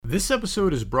This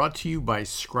episode is brought to you by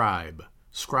Scribe.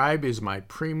 Scribe is my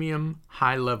premium,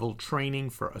 high-level training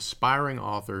for aspiring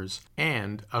authors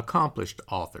and accomplished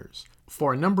authors.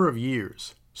 For a number of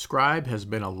years, Scribe has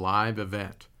been a live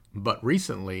event, but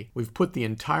recently we've put the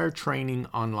entire training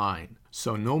online,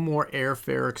 so no more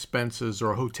airfare expenses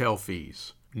or hotel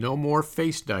fees, no more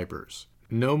face diapers,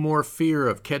 no more fear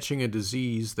of catching a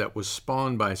disease that was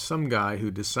spawned by some guy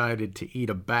who decided to eat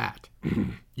a bat.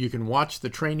 You can watch the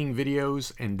training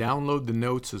videos and download the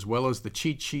notes as well as the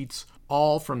cheat sheets,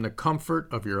 all from the comfort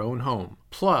of your own home.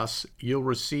 Plus, you'll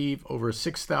receive over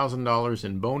 $6,000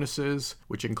 in bonuses,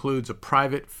 which includes a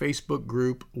private Facebook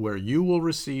group where you will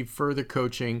receive further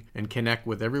coaching and connect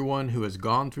with everyone who has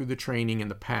gone through the training in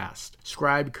the past.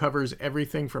 Scribe covers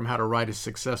everything from how to write a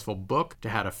successful book, to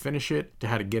how to finish it, to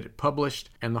how to get it published,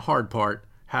 and the hard part,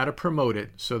 how to promote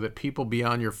it so that people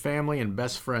beyond your family and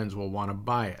best friends will want to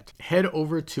buy it. Head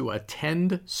over to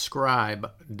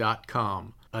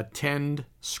attendscribe.com.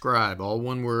 AttendScribe, all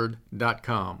one word,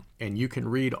 .com, and you can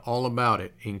read all about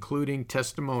it, including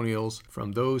testimonials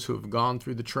from those who have gone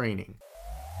through the training.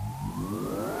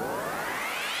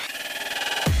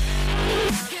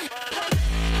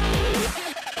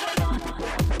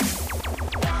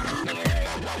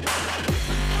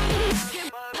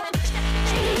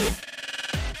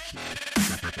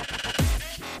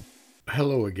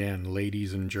 Hello again,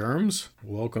 ladies and germs.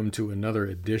 Welcome to another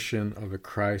edition of the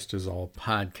Christ is All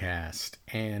podcast,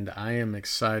 and I am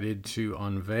excited to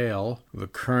unveil the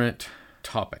current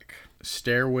topic,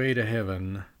 Stairway to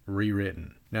Heaven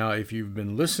Rewritten. Now, if you've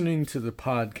been listening to the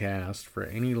podcast for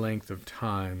any length of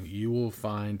time, you will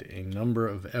find a number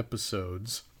of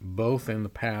episodes, both in the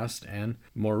past and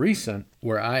more recent,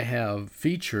 where I have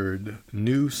featured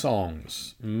new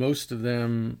songs. Most of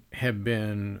them have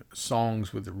been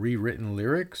songs with rewritten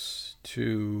lyrics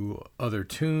to other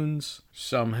tunes.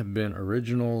 Some have been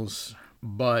originals.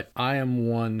 But I am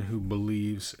one who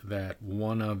believes that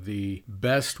one of the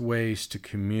best ways to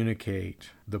communicate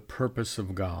the purpose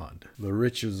of God, the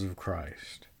riches of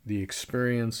Christ, the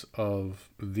experience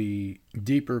of the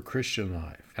deeper Christian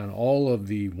life, and all of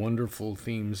the wonderful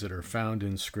themes that are found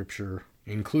in Scripture,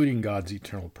 including God's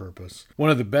eternal purpose.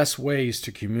 One of the best ways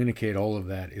to communicate all of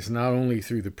that is not only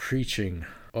through the preaching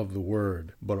of the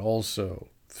Word, but also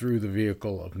through the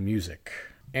vehicle of music.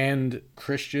 And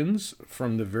Christians,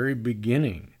 from the very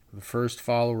beginning, the first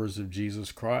followers of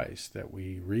Jesus Christ that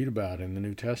we read about in the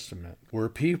New Testament, were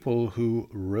people who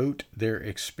wrote their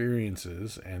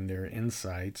experiences and their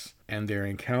insights and their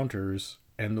encounters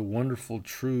and the wonderful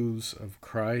truths of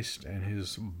Christ and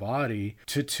His body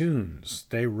to tunes.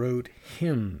 They wrote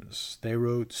hymns. They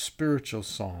wrote spiritual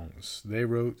songs. They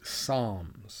wrote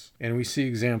psalms. And we see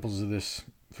examples of this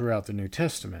throughout the New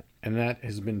Testament. And that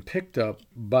has been picked up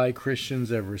by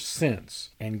Christians ever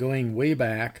since. And going way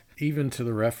back, even to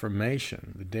the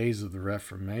Reformation, the days of the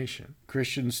Reformation,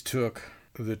 Christians took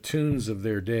the tunes of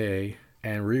their day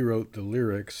and rewrote the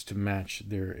lyrics to match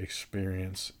their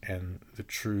experience and the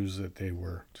truths that they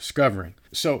were discovering.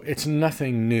 So it's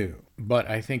nothing new, but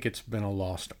I think it's been a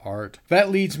lost art.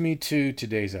 That leads me to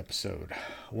today's episode.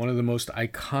 One of the most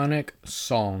iconic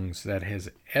songs that has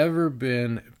ever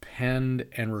been penned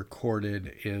and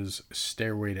recorded is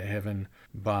Stairway to Heaven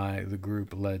by the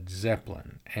group Led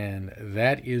Zeppelin. And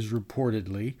that is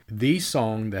reportedly the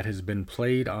song that has been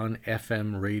played on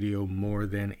FM radio more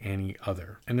than any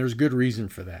other. And there's good reason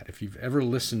for that. If you've ever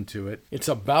listened to it, it's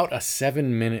about a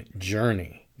 7-minute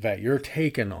journey that you're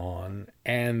taken on,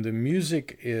 and the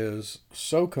music is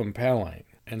so compelling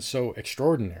and so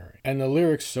extraordinary, and the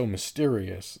lyrics so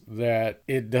mysterious that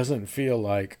it doesn't feel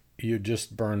like you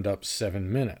just burned up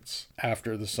 7 minutes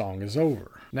after the song is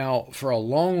over. Now, for a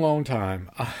long, long time,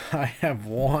 I have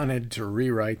wanted to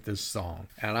rewrite this song,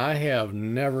 and I have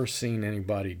never seen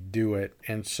anybody do it,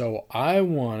 and so I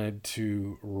wanted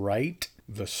to write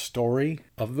the story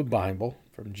of the Bible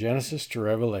from Genesis to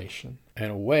Revelation in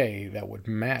a way that would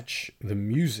match the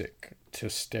music to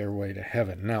Stairway to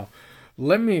Heaven. Now,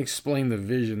 let me explain the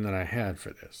vision that I had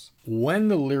for this. When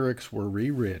the lyrics were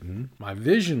rewritten, my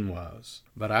vision was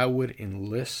that I would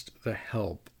enlist the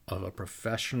help of a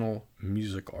professional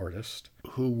music artist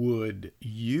who would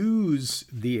use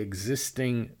the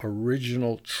existing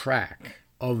original track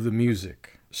of the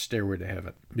music, Stairway to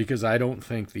Heaven, because I don't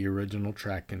think the original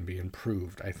track can be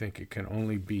improved. I think it can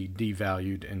only be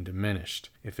devalued and diminished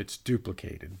if it's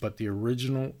duplicated. But the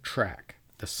original track,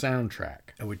 the soundtrack,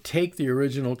 I would take the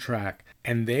original track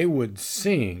and they would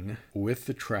sing with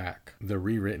the track the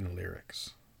rewritten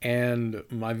lyrics. And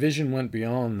my vision went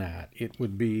beyond that. It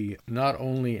would be not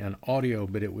only an audio,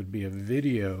 but it would be a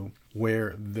video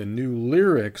where the new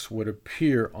lyrics would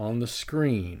appear on the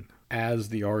screen as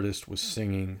the artist was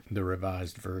singing the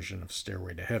revised version of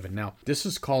Stairway to Heaven. Now, this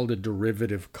is called a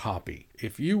derivative copy.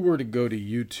 If you were to go to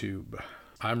YouTube,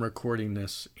 I'm recording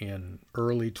this in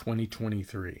early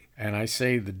 2023, and I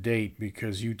say the date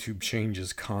because YouTube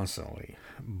changes constantly.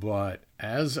 But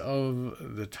as of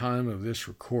the time of this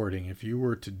recording, if you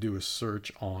were to do a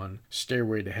search on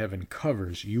Stairway to Heaven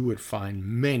covers, you would find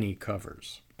many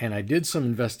covers. And I did some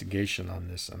investigation on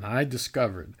this, and I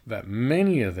discovered that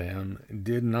many of them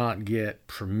did not get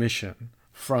permission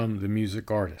from the music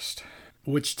artist,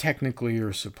 which technically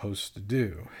you're supposed to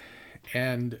do.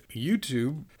 And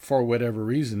YouTube, for whatever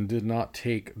reason, did not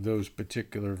take those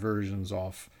particular versions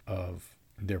off of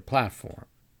their platform.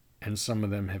 And some of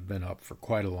them have been up for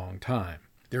quite a long time.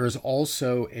 There is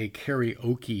also a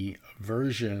karaoke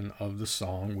version of the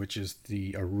song, which is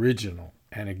the original.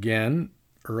 And again,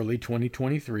 early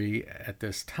 2023, at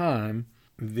this time,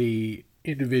 the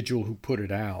individual who put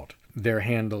it out, their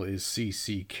handle is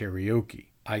CC Karaoke.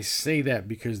 I say that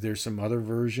because there's some other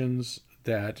versions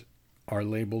that are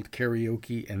labeled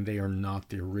karaoke, and they are not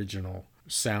the original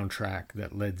soundtrack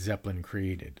that Led Zeppelin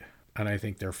created. And I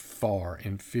think they're far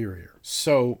inferior.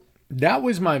 So that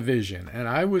was my vision, and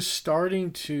I was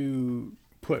starting to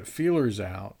put feelers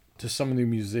out to some of the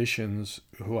musicians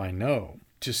who I know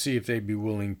to see if they'd be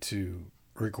willing to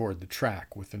record the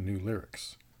track with the new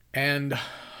lyrics. And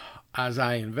as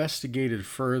I investigated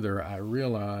further, I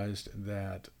realized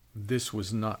that this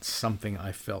was not something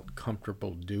I felt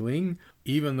comfortable doing,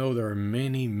 even though there are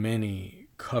many, many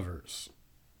covers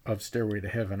of Stairway to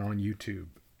Heaven on YouTube.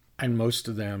 And most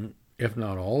of them, if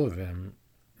not all of them,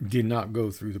 did not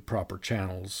go through the proper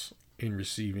channels in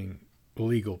receiving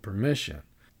legal permission,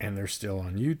 and they're still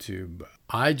on YouTube.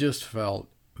 I just felt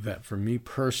that for me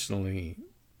personally,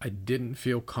 I didn't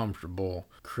feel comfortable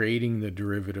creating the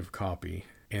derivative copy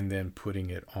and then putting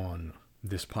it on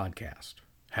this podcast.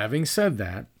 Having said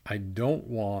that, I don't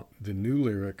want the new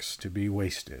lyrics to be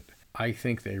wasted. I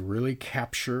think they really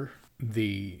capture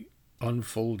the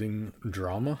unfolding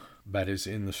drama that is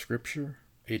in the scripture.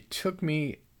 It took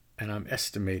me, and I'm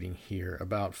estimating here,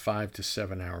 about 5 to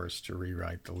 7 hours to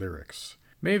rewrite the lyrics.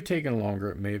 May have taken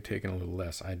longer, it may have taken a little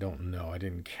less, I don't know, I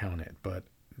didn't count it, but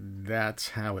that's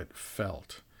how it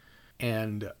felt.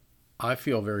 And I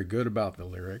feel very good about the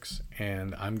lyrics,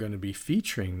 and I'm going to be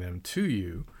featuring them to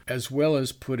you, as well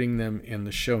as putting them in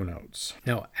the show notes.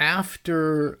 Now,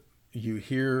 after you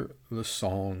hear the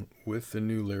song with the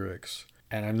new lyrics,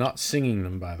 and I'm not singing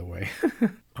them, by the way,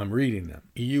 I'm reading them,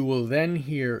 you will then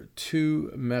hear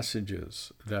 2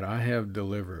 messages that I have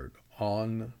delivered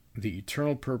on the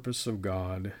eternal purpose of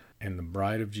God and the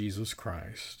bride of Jesus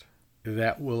Christ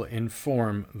that will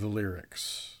inform the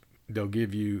lyrics. They'll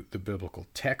give you the biblical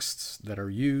texts that are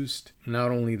used. Not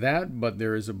only that, but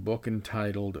there is a book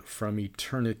entitled From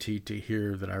Eternity to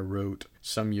Here that I wrote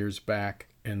some years back,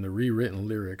 and the rewritten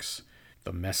lyrics,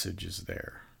 the message is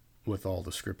there with all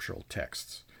the scriptural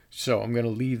texts. So I'm going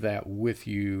to leave that with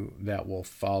you. That will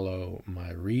follow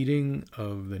my reading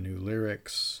of the new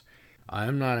lyrics.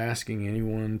 I'm not asking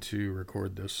anyone to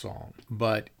record this song,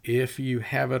 but if you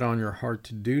have it on your heart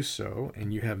to do so,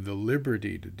 and you have the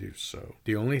liberty to do so,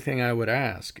 the only thing I would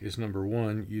ask is, number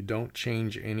 1, you don't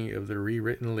change any of the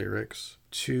rewritten lyrics.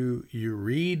 2, you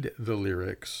read the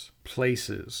lyrics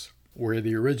places where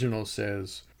the original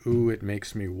says, "Ooh, it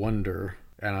makes me wonder,"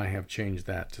 and I have changed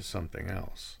that to something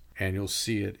else. And you'll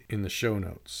see it in the show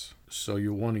notes. So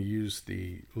you'll want to use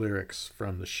the lyrics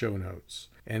from the show notes.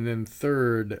 And then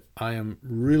 3rd, I am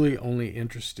really only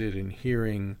interested in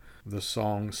hearing the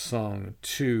song sung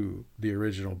to the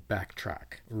original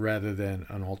backtrack rather than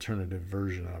an alternative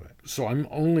version of it. So I'm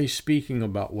only speaking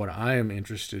about what I am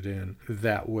interested in,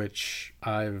 that which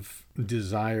I've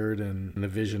desired and the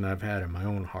vision I've had in my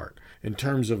own heart. In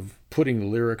terms of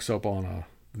putting lyrics up on a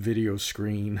video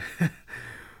screen,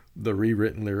 the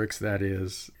rewritten lyrics,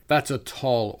 that's a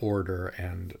tall order,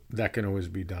 and that can always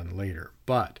be done later.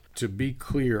 But to be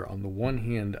clear, on the one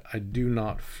hand, I do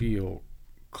not feel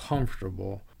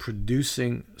comfortable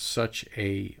producing such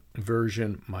a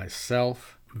version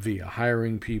myself via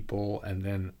hiring people and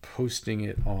then posting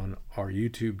it on our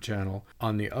YouTube channel.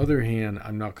 On the other hand,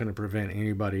 I'm not going to prevent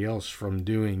anybody else from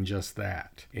doing just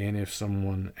that. And if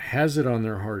someone has it on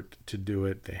their heart to do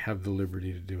it, they have the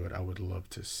liberty to do it. I would love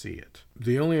to see it.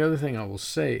 The only other thing I will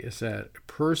say is that a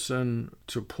person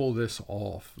to pull this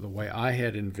off the way I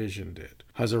had envisioned it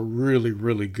has a really,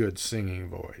 really good singing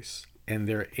voice. And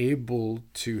they're able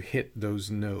to hit those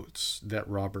notes that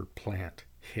Robert Plant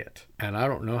hit. And I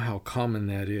don't know how common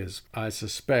that is. I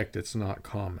suspect it's not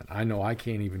common. I know I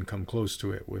can't even come close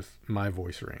to it with my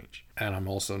voice range. And I'm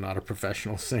also not a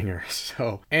professional singer.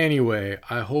 So anyway,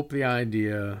 I hope the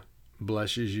idea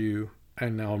blesses you.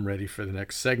 And now I'm ready for the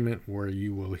next segment where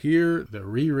you will hear the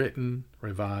rewritten,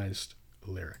 revised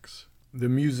lyrics. The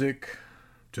music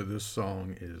to this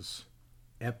song is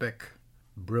epic,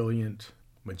 brilliant,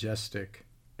 majestic,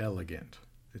 elegant.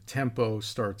 The tempo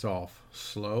starts off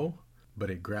slow, but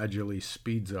it gradually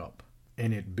speeds up.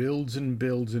 And it builds and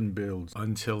builds and builds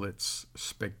until its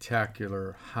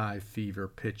spectacular high fever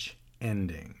pitch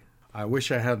ending. I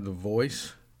wish I had the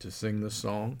voice to sing this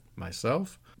song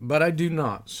myself, but I do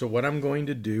not. So what I'm going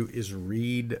to do is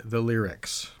read the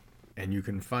lyrics, and you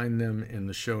can find them in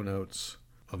the show notes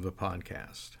of the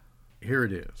podcast. Here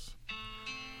it is.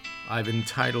 I've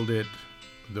entitled it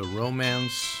The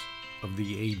Romance of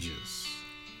the Ages.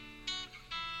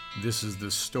 This is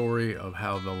the story of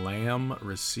how the Lamb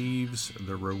receives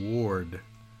the reward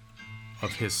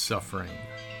of his suffering,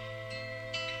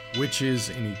 which is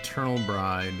an eternal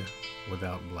bride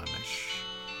without blemish.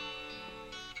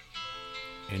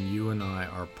 And you and I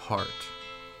are part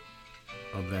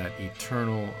of that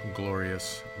eternal,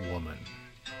 glorious woman.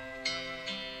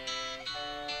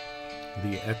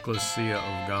 The Ecclesia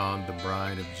of God, the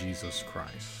bride of Jesus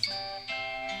Christ.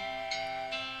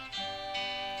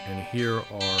 And here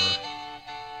are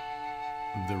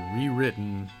the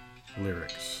rewritten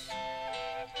lyrics.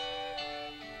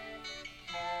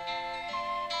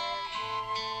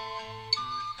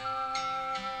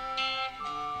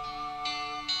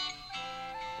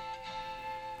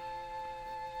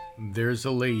 There's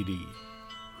a lady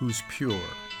who's pure,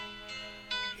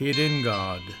 hid in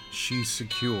God she's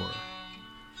secure,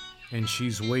 and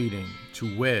she's waiting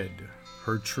to wed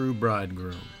her true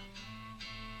bridegroom.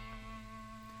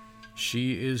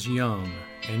 She is young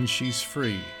and she's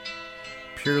free,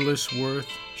 peerless worth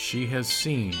she has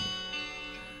seen.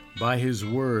 By his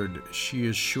word she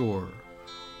is sure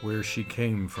where she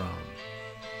came from.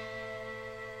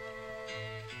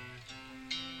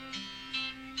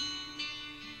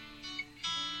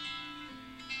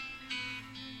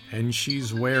 And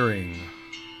she's wearing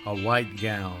a white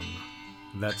gown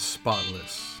that's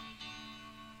spotless.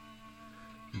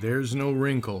 There's no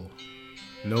wrinkle,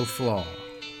 no flaw,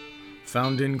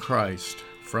 found in Christ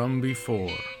from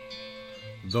before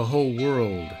the whole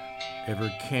world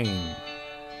ever came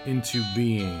into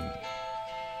being.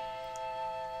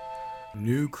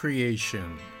 New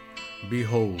creation,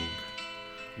 behold,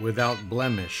 without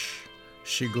blemish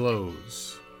she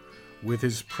glows. With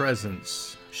his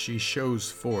presence she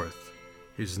shows forth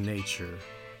his nature.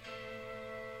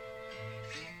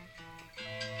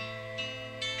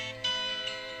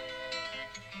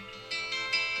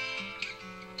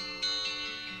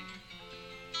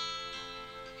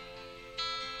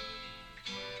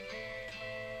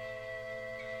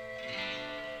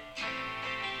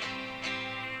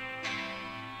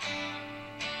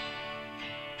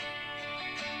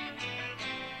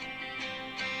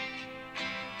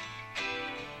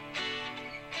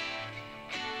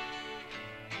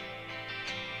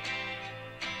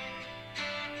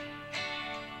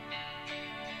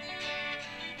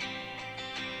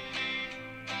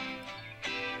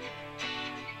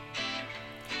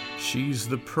 She's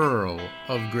the pearl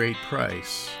of great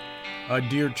price, a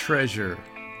dear treasure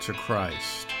to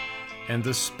Christ, and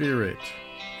the Spirit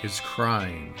is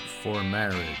crying for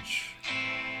marriage.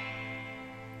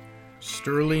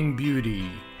 Sterling beauty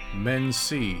men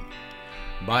see,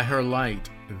 by her light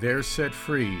they're set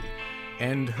free,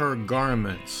 and her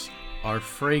garments are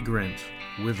fragrant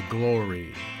with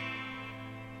glory.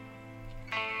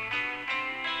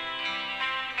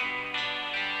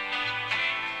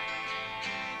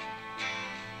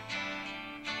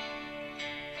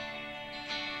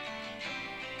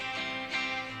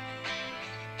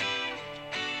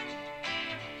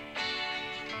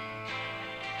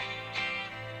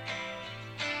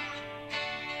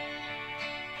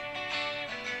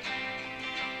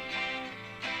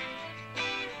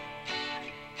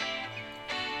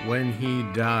 When he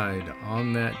died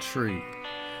on that tree,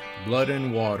 blood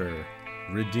and water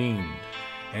redeemed,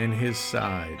 and his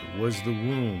side was the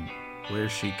womb where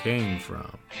she came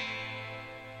from.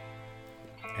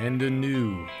 And a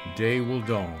new day will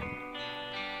dawn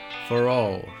for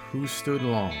all who stood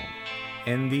long,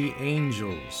 and the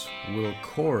angels will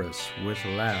chorus with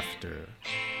laughter.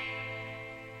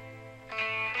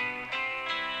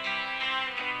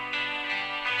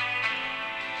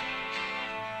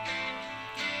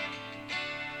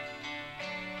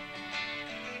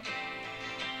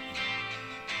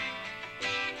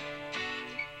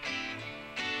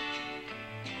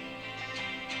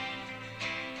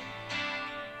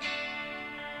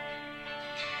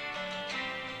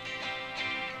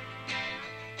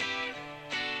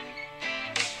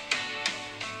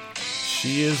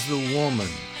 She is the woman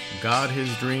God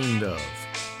has dreamed of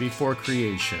before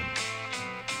creation.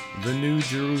 The New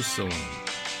Jerusalem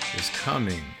is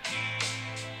coming.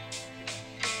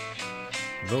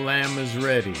 The Lamb is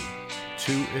ready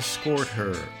to escort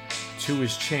her to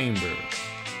his chamber.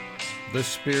 The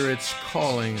Spirit's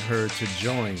calling her to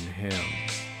join him.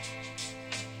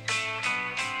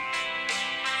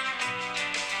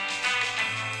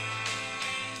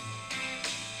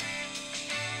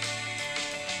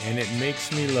 And it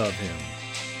makes me love him.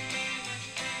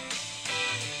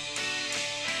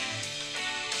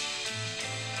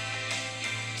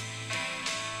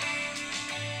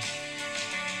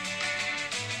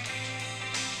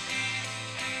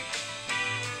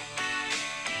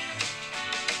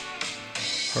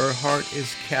 Her heart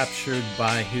is captured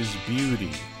by his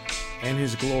beauty and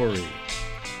his glory.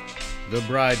 The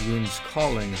bridegroom's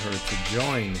calling her to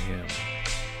join him.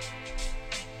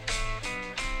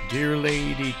 Dear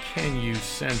lady, can you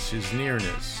sense his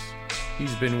nearness?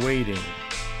 He's been waiting.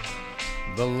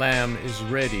 The Lamb is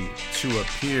ready to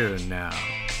appear now.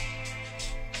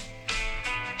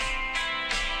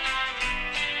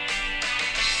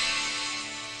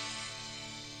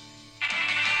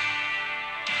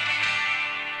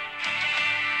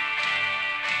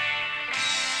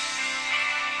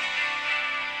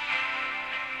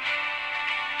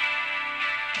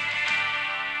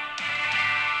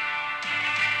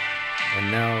 And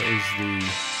now is the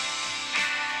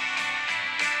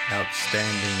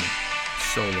outstanding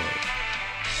solo.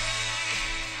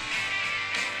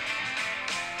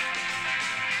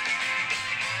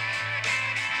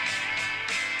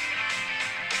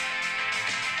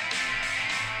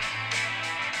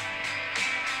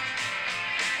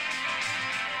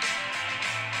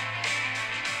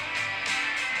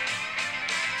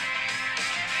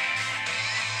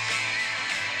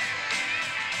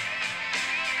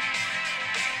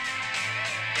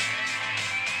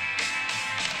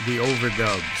 The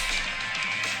overdubs.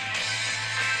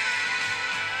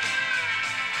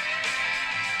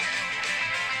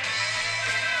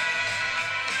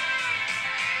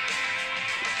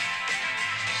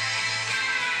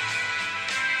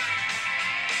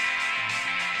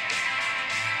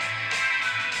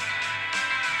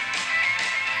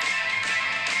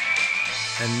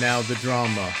 And now the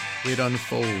drama, it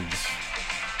unfolds.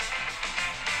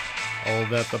 All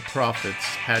that the prophets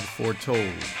had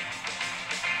foretold.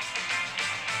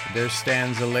 There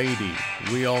stands a lady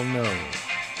we all know,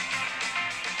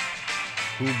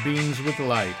 who beams with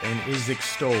light and is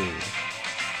extolled,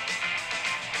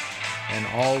 and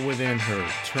all within her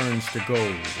turns to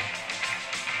gold,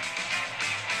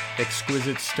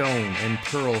 exquisite stone and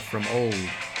pearl from old,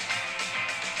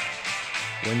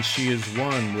 when she is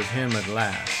one with him at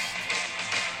last.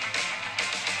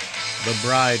 The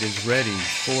bride is ready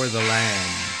for the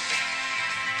Lamb.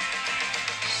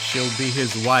 She'll be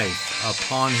his wife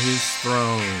upon his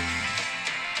throne.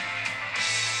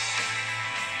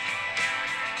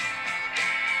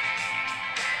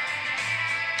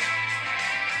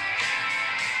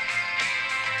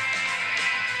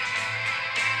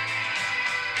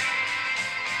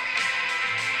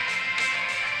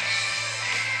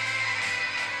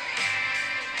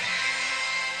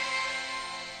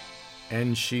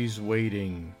 And she's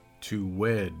waiting to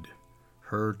wed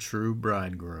her true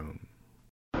bridegroom.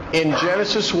 In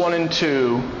Genesis 1 and 2,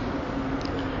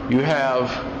 you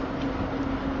have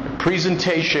a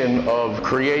presentation of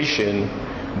creation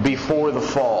before the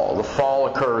fall. The fall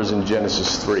occurs in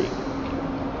Genesis 3.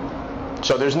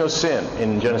 So there's no sin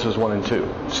in Genesis 1 and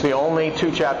 2. It's the only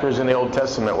two chapters in the Old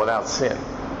Testament without sin.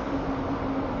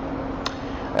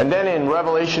 And then in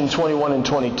Revelation 21 and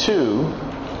 22,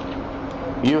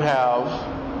 you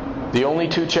have the only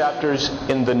two chapters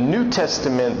in the New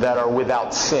Testament that are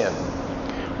without sin,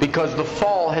 because the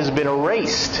fall has been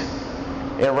erased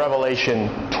in Revelation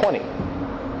 20.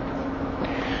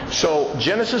 So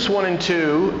Genesis 1 and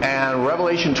 2 and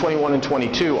Revelation 21 and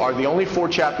 22 are the only four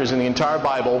chapters in the entire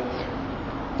Bible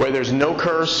where there's no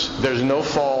curse, there's no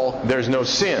fall, there's no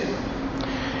sin.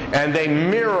 And they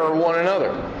mirror one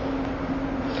another.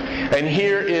 And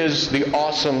here is the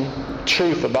awesome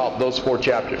truth about those four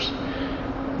chapters.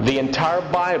 The entire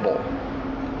Bible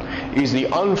is the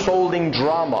unfolding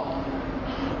drama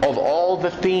of all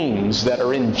the themes that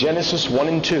are in Genesis 1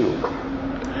 and 2.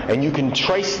 And you can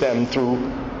trace them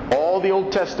through all the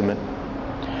Old Testament,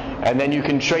 and then you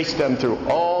can trace them through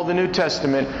all the New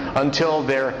Testament until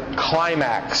their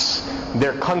climax,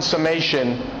 their consummation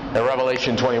in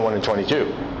Revelation 21 and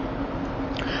 22.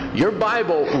 Your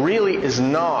Bible really is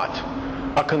not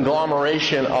a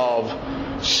conglomeration of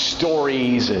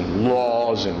stories and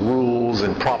laws and rules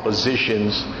and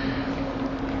propositions.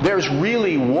 there's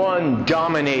really one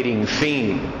dominating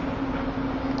theme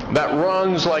that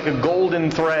runs like a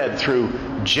golden thread through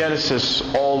Genesis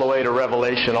all the way to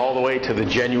Revelation, all the way to the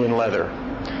genuine leather.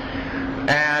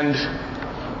 And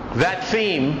that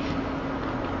theme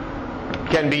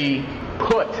can be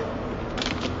put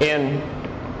in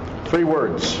 3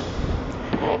 words.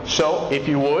 So, if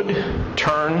you would,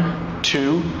 turn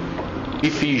to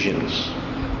Ephesians.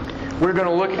 We're going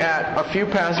to look at a few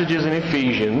passages in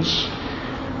Ephesians,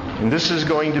 and this is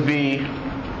going to be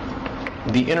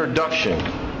the introduction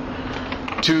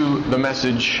to the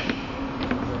message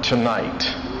tonight.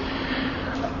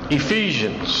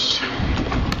 Ephesians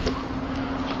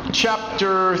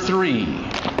chapter 3,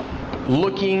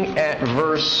 looking at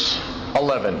verse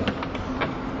 11.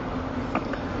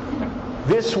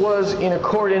 This was in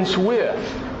accordance with,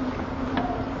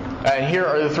 and here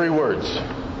are the 3 words,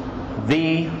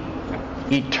 the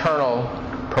eternal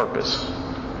purpose.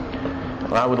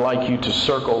 And I would like you to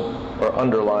circle or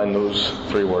underline those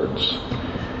 3 words.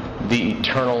 The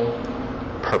eternal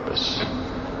purpose,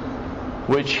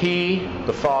 which He,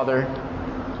 the Father,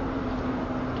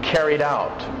 carried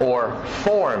out or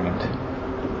formed.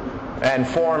 And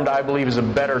formed, I believe, is a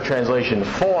better translation.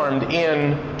 Formed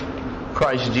in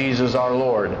Christ Jesus our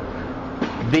Lord.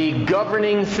 The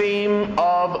governing theme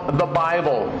of the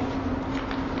Bible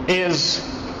is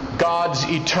God's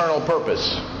eternal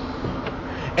purpose.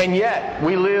 And yet,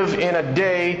 we live in a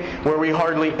day where we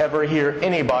hardly ever hear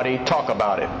anybody talk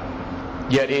about it.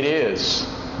 Yet it is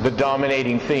the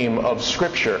dominating theme of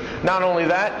Scripture. Not only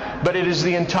that, but it is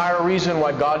the entire reason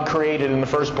why God created in the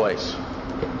first place.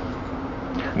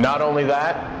 Not only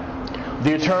that,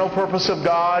 the eternal purpose of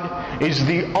God is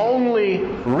the only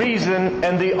reason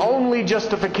and the only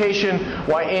justification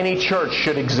why any church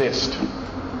should exist.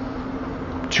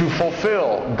 To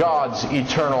fulfill God's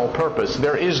eternal purpose.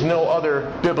 There is no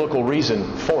other biblical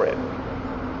reason for it.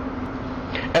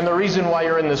 And the reason why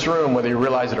you're in this room, whether you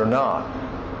realize it or not,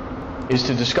 is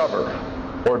to discover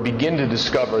or begin to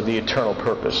discover the eternal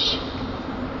purpose.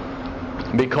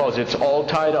 Because it's all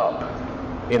tied up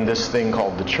in this thing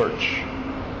called the church.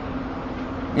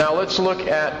 Now let's look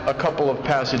at a couple of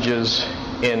passages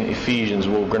in Ephesians.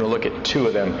 We're going to look at 2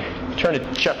 of them. Turn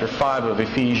to chapter 5 of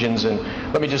Ephesians, and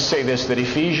let me just say this, that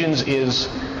Ephesians is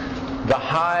the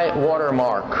high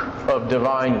watermark of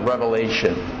divine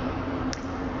revelation.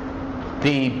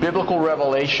 The biblical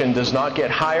revelation does not get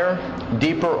higher,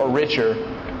 deeper, or richer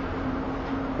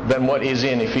than what is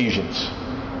in Ephesians.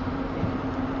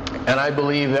 And I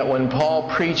believe that when Paul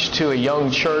preached to a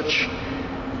young church,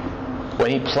 when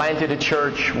he planted a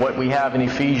church, what we have in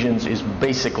Ephesians is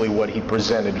basically what he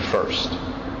presented first.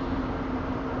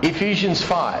 Ephesians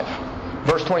 5,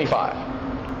 verse 25.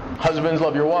 Husbands,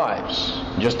 love your wives,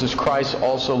 just as Christ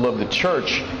also loved the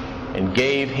church and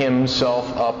gave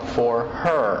himself up for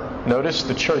her. Notice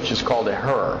the church is called a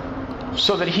her.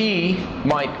 So that he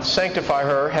might sanctify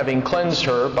her, having cleansed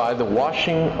her by the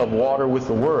washing of water with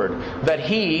the word, that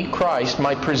he, Christ,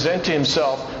 might present to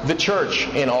himself the church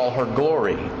in all her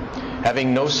glory,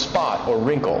 having no spot or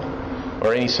wrinkle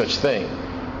or any such thing,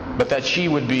 but that she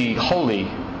would be holy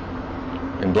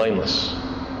and blameless.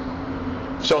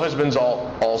 So husbands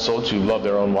ought also to love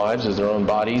their own wives as their own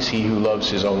bodies. He who loves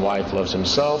his own wife loves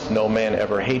himself. No man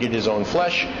ever hated his own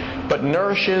flesh, but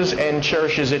nourishes and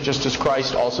cherishes it, just as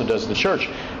Christ also does the church,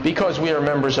 because we are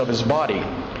members of his body.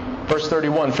 Verse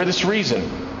 31, for this reason,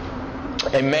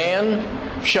 a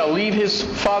man shall leave his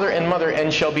father and mother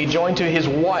and shall be joined to his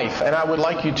wife. And I would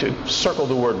like you to circle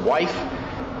the word wife.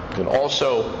 You can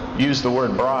also use the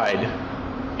word bride,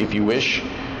 if you wish.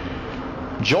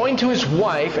 Joined to his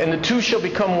wife, and the two shall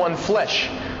become one flesh.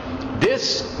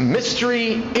 This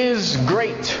mystery is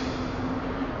great.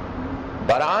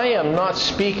 But I am not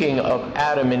speaking of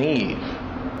Adam and Eve,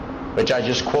 which I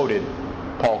just quoted.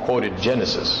 Paul quoted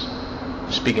Genesis,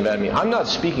 speaking of Adam and Eve. I'm not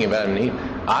speaking of Adam and Eve.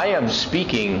 I am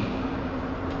speaking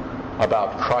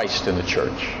about Christ and the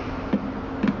church.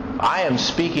 I am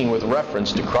speaking with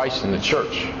reference to Christ and the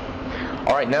church.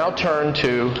 All right, now turn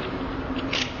to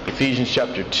Ephesians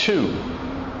chapter 2,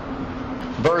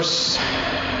 verse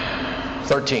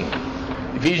 13.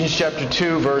 Ephesians chapter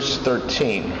 2, verse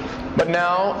 13. But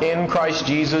now in Christ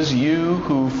Jesus, you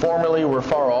who formerly were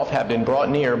far off have been brought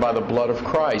near by the blood of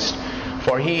Christ.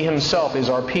 For he himself is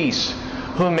our peace,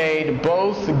 who made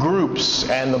both groups,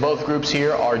 and the both groups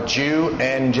here are Jew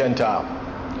and Gentile,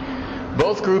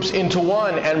 both groups into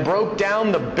one, and broke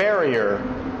down the barrier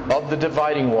of the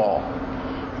dividing wall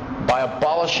by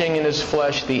abolishing in his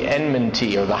flesh the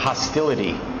enmity or the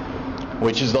hostility,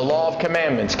 which is the law of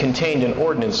commandments contained in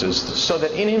ordinances, so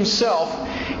that in himself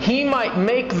he might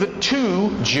make the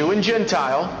two, Jew and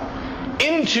Gentile,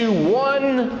 into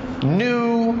one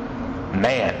new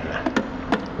man,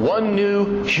 one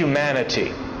new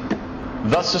humanity,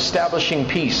 thus establishing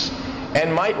peace,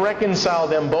 and might reconcile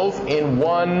them both in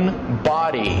one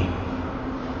body.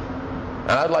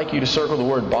 And I'd like you to circle the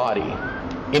word body.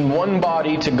 In one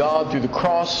body to God through the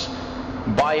cross,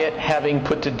 by it having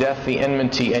put to death the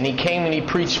enmity. And he came and he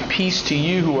preached peace to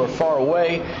you who are far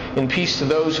away, and peace to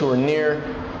those who are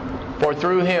near. For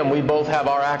through him we both have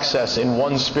our access in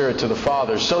one Spirit to the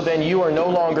Father. So then you are no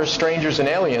longer strangers and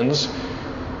aliens,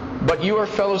 but you are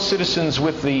fellow citizens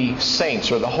with the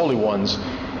saints, or the holy ones,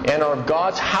 and are of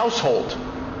God's household.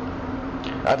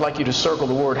 I'd like you to circle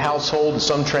the word household.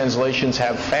 Some translations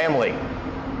have family,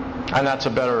 and that's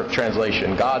a better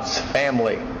translation. God's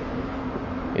family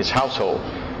is household.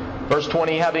 Verse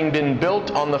 20, having been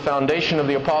built on the foundation of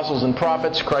the apostles and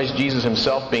prophets, Christ Jesus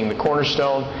himself being the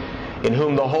cornerstone, in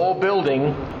whom the whole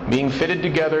building, being fitted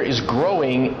together, is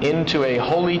growing into a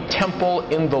holy temple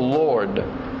in the Lord,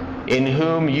 in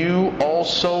whom you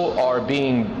also are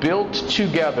being built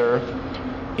together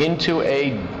into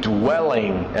a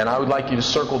dwelling. And I would like you to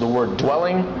circle the word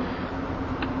dwelling.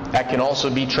 That can also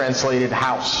be translated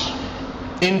house.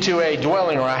 Into a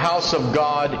dwelling, or a house of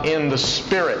God in the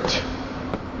Spirit.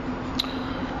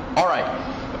 All right.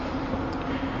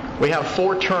 We have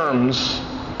 4 terms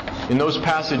in those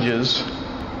passages,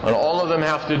 and all of them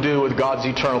have to do with God's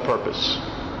eternal purpose.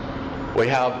 We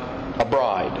have a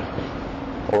bride,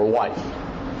 or a wife.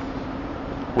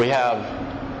 We have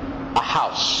a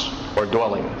house, or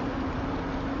dwelling.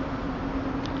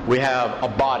 We have a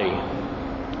body,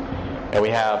 and we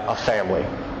have a family.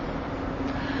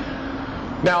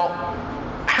 Now,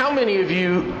 how many of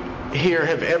you here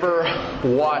have ever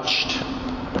watched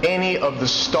any of the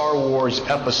Star Wars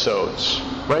episodes?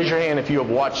 Raise your hand if you have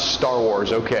watched Star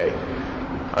Wars. Okay.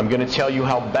 I'm going to tell you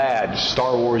how bad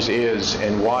Star Wars is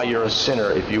and why you're a sinner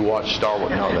if you watch Star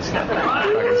Wars. No, that's not. I'm not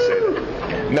going to say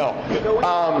that. No.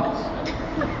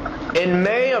 In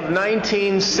May of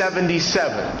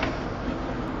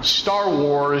 1977, Star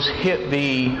Wars hit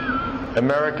the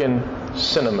American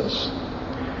cinemas.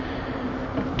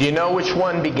 Do you know which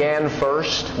one began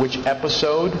first? Which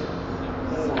episode?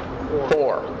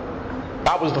 4.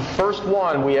 That was the first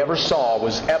one we ever saw,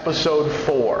 was episode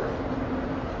 4.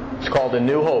 It's called A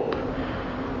New Hope.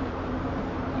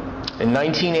 In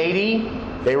 1980,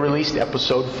 they released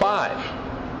episode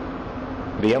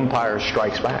 5, The Empire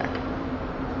Strikes Back.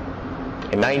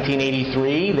 In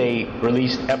 1983, they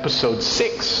released episode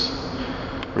 6,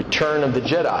 Return of the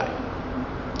Jedi.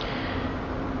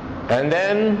 And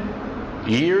then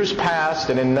years passed,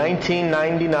 and in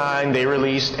 1999 they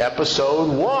released episode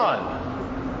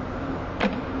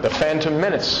 1, The Phantom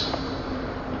Menace.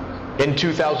 In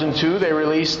 2002 they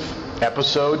released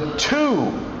episode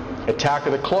 2, Attack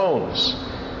of the Clones.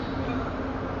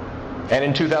 And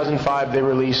in 2005 they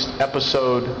released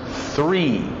episode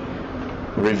 3,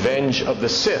 Revenge of the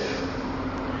Sith.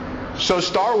 So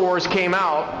Star Wars came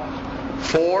out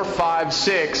 4, 5,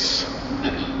 6,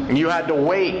 and you had to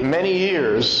wait many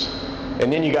years,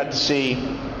 and then you got to see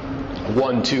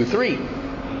 1, 2, 3.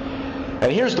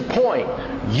 And here's the point.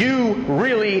 You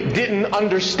really didn't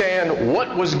understand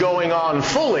what was going on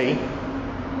fully.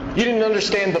 You didn't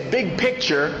understand the big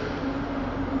picture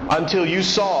until you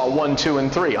saw 1, 2,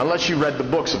 and 3. Unless you read the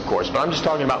books, of course. But I'm just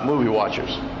talking about movie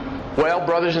watchers. Well,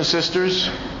 brothers and sisters,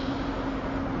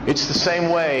 it's the same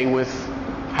way with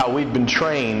how we've been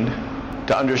trained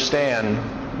to understand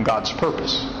God's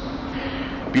purpose.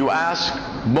 If you ask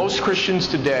most Christians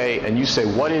today, and you say,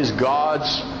 what is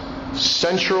God's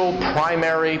central,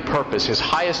 primary purpose, His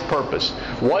highest purpose?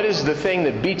 What is the thing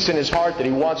that beats in His heart that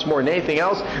He wants more than anything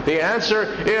else? The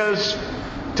answer is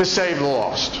to save the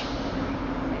lost.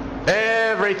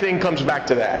 Everything comes back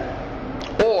to that.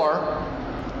 Or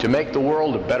to make the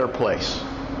world a better place.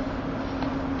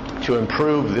 To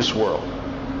improve this world.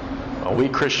 Well, we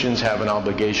Christians have an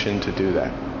obligation to do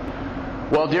that.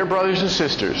 Well, dear brothers and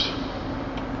sisters,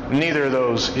 neither of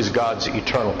those is God's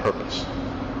eternal purpose.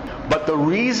 But the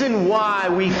reason why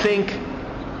we think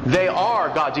they are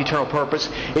God's eternal purpose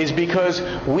is because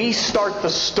we start the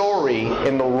story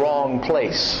in the wrong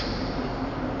place.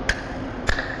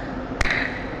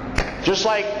 Just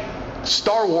like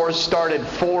Star Wars started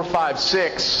 4, 5,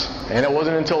 6, and it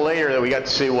wasn't until later that we got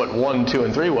to see what 1, 2,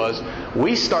 and 3 was.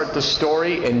 We start the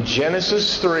story in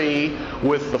Genesis 3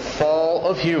 with the fall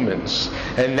of humans.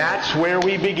 And that's where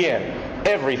we begin.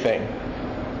 Everything.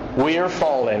 We are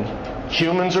fallen.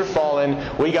 Humans are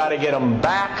fallen. We got to get them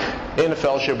back into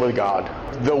fellowship with God.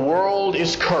 The world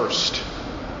is cursed.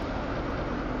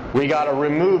 We got to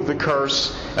remove the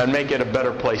curse and make it a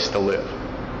better place to live.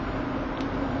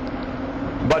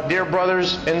 But dear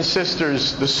brothers and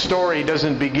sisters, the story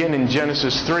doesn't begin in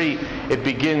Genesis 3. It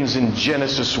begins in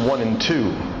Genesis 1 and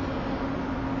 2.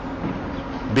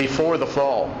 Before the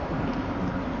fall.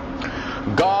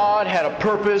 God had a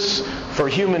purpose for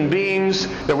human beings.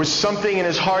 There was something in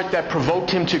His heart that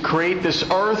provoked Him to create this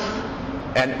earth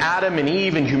and Adam and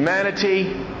Eve and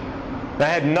humanity that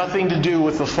had nothing to do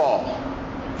with the fall.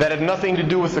 That had nothing to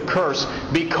do with the curse,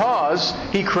 because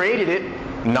He created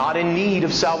it not in need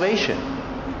of salvation.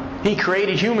 He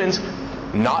created humans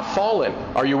not fallen.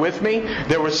 Are you with me?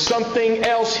 There was something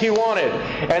else He wanted.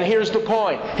 And here's the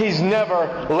point. He's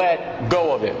never let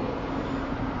go of it.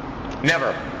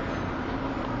 Never.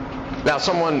 Now,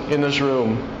 someone in this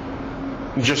room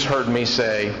just heard me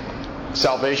say,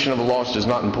 salvation of the lost is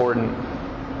not important,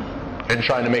 and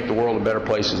trying to make the world a better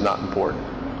place is not important.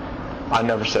 I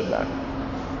never said that.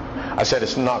 I said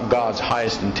it's not God's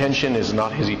highest intention, it's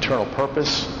not His eternal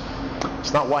purpose.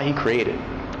 It's not why He created.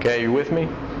 Okay, are you with me?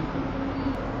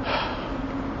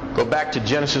 Go back to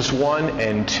Genesis 1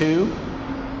 and 2,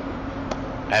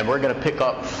 and we're going to pick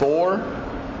up 4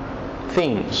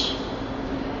 themes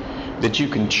that you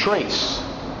can trace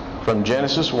from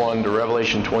Genesis 1 to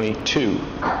Revelation 22.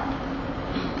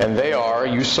 And they are,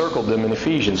 you circled them in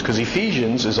Ephesians, because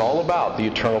Ephesians is all about the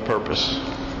eternal purpose.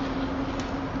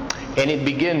 And it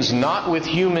begins not with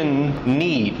human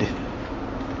need,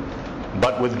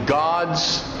 but with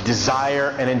God's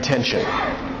desire and intention.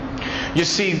 You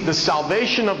see, the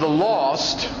salvation of the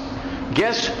lost,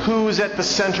 guess who's at the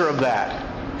center of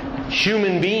that?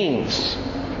 Human beings.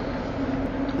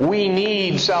 We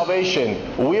need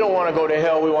salvation. We don't want to go to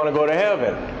hell, we want to go to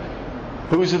heaven.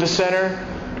 Who's at the center?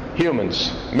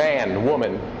 Humans. Man,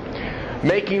 woman.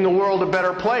 Making the world a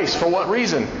better place. For what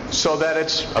reason? So that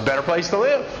it's a better place to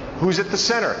live. Who's at the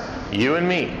center? You and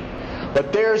me.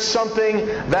 But there's something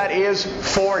that is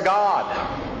for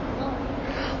God.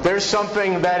 There's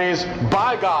something that is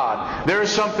by God.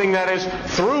 There's something that is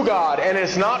through God. And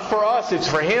it's not for us, it's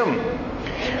for Him.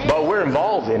 But we're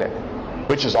involved in it,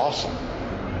 which is awesome.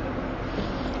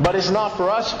 But it's not for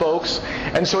us, folks.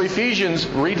 And so Ephesians,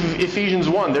 read Ephesians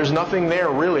 1. There's nothing there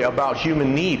really about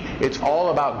human need. It's all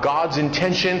about God's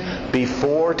intention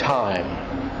before time.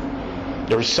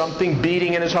 There was something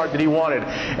beating in His heart that He wanted.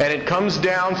 And it comes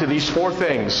down to these 4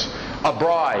 things. A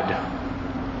bride.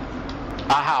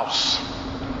 A house.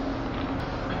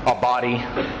 A body.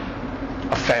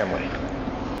 A family.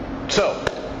 So,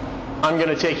 I'm going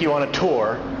to take you on a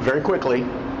tour very quickly.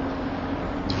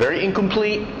 It's very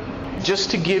incomplete.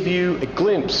 Just to give you a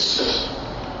glimpse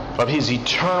of His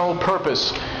eternal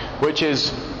purpose, which is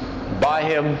by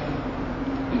Him,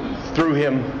 through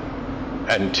Him,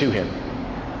 and to Him.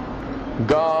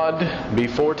 God,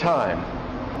 before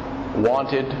time,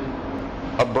 wanted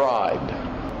a bride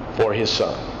for His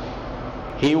Son.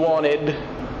 He wanted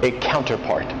a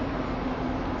counterpart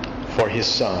for His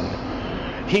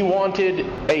Son. He wanted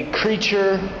a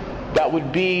creature that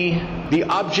would be the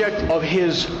object of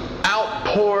His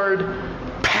outpoured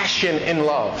passion and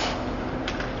love.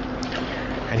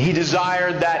 And He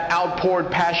desired that outpoured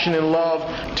passion and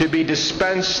love to be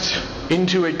dispensed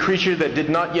into a creature that did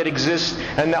not yet exist,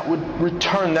 and that would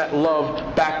return that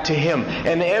love back to Him.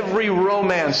 And every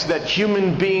romance that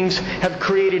human beings have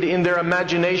created in their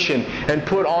imagination and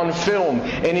put on film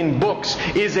and in books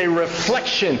is a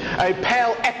reflection, a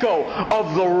pale echo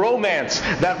of the romance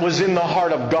that was in the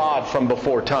heart of God from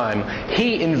before time.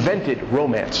 He invented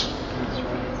romance.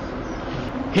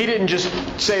 He didn't just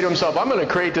say to Himself, I'm going to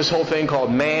create this whole thing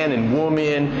called man and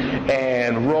woman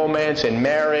and romance and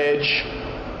marriage.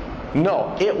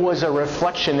 No, it was a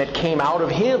reflection that came out of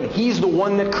Him. He's the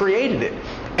one that created it.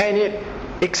 And it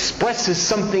expresses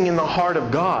something in the heart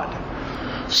of God.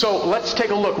 So let's take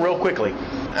a look real quickly.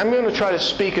 I'm going to try to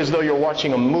speak as though you're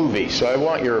watching a movie, so I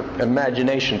want your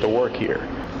imagination to work here.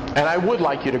 And I would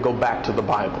like you to go back to the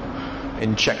Bible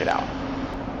and check it out.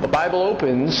 The Bible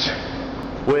opens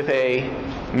with a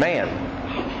man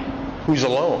who's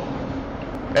alone.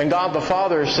 And God the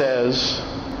Father says,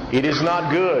 it is not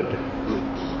good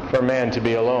for man to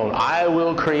be alone. I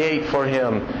will create for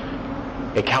him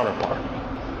a counterpart.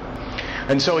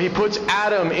 And so He puts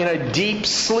Adam in a deep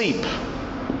sleep.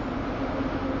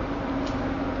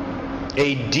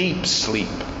 A deep sleep.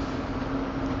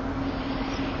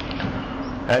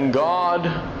 And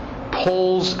God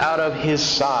pulls out of His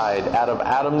side, out of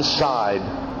Adam's side,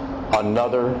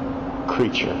 another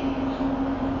creature.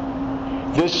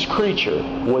 This creature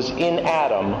was in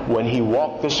Adam when he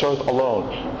walked this earth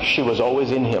alone. She was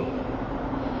always in him.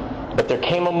 But there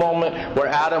came a moment where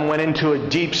Adam went into a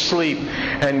deep sleep,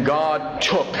 and God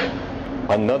took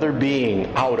another being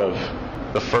out of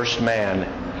the first man,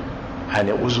 and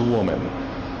it was a woman.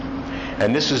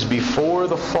 And this is before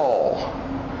the fall.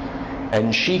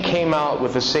 And she came out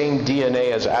with the same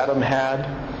DNA as Adam had.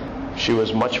 She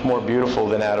was much more beautiful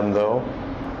than Adam, though.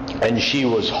 And she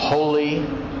was holy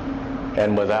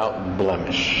and without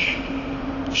blemish.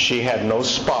 She had no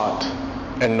spot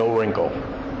and no wrinkle.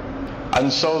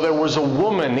 And so there was a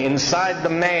woman inside the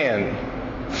man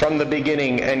from the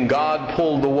beginning, and God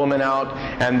pulled the woman out,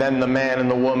 and then the man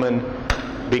and the woman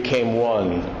became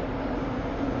one.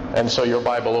 And so your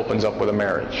Bible opens up with a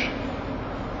marriage.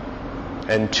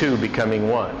 And two becoming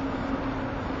one.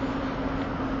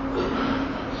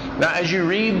 Now, as you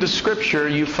read the Scripture,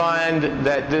 you find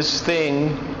that this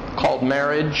thing called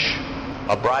marriage,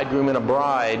 a bridegroom and a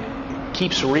bride,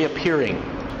 keeps reappearing.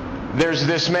 There's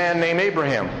this man named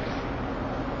Abraham,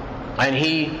 and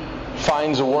he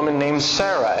finds a woman named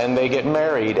Sarah, and they get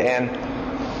married, and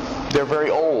they're very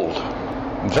old.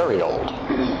 Very old.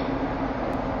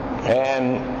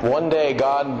 And one day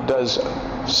God does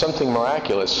something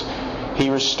miraculous. He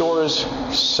restores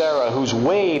Sarah, who's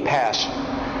way past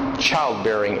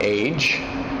childbearing age.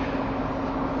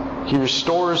 He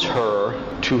restores her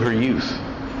to her youth.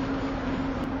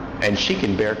 And she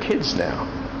can bear kids now.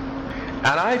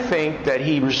 And I think that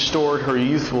he restored her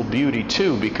youthful beauty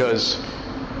too, because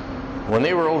when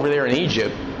they were over there in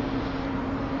Egypt,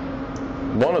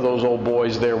 one of those old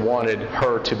boys there wanted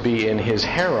her to be in his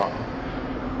harem.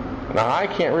 Now, I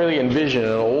can't really envision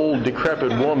an old,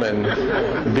 decrepit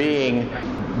woman being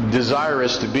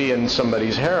desirous to be in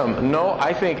somebody's harem. No,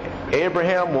 I think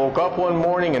Abraham woke up one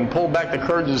morning and pulled back the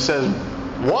curtains and says,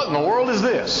 "What in the world is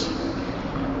this?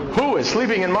 Who is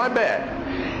sleeping in my bed?"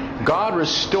 God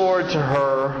restored to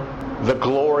her the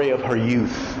glory of her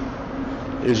youth.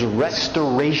 It is a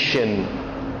restoration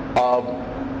of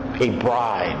a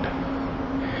bride.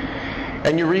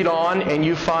 And you read on and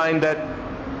you find that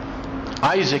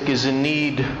Isaac is in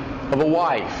need of a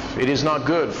wife. It is not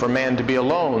good for man to be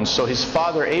alone. So his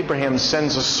father Abraham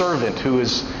sends a servant who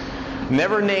is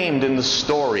never named in the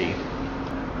story.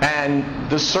 And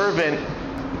the servant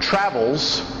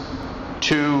travels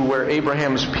to where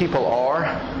Abraham's people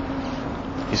are,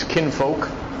 his kinfolk,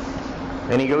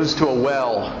 and he goes to a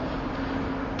well,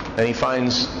 and he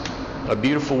finds a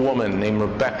beautiful woman named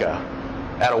Rebecca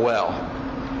at a well.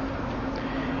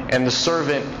 And the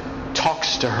servant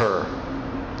talks to her.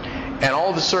 And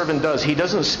all the servant does, he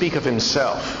doesn't speak of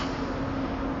himself.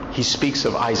 He speaks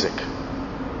of Isaac.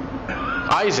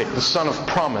 Isaac, the son of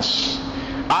promise.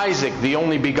 Isaac, the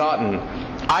only begotten.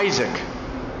 Isaac,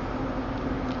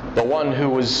 the one who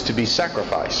was to be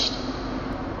sacrificed.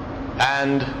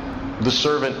 And the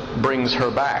servant brings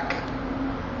her back.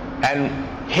 And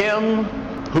him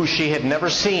who she had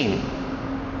never seen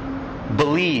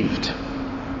believed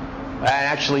and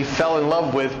actually fell in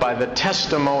love with by the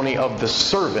testimony of the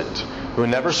servant, who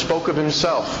never spoke of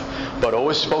himself but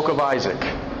always spoke of Isaac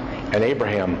and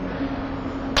Abraham.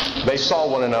 They saw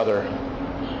one another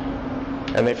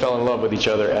and they fell in love with each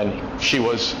other, and she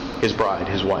was his bride,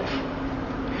 his wife.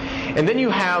 And then you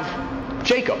have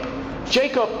Jacob.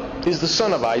 Jacob is the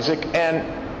son of Isaac,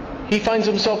 and he finds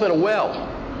himself at a well,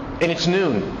 and it's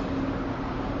noon.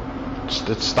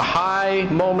 It's the high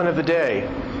moment of the day,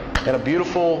 and a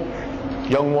beautiful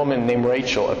young woman named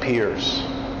Rachel appears.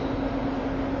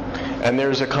 And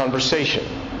there's a conversation.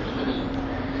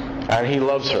 And he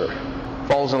loves her,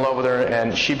 falls in love with her,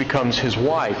 and she becomes his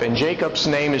wife. And Jacob's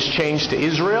name is changed to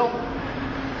Israel.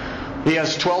 He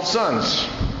has 12 sons,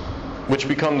 which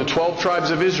become the 12 tribes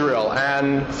of Israel.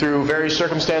 And through various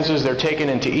circumstances, they're taken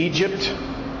into Egypt,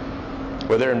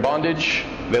 where they're in bondage.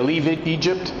 They leave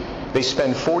Egypt. They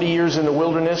spend 40 years in the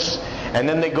wilderness, and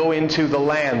then they go into the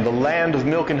land of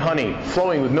milk and honey,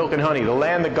 flowing with milk and honey, the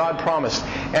land that God promised.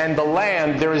 And the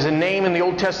land, there is a name in the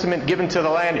Old Testament given to the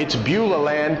land. It's Beulah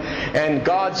land. And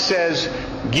God says,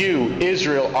 you,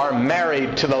 Israel, are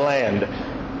married to the land.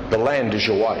 The land is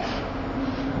your wife.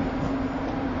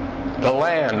 The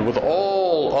land with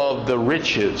all of the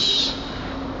riches.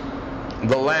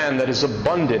 The land that is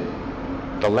abundant.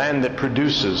 The land that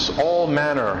produces all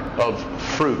manner of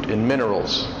fruit and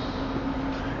minerals.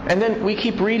 And then we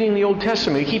keep reading the Old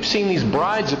Testament. We keep seeing these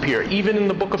brides appear, even in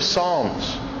the book of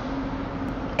Psalms.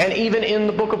 And even in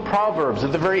the book of Proverbs,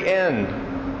 at the very end,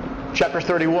 chapter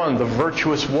 31, the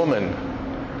virtuous woman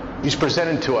is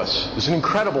presented to us. It's an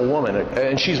incredible woman,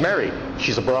 and she's married.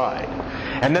 She's a bride.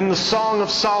 And then the Song of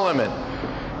Solomon.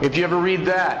 If you ever read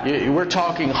that, we're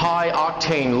talking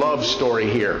high-octane love story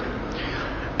here.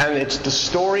 And it's the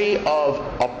story of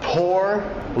a poor,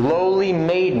 lowly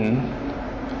maiden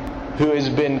who has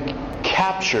been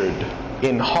captured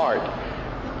in heart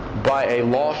by a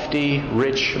lofty,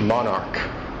 rich monarch.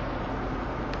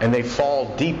 And they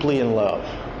fall deeply in love.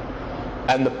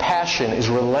 And the passion is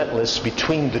relentless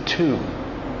between the two.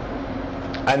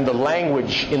 And the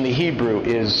language in the Hebrew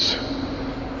is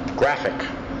graphic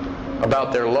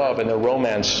about their love and their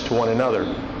romance to one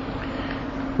another.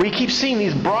 We keep seeing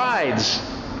these brides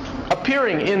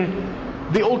appearing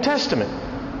in the Old Testament,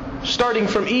 starting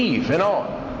from Eve and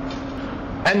on.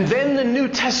 And then the New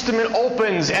Testament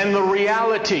opens and the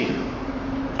reality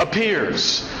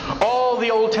appears. All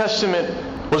the Old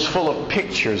Testament was full of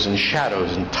pictures and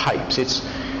shadows and types.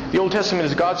 The Old Testament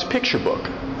is God's picture book.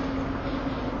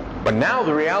 But now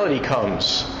the reality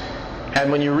comes.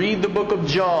 And when you read the book of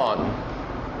John,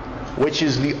 which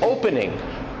is the opening,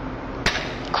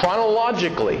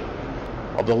 chronologically,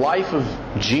 of the life of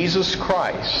Jesus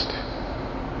Christ,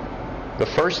 the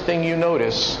first thing you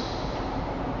notice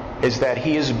is that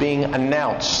He is being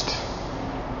announced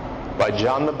by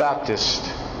John the Baptist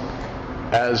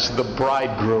as the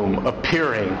bridegroom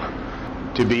appearing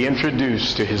to be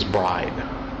introduced to his bride.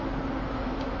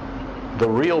 The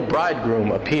real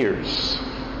bridegroom appears,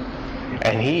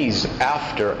 and he's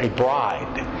after a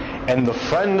bride. And the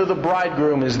friend of the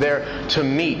bridegroom is there to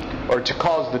meet, or to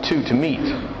cause the two to meet.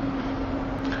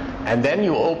 And then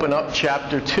you open up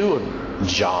chapter 2 of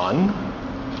John,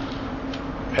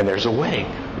 and there's a wedding.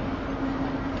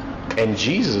 And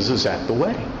Jesus is at the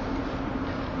wedding.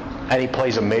 And He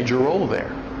plays a major role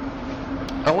there.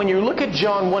 And when you look at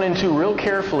John 1 and 2 real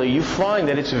carefully, you find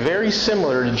that it's very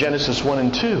similar to Genesis 1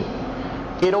 and 2.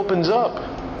 It opens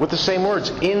up with the same words,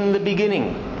 in the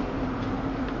beginning.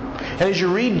 And as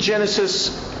you read Genesis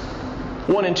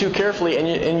 1 and 2 carefully,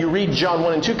 and you read John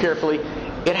 1 and 2 carefully,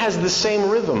 it has the same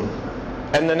rhythm.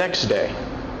 And the next day,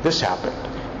 this happened.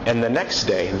 And the next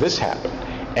day, this happened.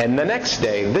 And the next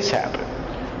day, this happened.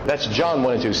 That's John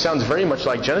 1 and 2. Sounds very much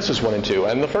like Genesis 1 and 2.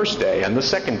 And the first day, and the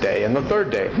second day, and the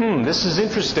third day. This is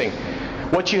interesting.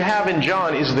 What you have in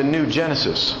John is the new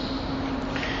Genesis.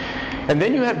 And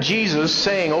then you have Jesus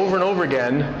saying over and over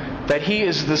again that He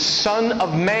is the Son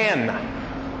of Man.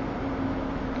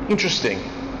 Interesting.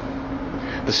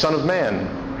 The Son of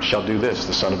Man shall do this.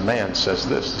 The Son of Man says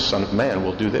this. The Son of Man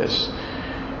will do this.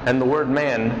 And the word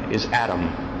man is Adam.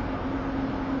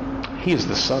 He is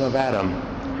the son of Adam.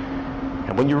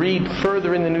 And when you read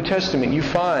further in the New Testament, you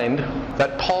find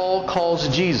that Paul calls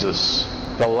Jesus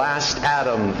the last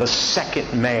Adam, the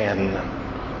second man.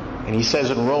 And he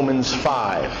says in Romans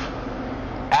 5,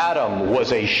 Adam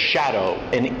was a shadow,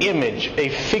 an image, a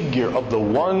figure of the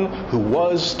one who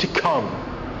was to come,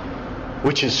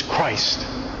 which is Christ.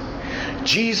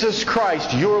 Jesus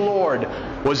Christ, your Lord,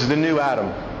 was the new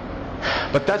Adam.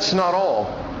 But that's not all.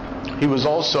 He was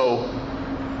also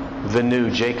the new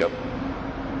Jacob,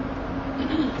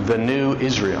 the new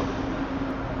Israel.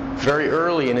 Very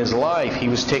early in his life, he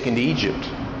was taken to Egypt,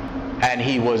 and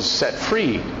he was set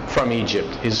free from Egypt.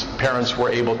 His parents were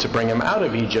able to bring him out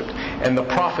of Egypt, and the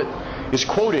prophet is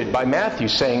quoted by Matthew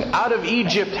saying, "Out of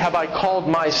Egypt have I called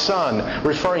my son,"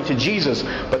 referring to Jesus.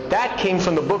 But that came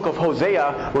from the book of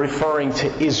Hosea, referring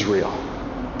to Israel.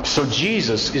 So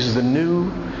Jesus is the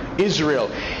new Israel.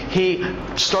 He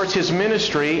starts his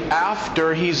ministry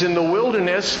after he's in the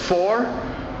wilderness for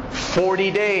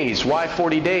 40 days. Why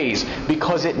 40 days?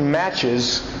 Because it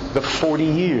matches the 40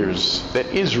 years that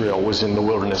Israel was in the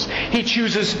wilderness. He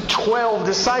chooses 12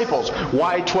 disciples.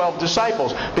 Why 12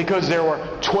 disciples? Because there were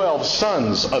 12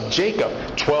 sons of Jacob,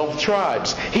 12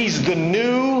 tribes. He's the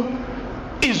new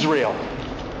Israel.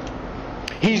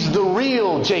 He's the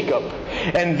real Jacob.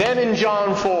 And then in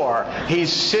John 4,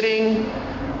 he's sitting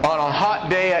on a hot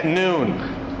day at noon,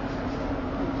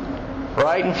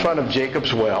 right in front of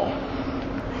Jacob's well.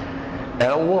 And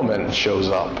a woman shows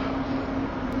up.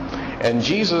 And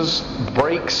Jesus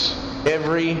breaks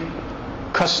every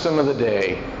custom of the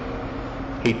day.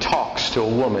 He talks to a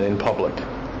woman in public.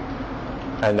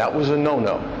 And that was a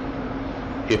no-no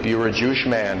if you were a Jewish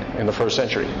man in the first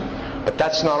century. But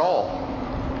that's not all.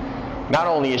 Not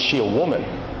only is she a woman,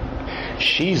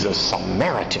 she's a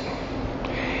Samaritan.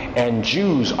 And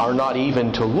Jews are not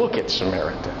even to look at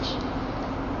Samaritans.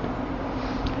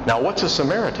 Now, what's a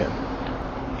Samaritan?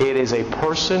 It is a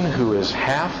person who is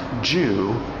half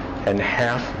Jew and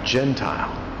half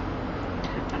Gentile.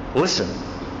 Listen,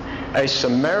 a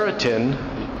Samaritan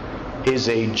is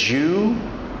a Jew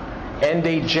and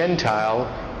a Gentile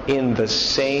in the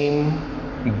same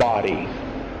body.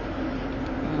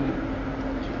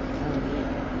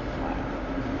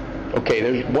 Okay,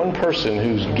 there's one person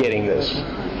who's getting this.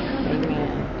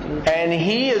 And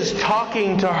he is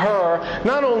talking to her.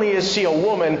 Not only is she a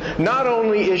woman, not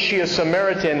only is she a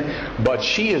Samaritan, but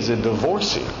she is a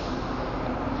divorcee.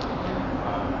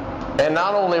 And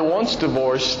not only once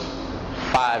divorced,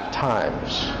 5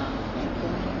 times.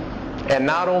 And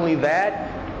not only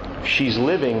that, she's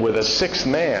living with a sixth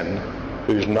man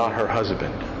who's not her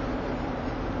husband.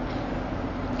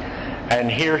 And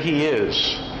here he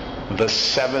is, the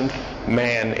seventh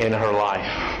man in her life.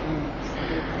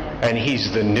 And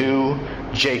he's the new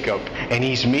Jacob. And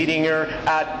he's meeting her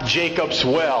at Jacob's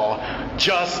well,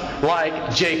 just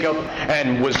like Jacob,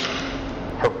 and was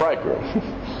her bridegroom.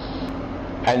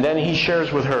 And then he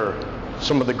shares with her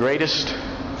some of the greatest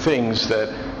things that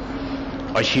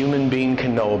a human being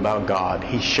can know about God.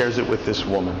 He shares it with this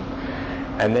woman.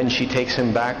 And then she takes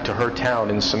him back to her town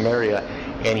in Samaria,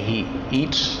 and he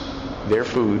eats their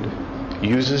food,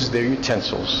 uses their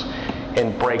utensils,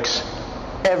 and breaks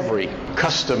every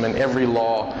custom and every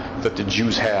law that the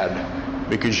Jews had,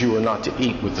 because you were not to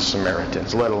eat with the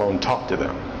Samaritans, let alone talk to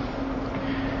them.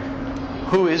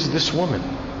 Who is this woman?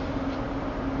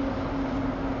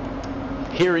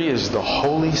 Here he is, the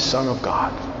Holy Son of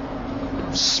God,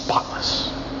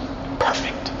 spotless,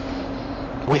 perfect,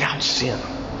 without sin,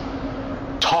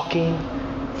 talking,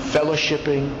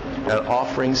 fellowshipping, and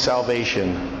offering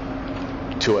salvation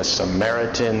to a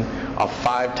Samaritan, a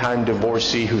 5-time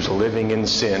divorcee who's living in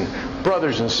sin.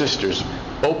 Brothers and sisters,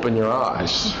 open your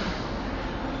eyes.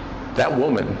 That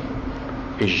woman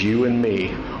is you and me.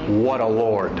 What a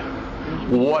Lord.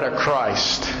 What a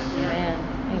Christ.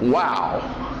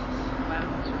 Wow.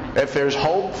 If there's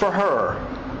hope for her,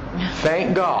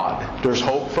 thank God there's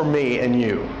hope for me and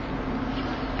you.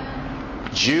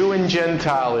 Jew and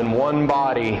Gentile in one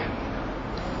body,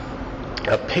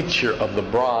 a picture of the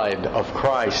bride of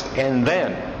Christ. And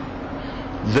then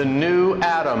the new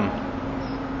Adam,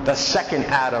 the second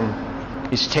Adam,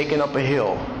 is taken up a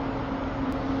hill,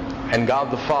 and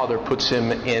God the Father puts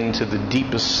him into the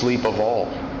deepest sleep of all,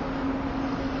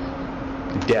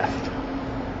 death.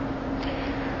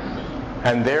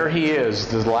 And there he is,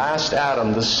 the last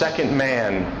Adam, the second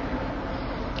man,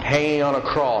 hanging on a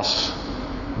cross,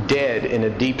 dead in a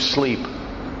deep sleep.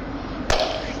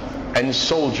 And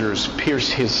soldiers pierce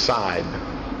his side.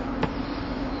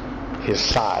 His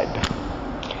side.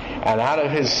 And out of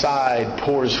his side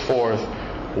pours forth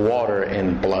water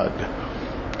and blood.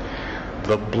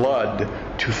 The blood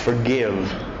to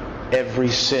forgive every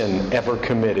sin ever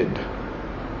committed.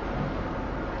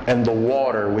 And the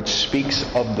water which speaks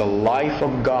of the life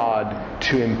of God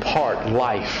to impart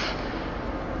life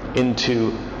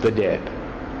into the dead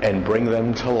and bring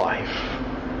them to life.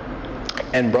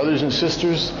 And brothers and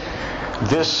sisters,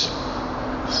 this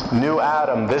new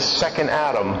Adam, this second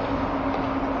Adam,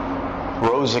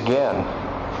 rose again.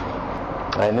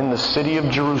 And in the city of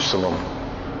Jerusalem,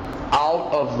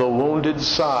 out of the wounded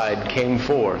side came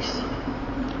forth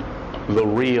the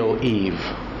real Eve.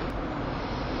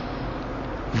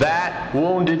 That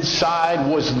wounded side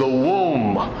was the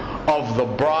womb of the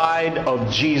bride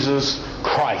of Jesus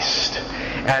Christ.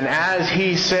 And as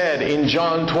he said in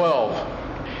John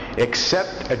 12,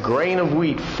 except a grain of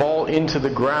wheat fall into the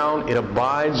ground, it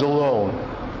abides alone.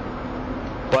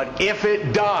 But if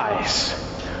it dies,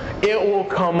 it will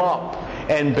come up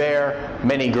and bear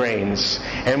many grains.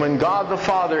 And when God the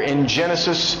Father in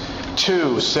Genesis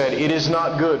 2 said, it is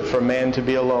not good for man to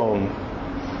be alone,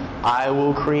 I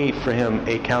will create for him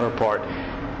a counterpart.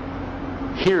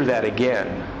 Hear that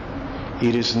again.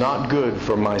 It is not good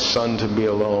for my son to be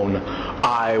alone.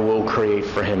 I will create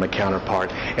for him a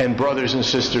counterpart. And brothers and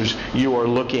sisters, you are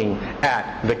looking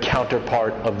at the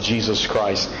counterpart of Jesus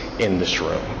Christ in this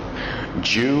room.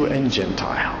 Jew and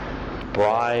Gentile,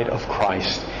 bride of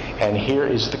Christ. And here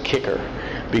is the kicker.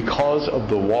 Because of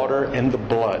the water and the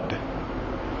blood,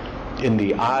 in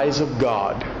the eyes of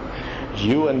God,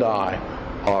 you and I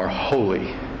are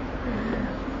holy,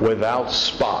 without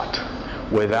spot,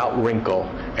 without wrinkle,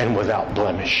 and without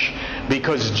blemish.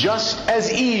 Because just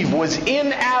as Eve was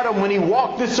in Adam when he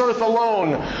walked this earth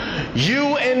alone,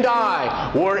 you and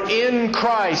I were in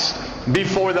Christ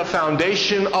before the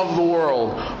foundation of the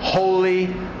world,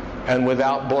 holy and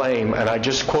without blame. And I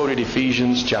just quoted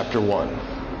Ephesians chapter 1.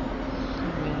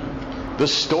 The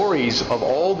stories of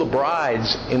all the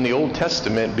brides in the Old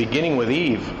Testament, beginning with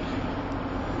Eve,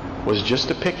 was just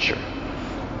a picture,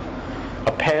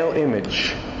 a pale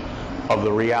image of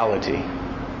the reality.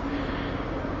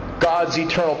 God's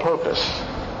eternal purpose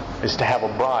is to have a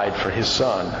bride for his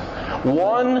Son,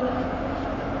 one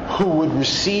who would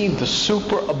receive the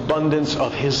superabundance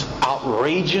of his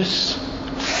outrageous,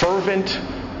 fervent,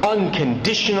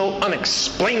 unconditional,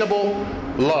 unexplainable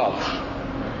love,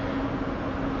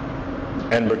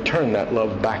 and return that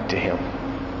love back to him.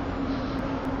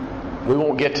 We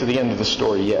won't get to the end of the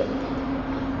story yet.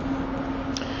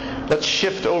 Let's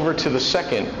shift over to the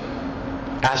second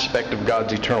aspect of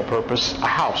God's eternal purpose, a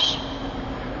house.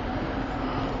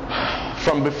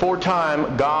 From before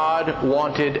time, God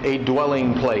wanted a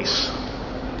dwelling place.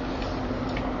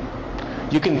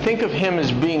 You can think of Him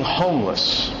as being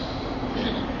homeless.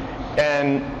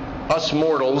 And us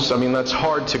mortals, that's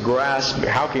hard to grasp.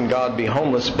 How can God be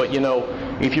homeless? But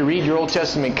if you read your Old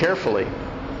Testament carefully,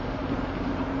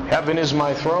 heaven is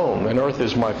my throne and earth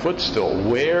is my footstool.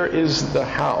 Where is the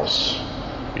house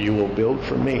you will build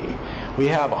for me? We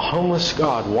have a homeless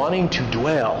God wanting to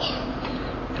dwell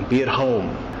and be at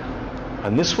home.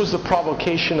 And this was the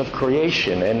provocation of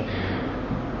creation. And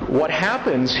what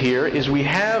happens here is we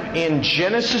have in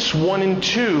Genesis 1 and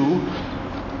 2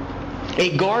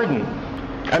 a garden.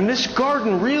 And this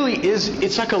garden really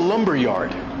it's like a lumber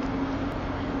yard.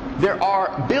 There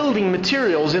are building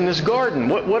materials in this garden.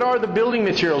 What are the building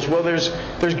materials? Well, there's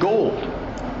gold.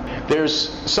 There's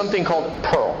something called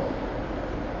pearl.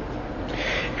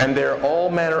 And there are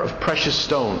all manner of precious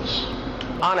stones.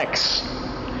 Onyx.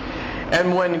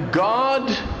 And when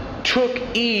God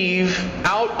took Eve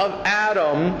out of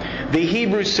Adam, the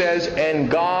Hebrew says, and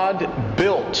God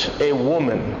built a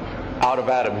woman out of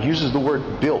Adam. He uses the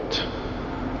word built.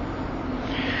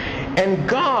 And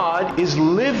God is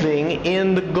living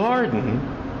in the garden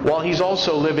while He's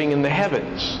also living in the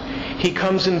heavens. He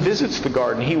comes and visits the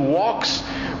garden. He walks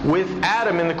with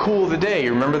Adam in the cool of the day.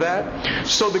 You remember that?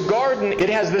 So the garden, it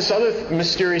has this other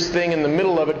mysterious thing in the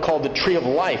middle of it called the tree of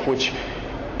life, which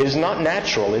is not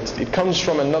natural. It comes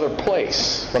from another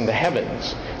place, from the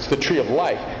heavens. It's the tree of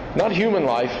life. Not human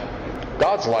life.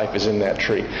 God's life is in that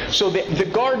tree. So the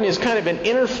garden is kind of an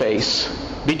interface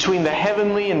between the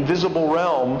heavenly and visible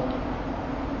realm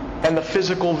and the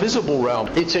physical visible realm.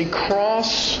 It's a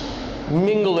cross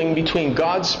mingling between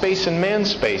God's space and man's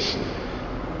space,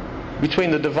 between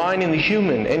the divine and the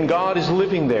human, and God is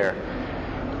living there.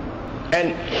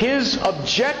 And His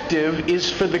objective is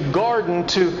for the garden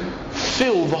to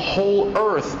fill the whole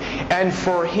earth and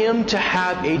for Him to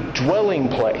have a dwelling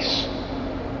place.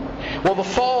 Well, the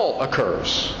fall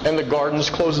occurs and the garden's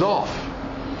closed off.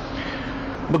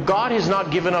 But God has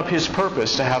not given up His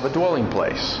purpose to have a dwelling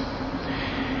place.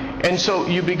 And so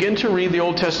you begin to read the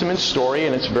Old Testament story,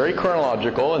 and it's very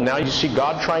chronological, and now you see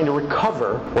God trying to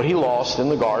recover what He lost in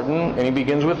the garden, and He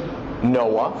begins with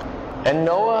Noah. And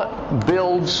Noah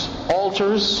builds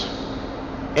altars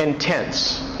and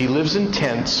tents. He lives in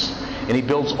tents, and he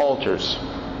builds altars.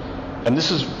 And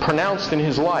this is pronounced in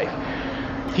his life.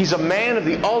 He's a man of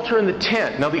the altar and the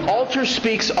tent. Now the altar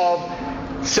speaks of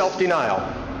self-denial.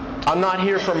 I'm not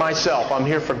here for myself. I'm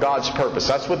here for God's purpose.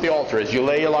 That's what the altar is. You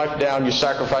lay your life down. You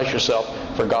sacrifice yourself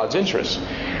for God's interest.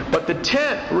 But the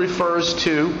tent refers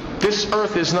to, this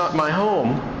earth is not my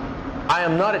home. I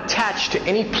am not attached to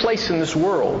any place in this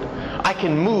world. I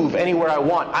can move anywhere I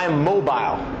want. I am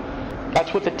mobile.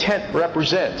 That's what the tent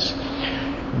represents.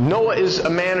 Noah is a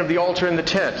man of the altar and the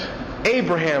tent.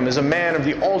 Abraham is a man of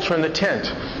the altar and the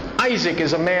tent. Isaac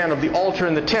is a man of the altar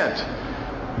and the tent.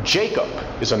 Jacob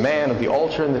is a man of the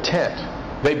altar and the tent.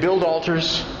 They build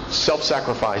altars,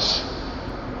 self-sacrifice.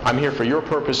 I'm here for your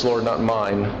purpose, Lord, not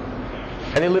mine.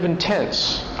 And they live in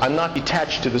tents. I'm not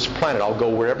attached to this planet. I'll go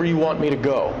wherever you want me to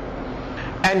go.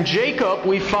 And Jacob,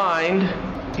 we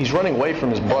find, he's running away from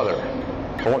his brother.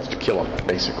 He wants to kill him,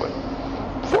 basically.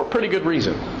 For a pretty good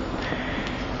reason.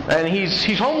 And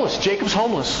he's homeless. Jacob's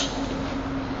homeless.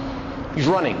 He's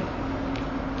running.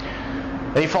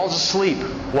 And he falls asleep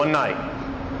one night.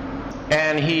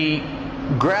 And he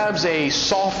grabs a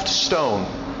soft stone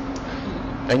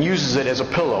and uses it as a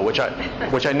pillow, which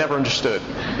I never understood.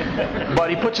 But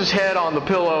he puts his head on the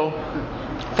pillow,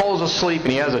 falls asleep,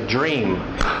 and he has a dream.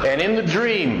 And in the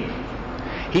dream,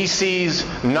 he sees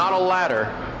not a ladder,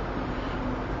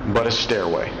 but a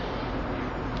stairway.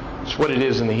 That's what it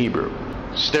is in the Hebrew.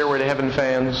 Stairway to Heaven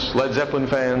fans, Led Zeppelin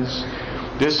fans,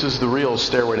 this is the real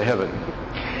Stairway to Heaven.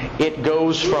 It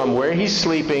goes from where he's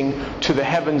sleeping to the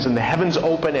heavens, and the heavens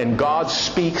open, and God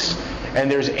speaks, and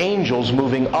there's angels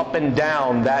moving up and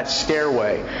down that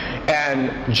stairway.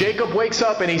 And Jacob wakes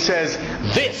up and he says,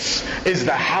 "This is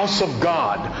the house of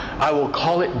God. I will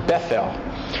call it Bethel."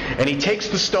 And he takes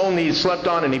the stone that he slept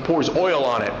on and he pours oil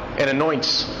on it and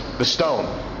anoints the stone.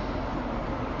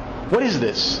 What is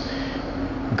this?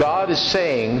 God is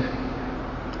saying,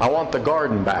 I want the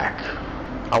garden back.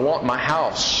 I want my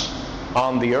house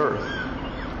on the earth.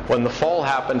 When the fall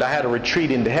happened, I had to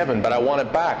retreat into heaven, but I want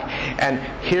it back. And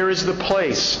here is the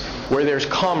place where there's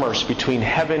commerce between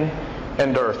heaven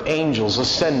and earth. Angels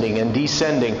ascending and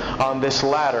descending on this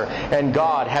ladder, and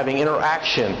God having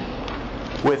interaction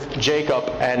with Jacob.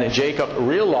 And Jacob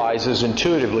realizes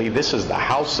intuitively, this is the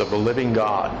house of the living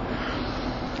God.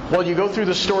 Well, you go through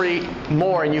the story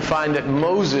more and you find that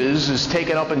Moses is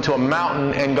taken up into a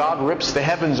mountain and God rips the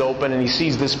heavens open and he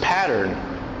sees this pattern.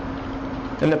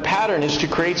 And the pattern is to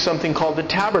create something called the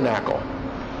tabernacle.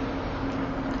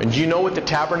 And do you know what the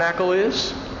tabernacle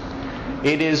is?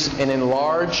 It is an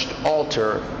enlarged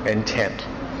altar and tent.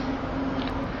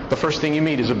 The first thing you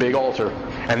meet is a big altar,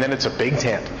 and then it's a big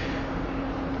tent.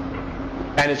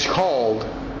 And it's called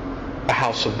a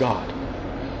house of God.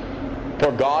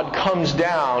 For God comes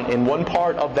down in one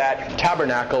part of that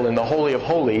tabernacle in the Holy of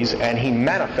Holies, and He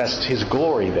manifests His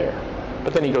glory there.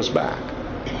 But then He goes back.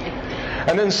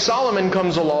 And then Solomon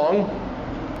comes along,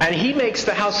 and he makes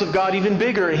the house of God even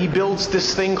bigger. He builds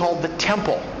this thing called the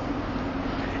temple.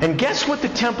 And guess what the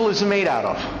temple is made out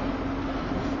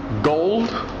of? Gold,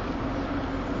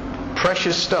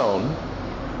 precious stone,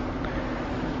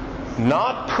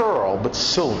 not pearl, but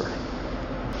silver.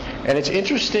 And it's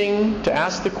interesting to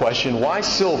ask the question, why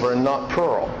silver and not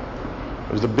pearl?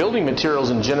 Because the building materials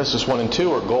in Genesis 1 and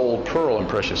 2 are gold, pearl, and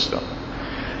precious stone.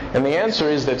 And the answer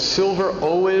is that silver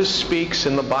always speaks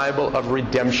in the Bible of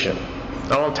redemption.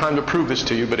 I don't have time to prove this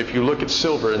to you, but if you look at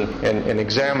silver and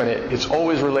examine it, it's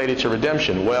always related to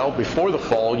redemption. Well, before the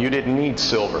fall, you didn't need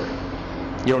silver.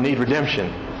 You don't need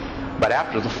redemption. But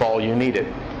after the fall, you need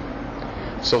it.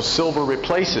 So silver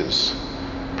replaces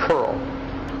pearl.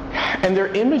 And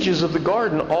they're images of the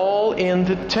garden all in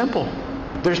the temple.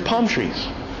 There's palm trees.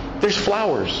 There's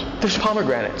flowers. There's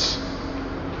pomegranates.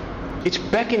 It's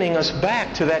beckoning us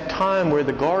back to that time where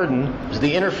the garden is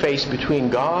the interface between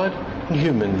God and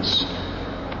humans.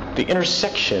 The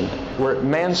intersection where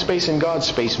man's space and God's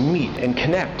space meet and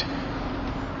connect.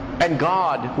 And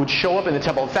God would show up in the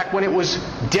temple. In fact, when it was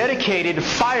dedicated,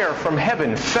 fire from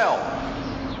heaven fell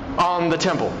on the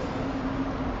temple.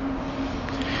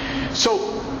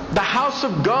 So the house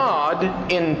of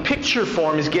God in picture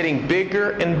form is getting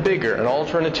bigger and bigger. An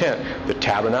altar and a tent. The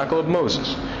tabernacle of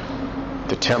Moses.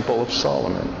 The temple of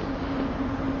Solomon.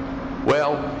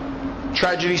 Well,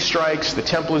 tragedy strikes. The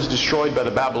temple is destroyed by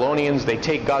the Babylonians. They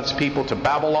take God's people to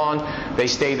Babylon. They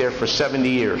stay there for 70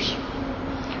 years.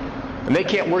 And they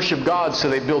can't worship God, so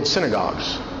they build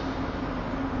synagogues,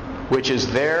 which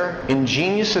is their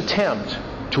ingenious attempt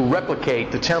to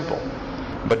replicate the temple.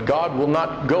 But God will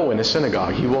not go in a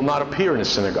synagogue. He will not appear in a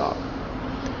synagogue.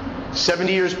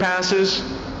 70 years passes,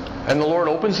 and the Lord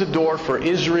opens the door for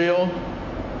Israel,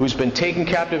 who's been taken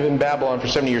captive in Babylon for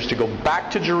 70 years, to go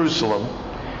back to Jerusalem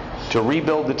to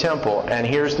rebuild the temple. And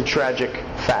here's the tragic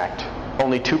fact.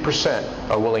 Only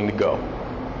 2% are willing to go.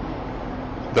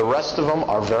 The rest of them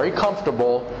are very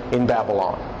comfortable in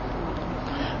Babylon.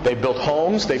 They've built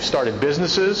homes, they've started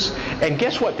businesses, and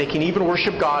guess what? They can even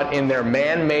worship God in their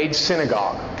man-made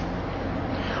synagogue.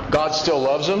 God still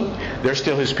loves them, they're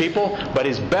still His people, but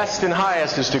His best and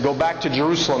highest is to go back to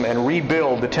Jerusalem and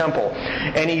rebuild the temple.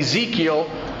 And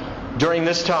Ezekiel, during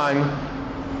this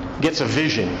time, gets a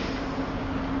vision.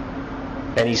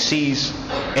 And he sees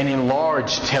an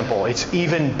enlarged temple. It's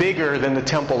even bigger than the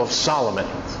Temple of Solomon.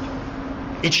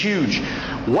 It's huge.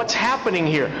 What's happening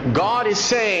here? God is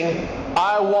saying,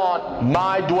 I want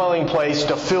my dwelling place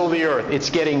to fill the earth. It's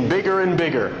getting bigger and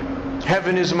bigger.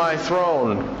 Heaven is my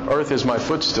throne. Earth is my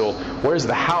footstool. Where's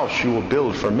the house you will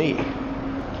build for me?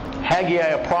 Haggai,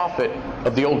 a prophet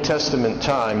of the Old Testament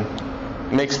time,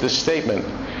 makes this statement.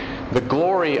 The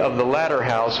glory of the latter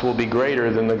house will be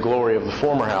greater than the glory of the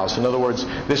former house. In other words,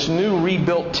 this new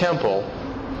rebuilt temple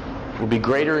will be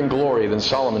greater in glory than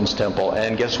Solomon's temple.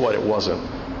 And guess what? It wasn't.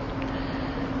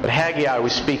 But Haggai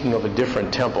was speaking of a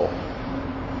different temple.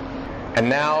 And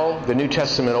now the New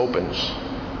Testament opens.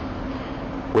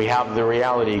 We have the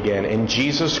reality again. And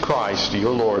Jesus Christ,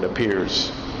 your Lord,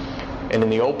 appears. And in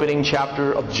the opening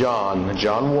chapter of John,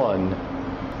 John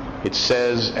 1, it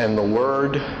says, and the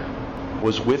Word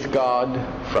was with God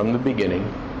from the beginning,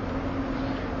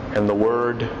 and the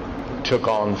Word took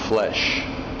on flesh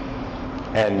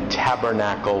and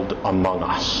tabernacled among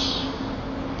us.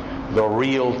 The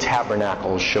real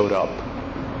tabernacle showed up.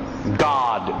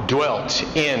 God dwelt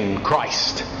in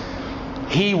Christ.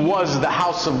 He was the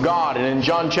house of God. And in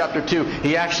John chapter 2,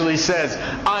 he actually says,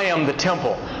 I am the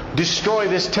temple. Destroy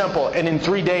this temple, and in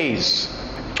 3 days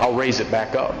I'll raise it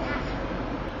back up.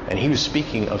 And he was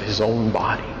speaking of his own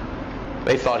body.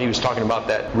 They thought he was talking about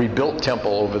that rebuilt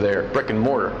temple over there, brick and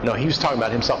mortar. No, he was talking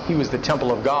about himself. He was the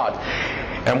temple of God.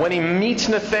 And when he meets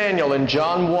Nathanael in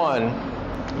John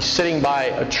 1, he's sitting by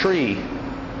a tree,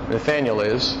 Nathanael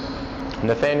is.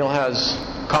 Nathanael has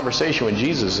a conversation with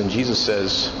Jesus, and Jesus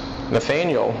says,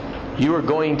 Nathanael, you are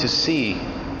going to see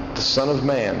the Son of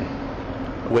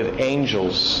Man with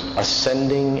angels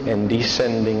ascending and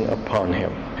descending upon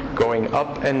him, going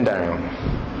up and down.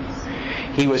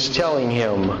 He was telling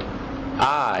him,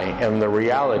 I am the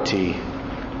reality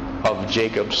of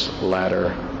Jacob's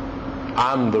ladder.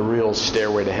 I'm the real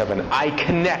stairway to heaven. I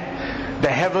connect the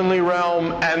heavenly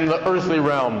realm and the earthly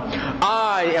realm.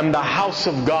 I am the house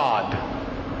of God.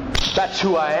 That's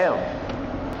who I am.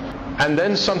 And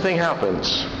then something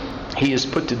happens. He is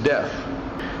put to death.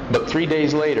 But 3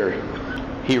 days later,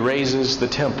 he raises the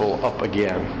temple up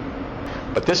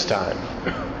again. But this time,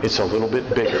 it's a little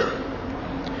bit bigger.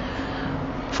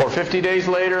 For 50 days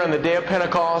later, on the day of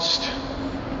Pentecost,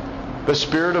 the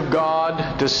Spirit of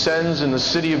God descends in the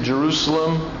city of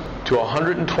Jerusalem to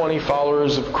 120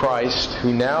 followers of Christ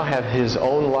who now have His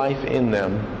own life in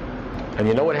them. And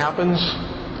you know what happens?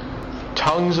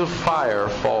 Tongues of fire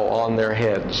fall on their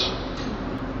heads.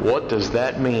 What does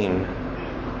that mean?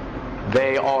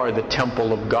 They are the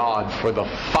temple of God, for the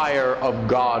fire of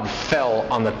God fell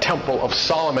on the temple of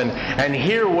Solomon. And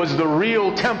here was the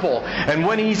real temple. And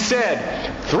when He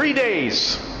said, 3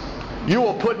 days you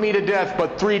will put me to death,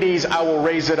 but 3 days I will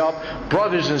raise it up.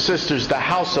 Brothers and sisters, the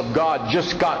house of God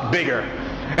just got bigger.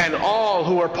 And all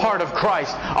who are part of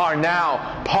Christ are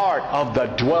now part of the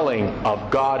dwelling of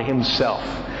God Himself.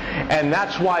 And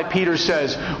that's why Peter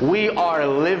says, we are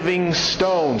living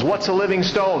stones. What's a living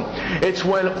stone? It's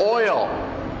when oil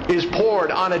is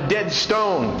poured on a dead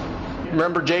stone.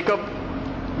 Remember Jacob?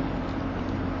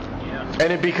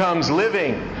 And it becomes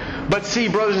living. But see,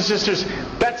 brothers and sisters,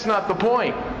 that's not the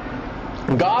point.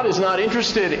 God is not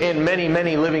interested in many,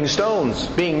 many living stones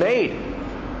being made.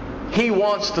 He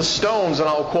wants the stones, and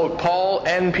I'll quote Paul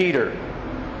and Peter,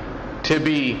 to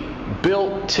be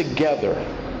built together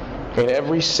in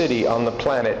every city on the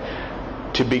planet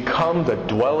to become the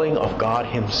dwelling of God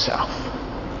Himself.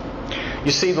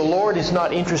 You see, the Lord is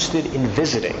not interested in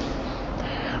visiting.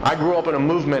 I grew up in a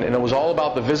movement and it was all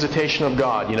about the visitation of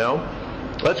God, you know.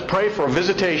 Let's pray for a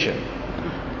visitation.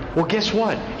 Well, guess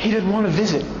what? He didn't want to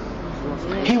visit.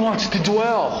 He wants to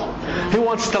dwell. He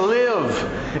wants to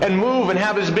live and move and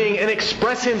have His being and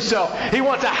express Himself. He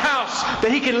wants a house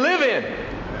that He can live in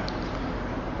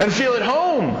and feel at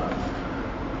home.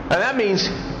 And that means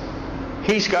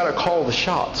He's got to call the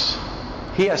shots.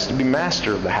 He has to be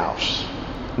master of the house.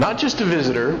 Not just a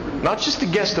visitor, not just a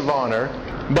guest of honor,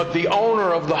 but the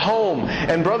owner of the home.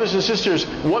 And brothers and sisters,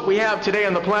 what we have today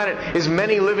on the planet is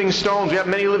many living stones. We have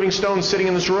many living stones sitting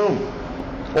in this room.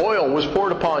 Oil was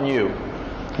poured upon you.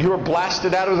 You were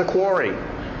blasted out of the quarry.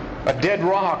 A dead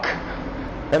rock.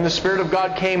 And the Spirit of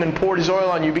God came and poured His oil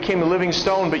on you. You became a living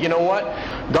stone. But you know what?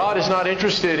 God is not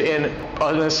interested in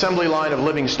an assembly line of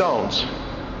living stones.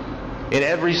 In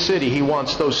every city, He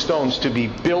wants those stones to be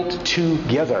built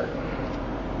together.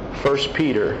 1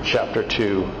 Peter chapter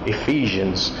 2,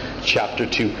 Ephesians chapter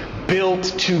 2. Built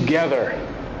together.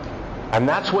 And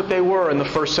that's what they were in the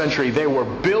first century. They were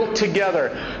built together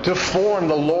to form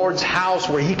the Lord's house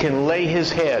where He can lay His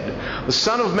head. The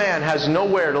Son of Man has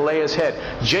nowhere to lay His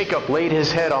head. Jacob laid his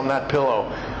head on that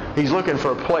pillow. He's looking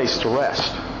for a place to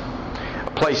rest.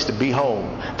 A place to be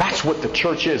home. That's what the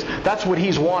church is. That's what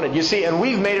He's wanted. You see, and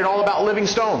we've made it all about living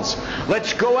stones.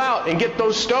 Let's go out and get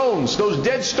those stones, those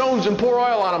dead stones, and pour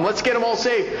oil on them. Let's get them all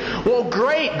saved. Well,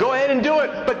 great. Go ahead and do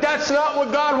it. But that's not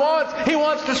what God wants. He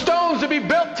wants the stones to be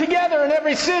built together in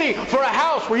every city for a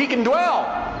house where He can dwell.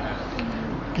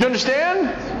 You understand?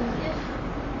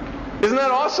 Isn't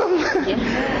that awesome?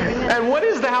 And what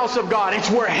is the house of God? It's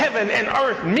where heaven and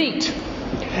earth meet.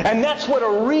 And that's what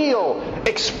a real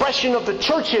expression of the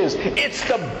church is. It's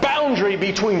the boundary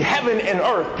between heaven and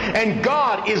earth. And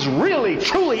God is really,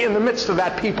 truly in the midst of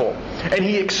that people. And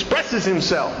He expresses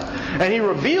Himself. And He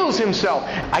reveals Himself.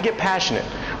 I get passionate.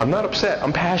 I'm not upset.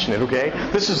 I'm passionate, okay?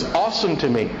 This is awesome to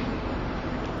me.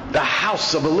 The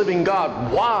house of a living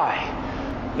God.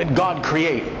 Why did God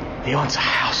create? He wants a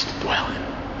house to dwell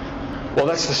in. Well,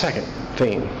 that's the second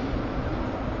theme.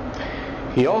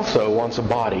 He also wants a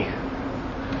body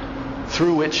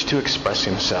through which to express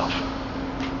Himself.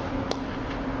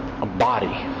 A body.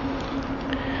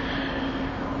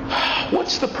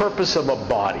 What's the purpose of a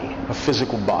body, a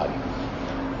physical body?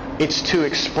 It's to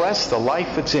express the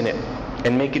life that's in it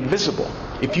and make it visible.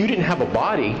 If you didn't have a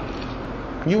body,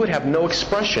 you would have no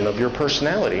expression of your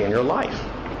personality and your life.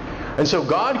 And so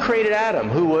God created Adam,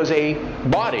 who was a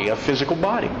body, a physical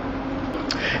body.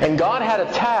 And God had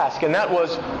a task, and that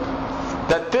was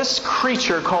that this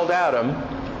creature called Adam,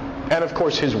 and of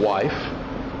course his wife,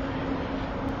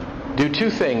 do two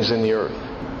things in the earth.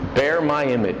 Bear my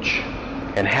image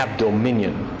and have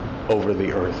dominion over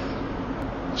the earth.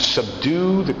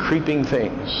 Subdue the creeping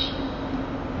things.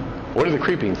 What are the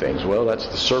creeping things? Well, that's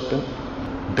the serpent.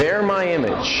 Bear my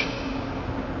image.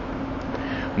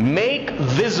 Make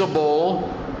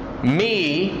visible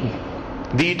me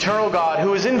The eternal God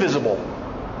who is invisible.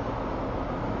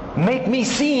 Make me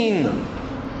seen.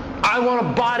 I want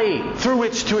a body through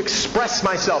which to express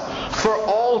myself for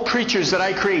all creatures that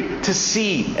I create to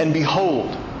see and behold.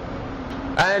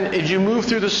 And as you move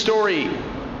through the story,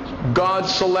 God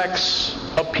selects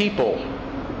a people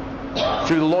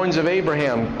through the loins of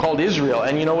Abraham called Israel.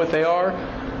 And you know what they are?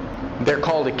 They're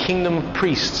called a kingdom of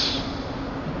priests.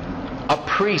 A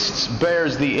priest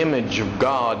bears the image of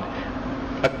God.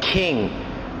 A king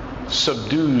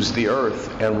subdues the earth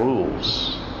and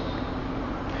rules.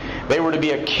 They were to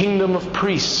be a kingdom of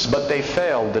priests, but they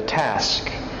failed the task.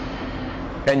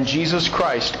 And Jesus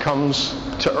Christ comes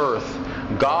to earth,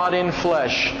 God in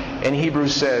flesh, and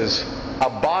Hebrews says, a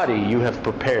body you have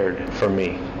prepared for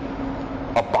me.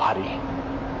 A body.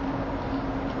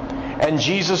 And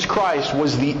Jesus Christ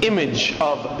was the image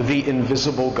of the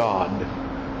invisible God.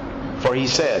 For He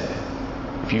said,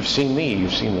 if you've seen me,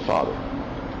 you've seen the Father.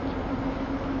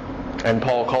 And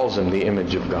Paul calls Him the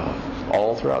image of God.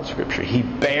 All throughout Scripture. He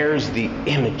bears the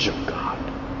image of God.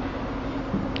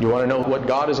 You want to know what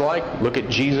God is like? Look at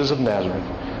Jesus of Nazareth.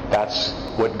 That's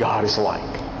what God is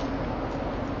like.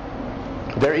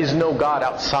 There is no God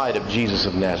outside of Jesus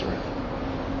of Nazareth.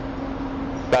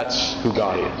 That's who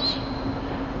God is.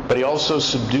 But He also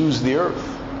subdues the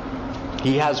earth.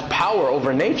 He has power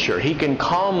over nature. He can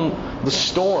calm the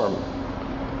storm.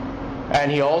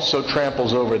 And He also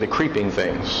tramples over the creeping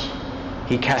things.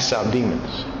 He casts out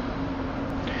demons.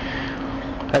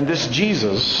 And this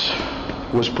Jesus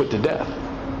was put to death.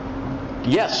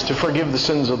 Yes, to forgive the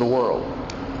sins of the world.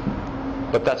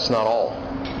 But that's not all.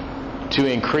 To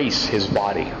increase His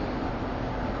body.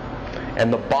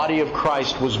 And the body of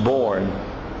Christ was born,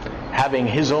 having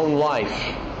His own life.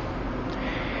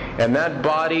 And that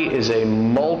body is a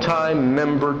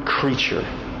multi-membered creature.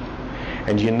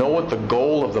 And you know what the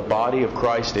goal of the body of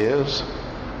Christ is?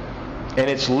 And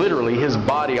it's literally His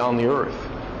body on the earth.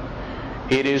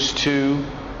 It is to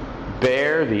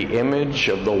bear the image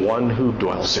of the one who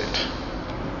dwells it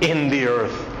in the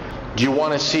earth. Do you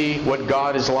want to see what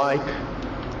God is like?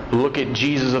 Look at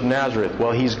Jesus of Nazareth.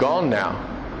 Well, He's gone now.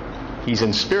 He's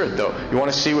in spirit though. You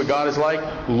want to see what God is like?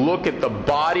 Look at the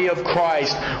body of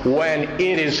Christ when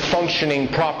it is functioning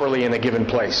properly in a given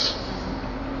place.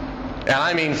 And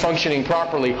I mean functioning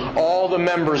properly. All the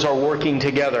members are working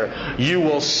together. You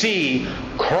will see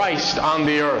Christ on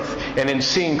the earth. And in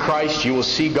seeing Christ, you will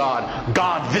see God.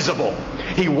 God visible.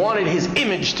 He wanted His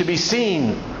image to be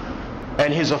seen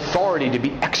and His authority to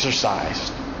be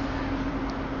exercised.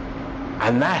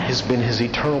 And that has been His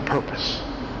eternal purpose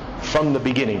from the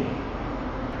beginning.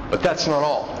 But that's not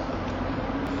all.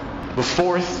 The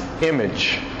fourth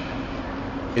image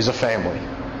is a family.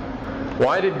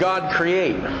 Why did God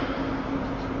create?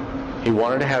 He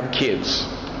wanted to have kids.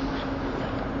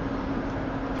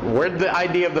 Where did the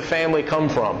idea of the family come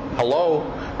from? Hello?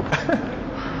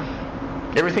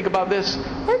 You ever think about this?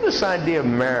 Where did this idea of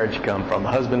marriage come from?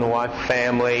 Husband and wife,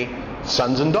 family,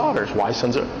 sons and daughters. Why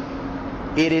sons and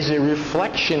daughters? It is a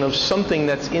reflection of something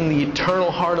that's in the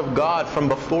eternal heart of God from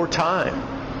before time.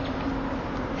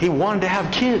 He wanted to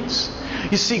have kids.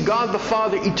 You see, God the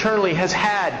Father eternally has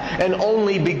had an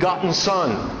only begotten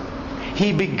Son.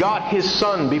 He begot His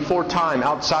Son before time,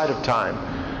 outside of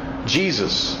time.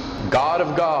 Jesus, God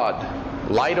of God,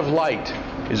 light of light,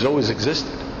 has always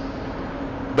existed.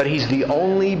 But He's the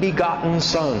only begotten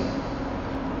Son.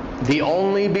 The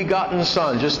only begotten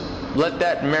Son. Just let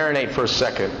that marinate for a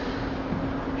second.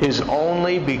 His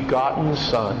only begotten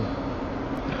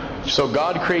Son. So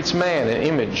God creates man in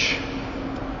image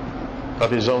of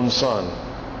His own Son.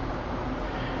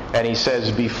 And He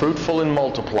says, be fruitful and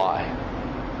multiply.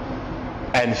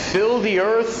 And fill the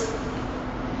earth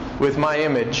with my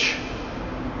image.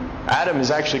 Adam is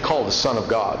actually called the Son of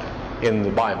God in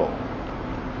the Bible.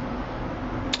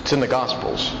 It's in the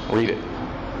Gospels. Read it.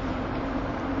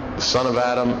 The son of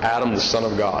Adam, Adam the son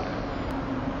of God.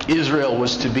 Israel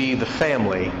was to be the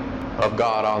family of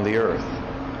God on the earth.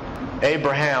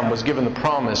 Abraham was given the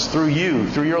promise, through you,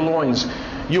 through your loins,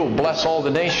 you will bless all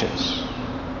the nations.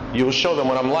 You will show them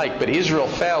what I'm like. But Israel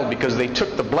failed because they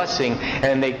took the blessing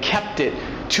and they kept it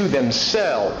to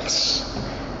themselves.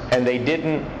 And they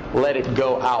didn't let it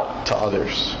go out to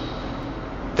others.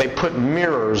 They put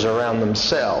mirrors around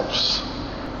themselves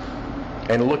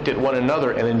and looked at one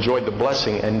another and enjoyed the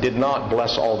blessing and did not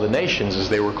bless all the nations as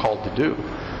they were called to do.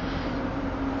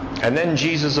 And then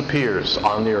Jesus appears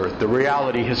on the earth. The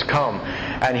reality has come.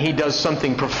 And He does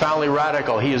something profoundly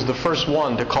radical. He is the first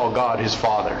one to call God His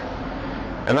Father.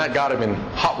 And that got Him in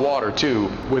hot water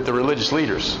too with the religious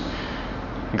leaders.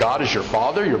 God is your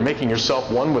Father? You're making yourself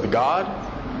one with God?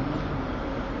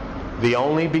 The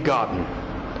only begotten.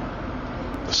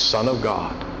 the Son of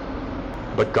God.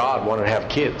 But God wanted to have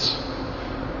kids.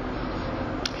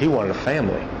 He wanted a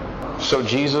family. So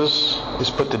Jesus is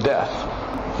put to death.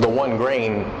 The one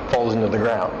grain falls into the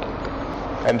ground.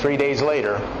 And 3 days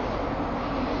later,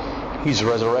 he's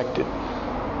resurrected.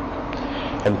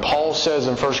 And Paul says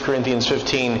in 1 Corinthians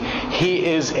 15, he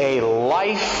is a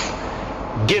life-giving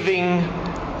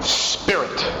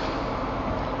spirit.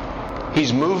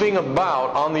 He's moving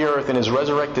about on the earth in his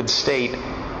resurrected state,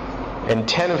 and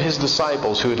 10 of his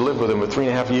disciples who had lived with him for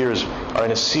 3.5 years are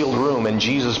in a sealed room, and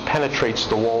Jesus penetrates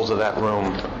the walls of that room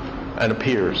and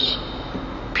appears.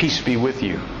 Peace be with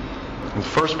you. The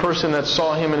first person that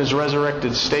saw him in his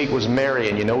resurrected state was Mary,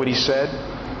 and you know what he said?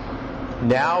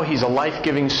 Now he's a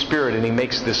life-giving spirit, and he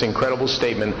makes this incredible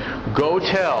statement, go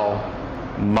tell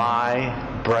my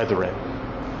brethren,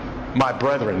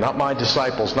 not my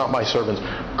disciples, not my servants,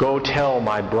 go tell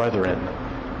my brethren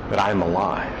that I'm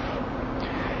alive.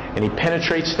 And he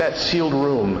penetrates that sealed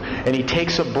room, and he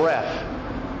takes a breath,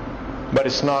 but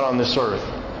it's not on this earth,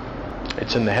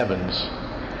 it's in the heavens.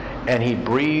 And he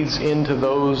breathes into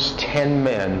those 10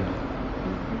 men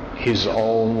his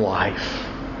own life.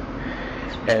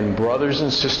 And brothers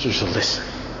and sisters, listen.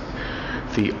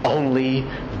 The only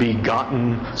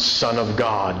begotten Son of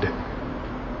God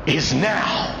is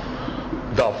now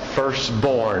the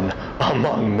firstborn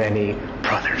among many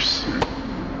brothers.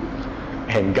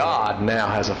 And God now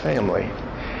has a family.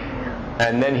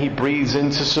 And then he breathes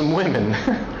into some women.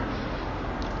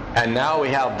 And now we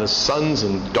have the sons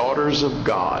and daughters of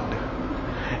God.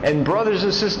 And brothers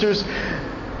and sisters,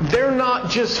 they're not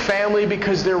just family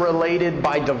because they're related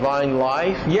by divine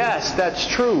life. Yes, that's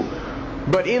true.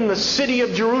 But in the city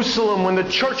of Jerusalem, when the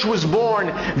church was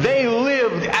born, they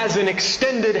lived as an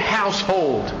extended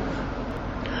household.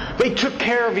 They took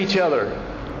care of each other.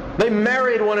 They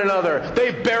married one another.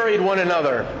 They buried one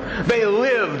another. They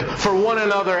lived for one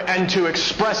another and to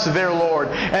express their Lord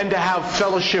and to have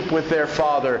fellowship with their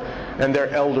Father and their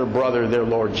elder brother, their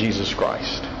Lord Jesus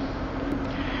Christ.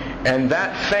 And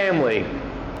that family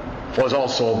was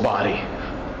also a body,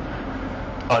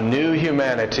 a new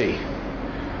humanity,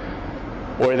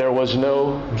 where there was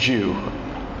no Jew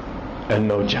and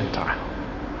no Gentile,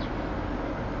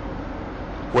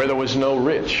 where there was no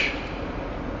rich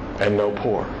and no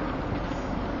poor,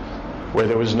 where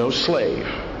there was no slave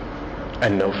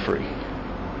and no free,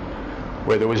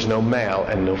 where there was no male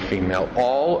and no female.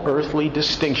 All earthly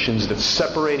distinctions that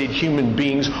separated human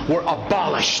beings were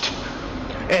abolished.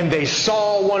 And they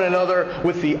saw one another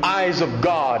with the eyes of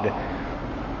God.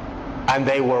 And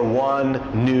they were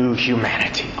one new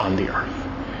humanity on the earth.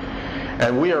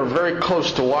 And we are very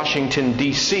close to Washington,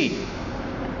 D.C.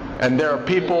 And there are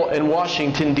people in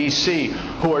Washington, D.C.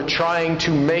 who are trying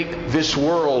to make this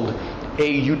world a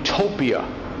utopia.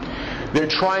 They're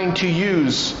trying to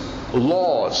use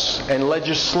laws and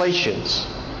legislations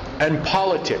and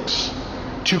politics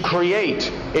to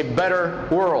create a better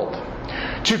world.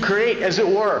 To create, as it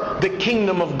were, the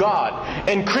kingdom of God.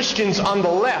 And Christians on the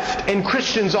left and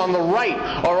Christians on the right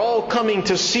are all coming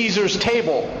to Caesar's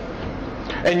table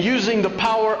and using the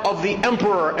power of the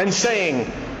emperor and saying,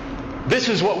 this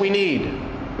is what we need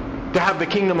to have the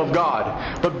kingdom of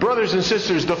God. But brothers and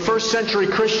sisters, the first century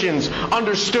Christians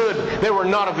understood they were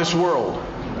not of this world.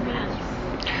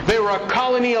 They were a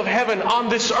colony of heaven on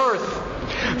this earth.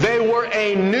 They were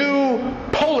a new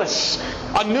polis,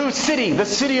 a new city, the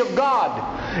city of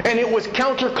God. And it was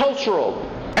countercultural.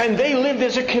 And they lived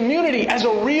as a community, as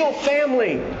a real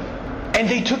family. And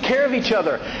they took care of each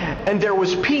other. And there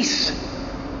was peace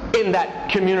in that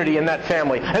community, in that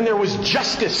family. And there was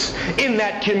justice in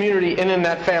that community and in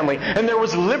that family. And there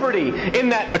was liberty in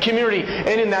that community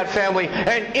and in that family.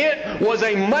 And it was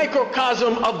a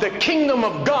microcosm of the kingdom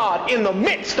of God in the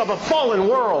midst of a fallen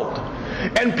world.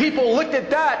 And people looked at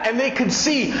that and they could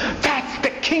see that's the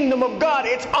kingdom of God.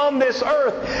 It's on this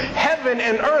earth. Heaven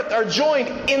and earth are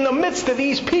joined in the midst of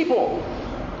these people.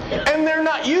 And they're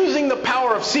not using the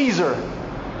power of Caesar.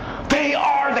 They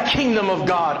are the kingdom of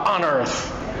God on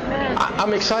earth.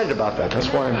 I'm excited about that.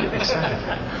 That's why I'm excited.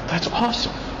 That's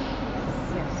awesome.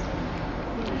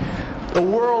 The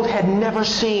world had never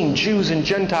seen Jews and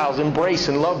Gentiles embrace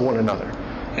and love one another.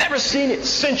 Never seen it.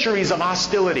 Centuries of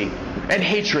hostility and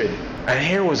hatred. And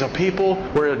here was a people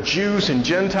where Jews and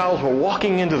Gentiles were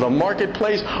walking into the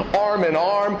marketplace arm in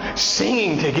arm,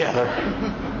 singing together.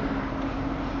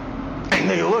 And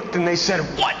they looked and they said,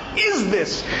 what is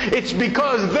this? It's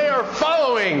because they are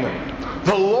following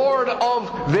the Lord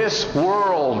of this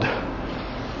world,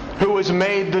 who has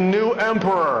made the new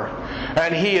emperor.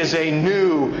 And he is a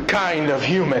new kind of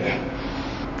human.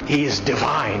 He is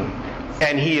divine.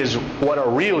 And he is what a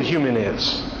real human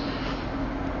is.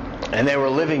 And they were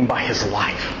living by His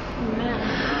life.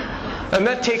 And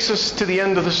that takes us to the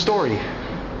end of the story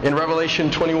in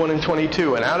Revelation 21 and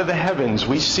 22. And out of the heavens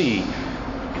we see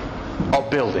a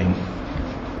building.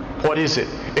 What is it?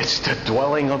 It's the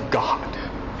dwelling of God.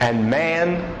 And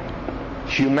man,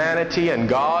 humanity, and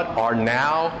God are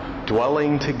now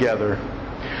dwelling together.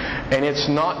 And it's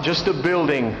not just a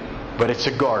building, but it's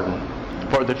a garden.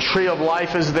 For the tree of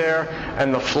life is there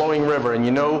and the flowing river. And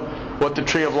you know what the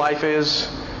tree of life is?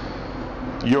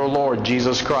 Your Lord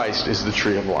Jesus Christ is the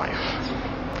tree of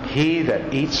life. He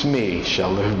that eats me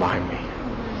shall live by me.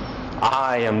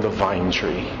 I am the vine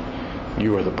tree.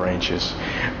 You are the branches.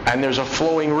 And there's a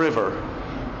flowing river.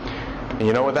 And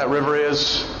you know what that river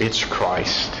is? It's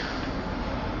Christ.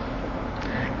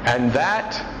 And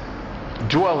that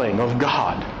dwelling of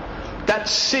God, that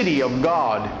city of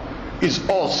God, is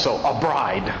also a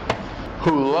bride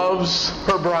who loves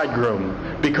her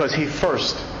bridegroom because he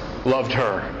first loved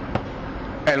her.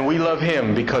 And we love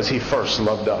Him because He first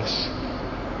loved us.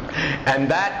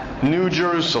 And that New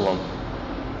Jerusalem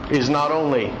is not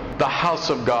only the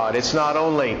house of God, it's not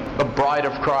only the bride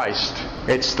of Christ,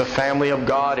 it's the family of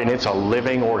God, and it's a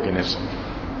living organism.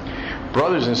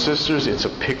 Brothers and sisters, it's a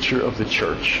picture of the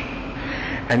church.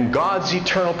 And God's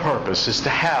eternal purpose is to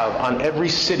have on every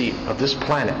city of this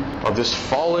planet, of this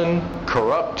fallen,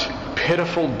 corrupt,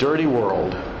 pitiful, dirty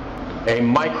world, a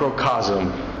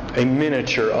microcosm, a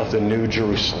miniature of the New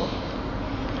Jerusalem.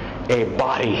 A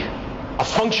body, a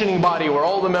functioning body where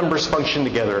all the members function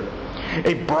together.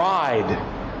 A bride,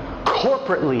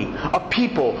 corporately, a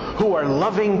people who are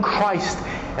loving Christ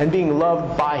and being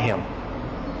loved by Him.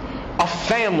 A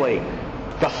family,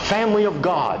 the family of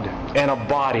God, and a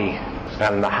body,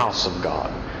 and the house of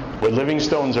God, where living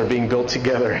stones are being built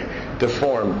together to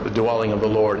form the dwelling of the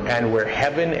Lord, and where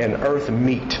heaven and earth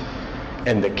meet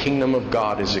and the kingdom of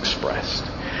God is expressed.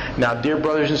 Now, dear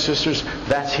brothers and sisters,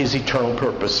 that's His eternal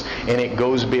purpose, and it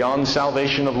goes beyond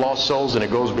salvation of lost souls, and it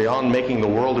goes beyond making the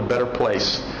world a better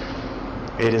place.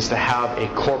 It is to have a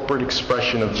corporate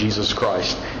expression of Jesus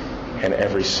Christ in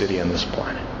every city on this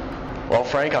planet. Well,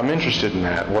 Frank, I'm interested in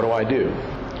that. What do I do?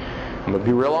 I'm going to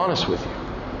be real honest with you.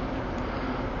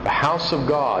 The house of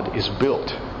God is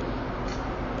built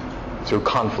through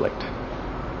conflict.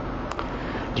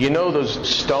 Do you know those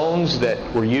stones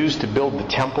that were used to build the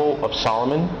Temple of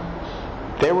Solomon?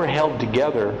 They were held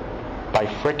together by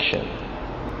friction.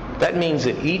 That means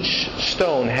that each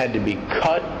stone had to be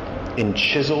cut and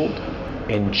chiseled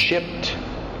and chipped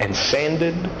and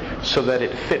sanded so that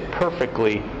it fit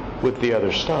perfectly with the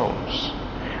other stones.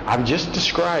 I've just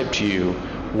described to you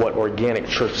what organic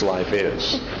church life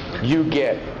is. You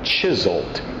get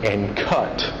chiseled and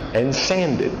cut and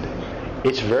sanded.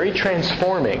 It's very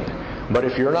transforming. But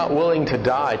if you're not willing to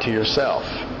die to yourself,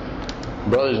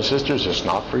 brothers and sisters, it's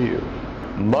not for you.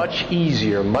 Much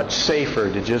easier, much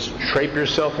safer to just drape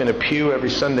yourself in a pew every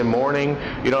Sunday morning.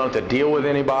 You don't have to deal with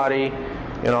anybody,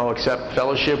 except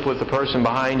fellowship with the person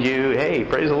behind you. Hey,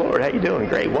 praise the Lord. How you doing?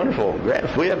 Great, wonderful. Great.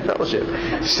 We have fellowship.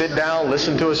 Sit down,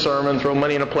 listen to a sermon, throw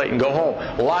money in a plate, and go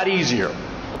home. A lot easier.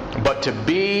 But to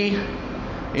be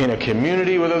in a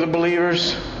community with other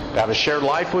believers, to have a shared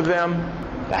life with them,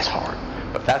 that's hard.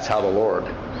 But that's how the Lord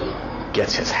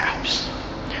gets His house.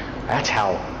 That's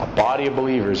how a body of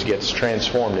believers gets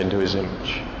transformed into His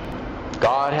image.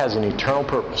 God has an eternal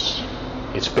purpose.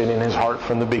 It's been in His heart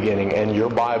from the beginning, and your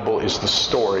Bible is the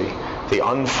story, the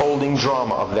unfolding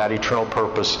drama of that eternal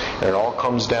purpose. And it all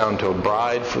comes down to a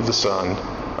bride for the Son,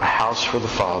 a house for the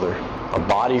Father, a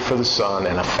body for the Son,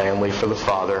 and a family for the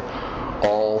Father,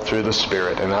 all through the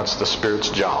Spirit. And that's the Spirit's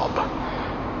job,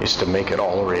 is to make it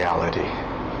all a reality.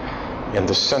 And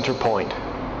the center point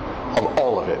of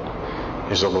all of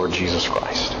it is the Lord Jesus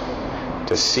Christ.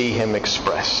 To see Him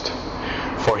expressed.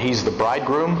 For He's the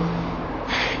bridegroom.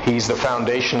 He's the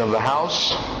foundation of the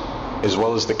house, as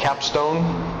well as the capstone.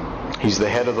 He's the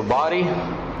head of the body.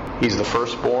 He's the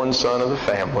firstborn son of the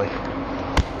family.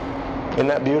 Isn't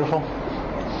that beautiful?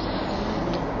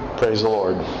 Praise the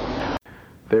Lord.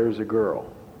 There's a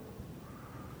girl.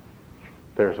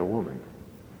 There's a woman.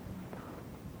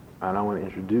 And I want to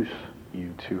introduce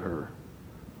you to her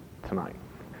tonight.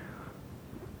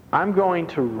 I'm going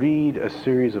to read a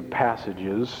series of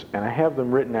passages, and I have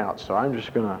them written out, so I'm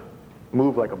just going to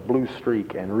move like a blue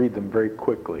streak and read them very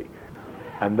quickly.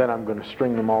 And then I'm going to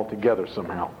string them all together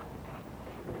somehow.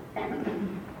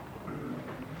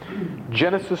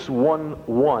 Genesis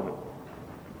 1:1.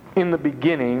 In the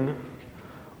beginning,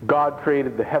 God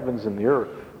created the heavens and the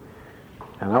earth.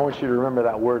 And I want you to remember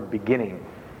that word beginning.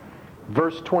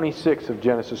 Verse 26 of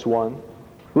Genesis 1.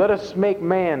 Let us make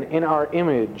man in our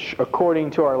image,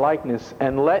 according to our likeness,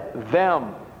 and let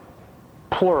them,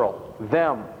 plural,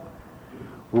 them.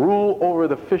 Rule over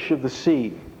the fish of the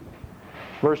sea.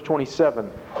 Verse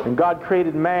 27, and God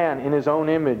created man in his own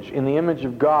image. In the image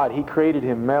of God, he created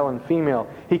him, male and female.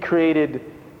 He created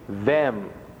them.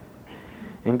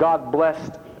 And God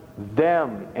blessed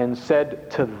them and said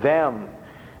to them,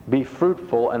 be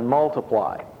fruitful and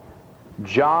multiply.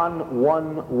 John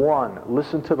 1:1,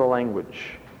 listen to the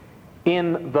language.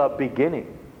 In the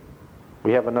beginning,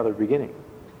 we have another beginning,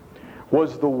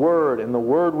 was the Word, and the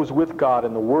Word was with God,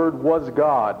 and the Word was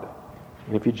God.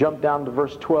 And if you jump down to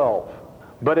verse 12,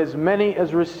 but as many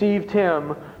as received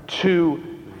him, to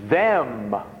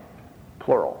them,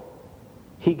 plural,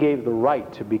 he gave the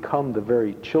right to become the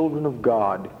very children of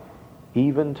God,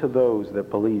 even to those that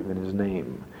believe in his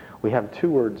name. We have two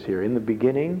words here. In the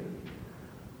beginning,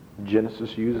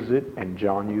 Genesis uses it and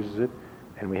John uses it,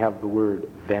 and we have the word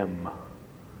them.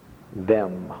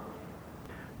 Them.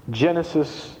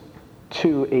 Genesis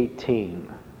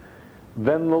 2:18.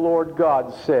 Then the Lord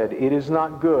God said, it is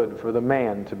not good for the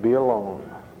man to be alone.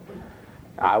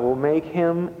 I will make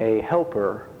him a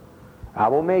helper. I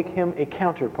will make him a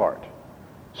counterpart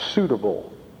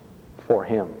suitable for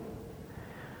him.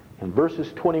 In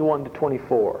verses 21 to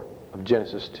 24 of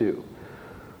Genesis 2,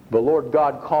 the Lord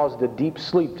God caused a deep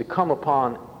sleep to come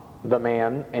upon the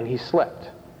man, and he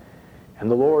slept.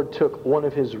 And the Lord took one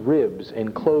of his ribs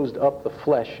and closed up the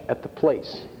flesh at the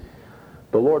place.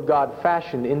 The Lord God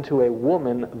fashioned into a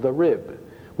woman the rib,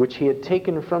 which he had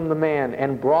taken from the man,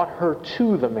 and brought her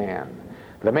to the man.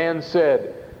 The man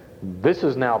said, this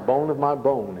is now bone of my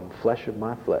bone and flesh of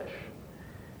my flesh.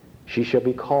 She shall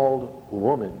be called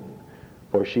woman,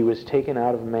 for she was taken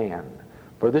out of man.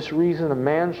 For this reason a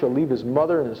man shall leave his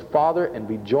mother and his father and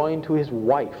be joined to his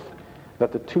wife,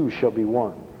 that the two shall be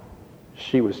one.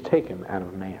 She was taken out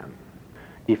of man.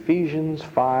 Ephesians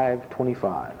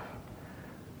 5:25.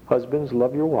 Husbands,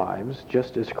 love your wives,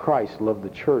 just as Christ loved the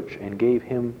church and gave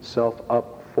himself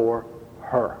up for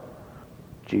her.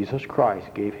 Jesus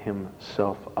Christ gave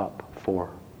himself up for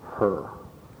her.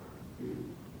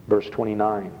 Verse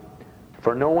 29.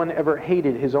 For no one ever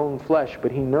hated his own flesh,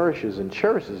 but he nourishes and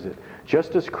cherishes it,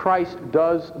 just as Christ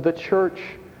does the church.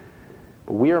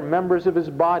 But we are members of his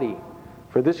body.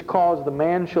 For this cause the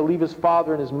man shall leave his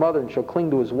father and his mother and shall cling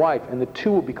to his wife, and the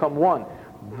two will become one.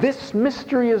 This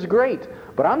mystery is great,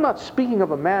 but I'm not speaking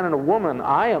of a man and a woman.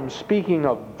 I am speaking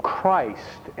of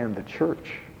Christ and the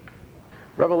church.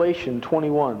 Revelation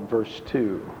 21, verse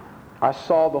 2. I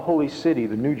saw the holy city,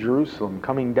 the New Jerusalem,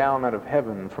 coming down out of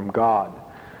heaven from God,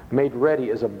 made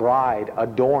ready as a bride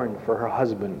adorned for her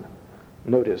husband.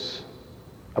 Notice,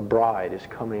 a bride is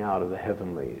coming out of the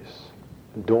heavenlies,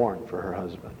 adorned for her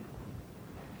husband.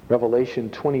 Revelation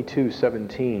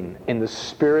 22:17. And the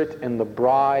Spirit and the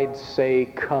bride say,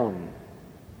 come.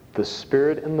 The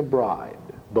Spirit and the bride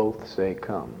both say,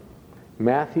 come.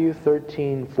 Matthew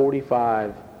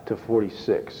 13:45 to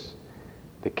 46.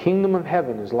 The kingdom of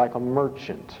heaven is like a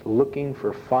merchant looking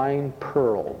for fine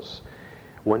pearls.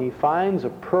 When he finds a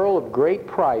pearl of great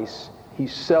price, he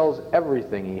sells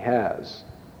everything he has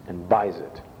and buys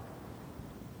it.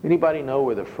 Anybody know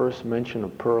where the first mention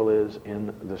of pearl is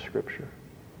in the scripture?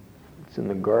 It's in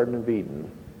the Garden of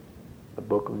Eden, the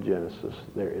book of Genesis.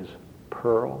 There is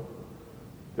pearl,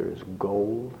 there is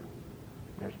gold,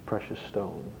 there's precious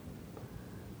stone.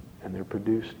 And they're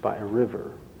produced by a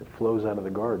river that flows out of the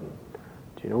garden.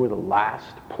 Do you know where the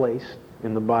last place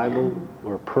in the Bible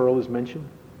where pearl is mentioned?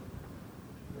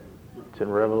 It's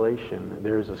in Revelation.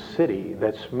 There's a city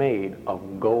that's made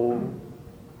of gold,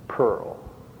 pearl,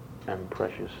 and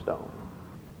precious stone.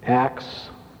 Acts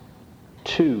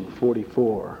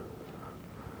 2:44.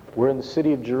 We're in the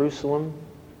city of Jerusalem.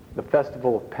 The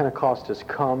festival of Pentecost has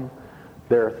come.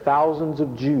 There are thousands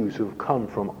of Jews who have come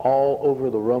from all over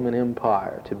the Roman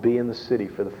Empire to be in the city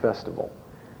for the festival.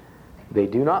 They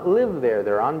do not live there.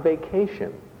 They're on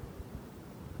vacation.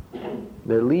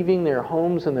 They're leaving their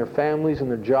homes and their families and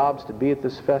their jobs to be at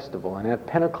this festival. And at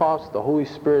Pentecost, the Holy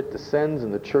Spirit descends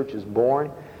and the church is born.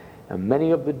 And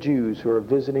many of the Jews who are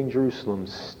visiting Jerusalem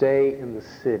stay in the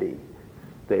city.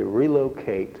 They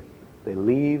relocate. They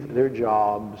leave their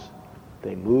jobs.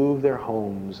 They move their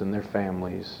homes and their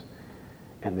families.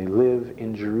 And they live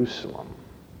in Jerusalem.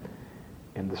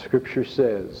 And the scripture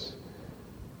says,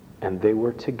 and they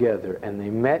were together, and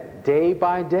they met day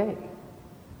by day.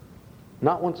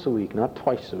 Not once a week, not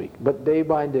twice a week, but day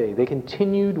by day. They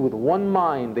continued with one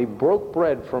mind. They broke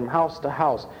bread from house to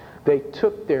house. They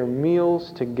took their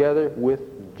meals together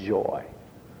with joy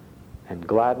and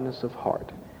gladness of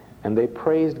heart. And they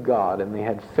praised God, and they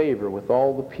had favor with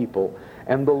all the people.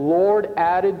 And the Lord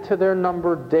added to their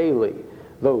number daily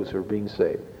those who are being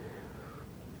saved.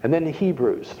 And then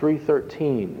Hebrews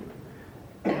 3:13.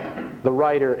 The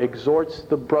writer exhorts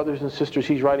the brothers and sisters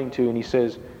he's writing to, and he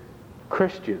says,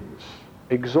 Christians,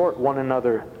 exhort one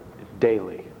another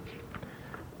daily.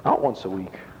 Not once a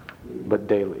week, but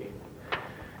daily.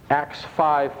 Acts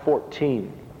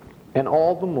 5:14. And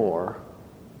all the more,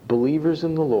 believers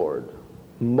in the Lord,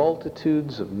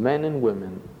 multitudes of men and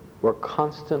women were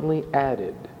constantly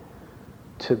added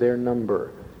to their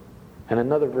number. And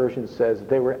another version says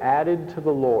they were added to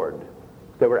the Lord.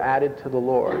 They were added to the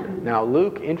Lord. Now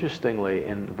Luke, interestingly,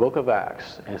 in the book of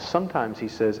Acts, and sometimes he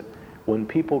says when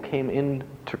people came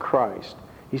into Christ,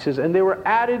 he says, and they were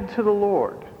added to the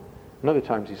Lord. And other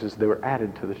times he says they were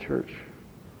added to the church.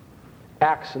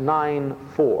 Acts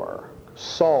 9:4.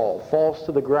 Saul falls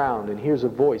to the ground and hears a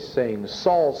voice saying,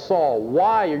 Saul, Saul,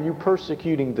 why are you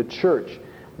persecuting the church?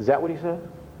 Is that what he said?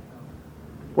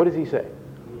 What does he say?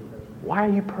 Why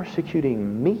are you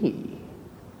persecuting me?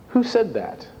 Who said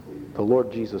that? The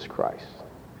Lord Jesus Christ.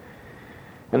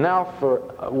 And now for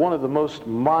one of the most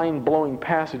mind-blowing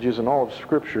passages in all of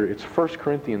Scripture, it's 1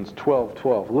 Corinthians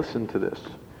 12:12. Listen to this.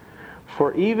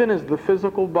 For even as the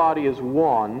physical body is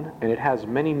one, and it has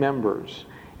many members,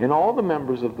 and all the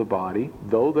members of the body,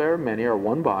 though there are many, are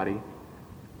one body,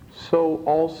 so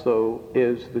also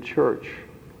is the church.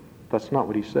 That's not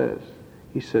what he says.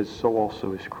 He says, so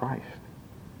also is Christ.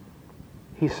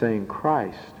 He's saying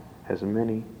Christ has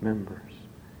many members.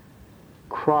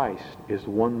 Christ is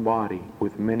one body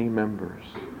with many members.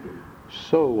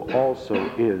 So also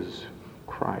is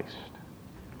Christ.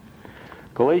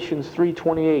 Galatians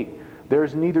 3:28.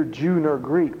 There's neither Jew nor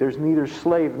Greek. There's neither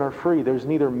slave nor free. There's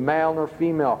neither male nor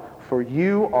female. For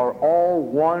you are all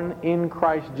one in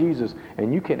Christ Jesus.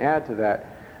 And you can add to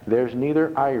that, there's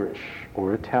neither Irish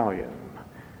or Italian.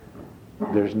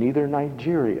 There's neither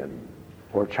Nigerian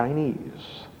or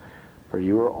Chinese. For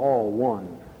you are all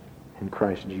one in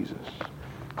Christ Jesus.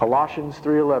 Colossians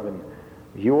 3:11.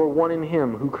 You are one in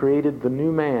him who created the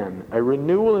new man, a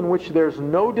renewal in which there's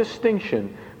no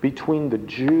distinction between the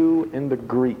Jew and the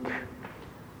Greek.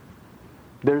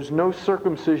 There's no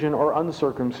circumcision or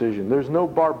uncircumcision. There's no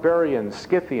barbarian,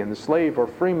 Scythian, slave, or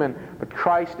freeman, but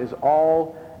Christ is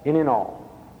all in all.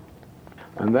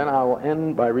 And then I will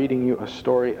end by reading you a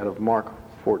story out of Mark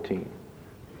 14,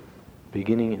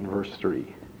 beginning in verse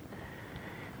 3.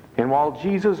 And while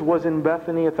Jesus was in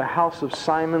Bethany at the house of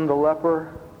Simon the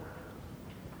leper,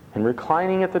 and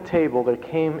reclining at the table, there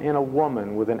came in a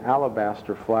woman with an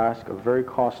alabaster flask of very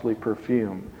costly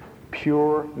perfume,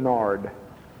 pure nard.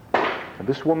 And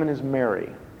this woman is Mary.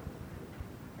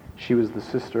 She was the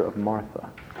sister of Martha.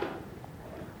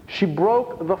 She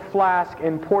broke the flask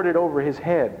and poured it over his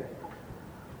head.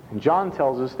 And John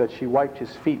tells us that she wiped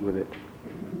his feet with it.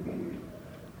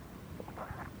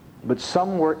 But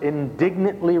some were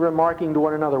indignantly remarking to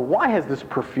one another, why has this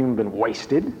perfume been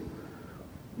wasted?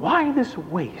 Why this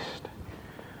waste?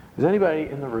 Does anybody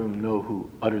in the room know who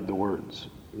uttered the words,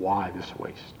 why this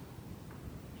waste?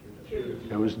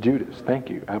 It was Judas. Thank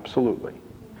you. Absolutely.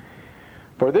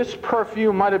 For this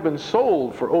perfume might have been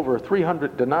sold for over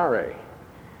 300 denarii.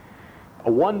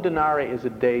 A 1 denarii is a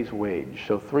day's wage,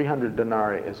 so 300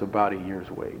 denarii is about a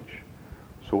year's wage.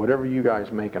 So whatever you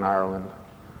guys make in Ireland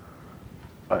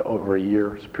over a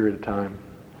year's period of time,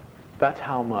 that's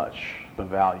how much the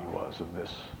value was of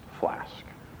this flask.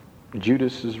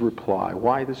 Judas's reply,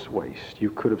 why this waste?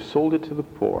 You could have sold it to the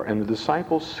poor. And the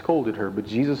disciples scolded her, but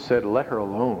Jesus said, let her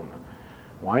alone.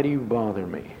 Why do you bother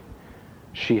me?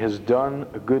 She has done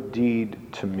a good deed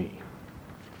to me.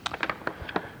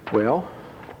 Well,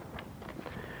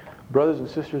 brothers and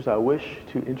sisters, I wish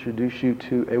to introduce you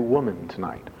to a woman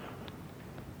tonight.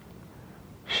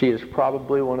 She is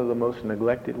probably one of the most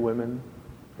neglected women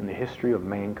in the history of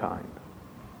mankind.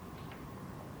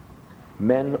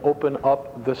 Men open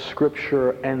up the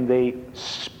Scripture and they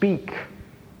speak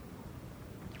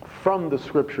from the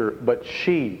Scripture, but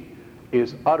she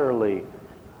is utterly,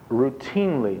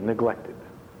 routinely neglected.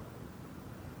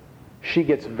 She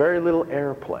gets very little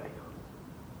airplay,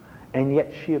 and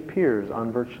yet she appears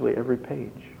on virtually every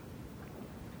page.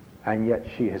 And yet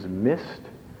she is missed,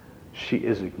 she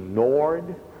is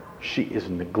ignored, she is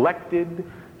neglected,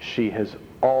 she has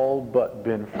all but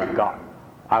been forgotten.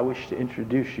 I wish to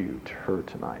introduce you to her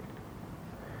tonight.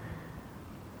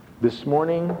 This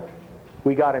morning,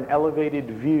 we got an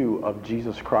elevated view of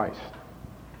Jesus Christ.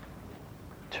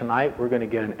 Tonight, we're going to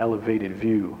get an elevated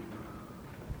view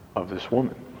of this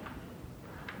woman.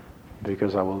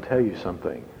 Because I will tell you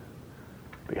something.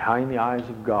 Behind the eyes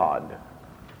of God,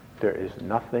 there is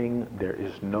nothing, there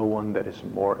is no one that is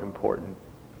more important.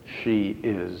 She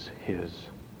is his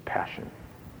passion.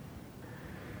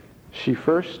 She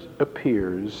first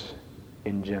appears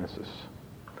in Genesis.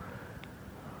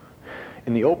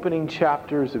 In the opening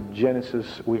chapters of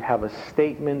Genesis, we have a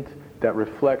statement that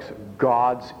reflects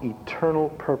God's eternal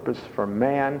purpose for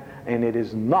man, and it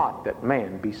is not that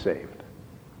man be saved.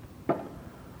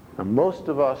 Now, most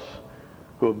of us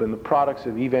who have been the products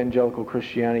of evangelical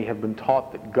Christianity have been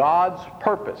taught that God's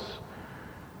purpose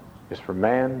is for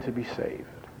man to be saved,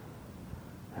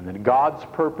 and that God's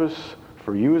purpose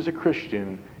for you as a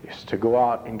Christian is to go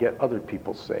out and get other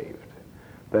people saved.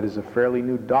 That is a fairly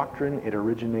new doctrine. It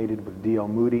originated with D.L.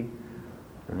 Moody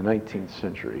in the 19th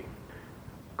century.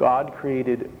 God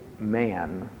created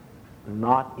man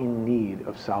not in need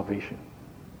of salvation.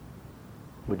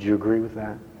 Would you agree with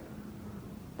that?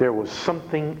 There was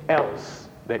something else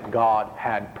that God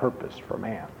had purpose for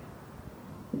man.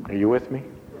 Are you with me?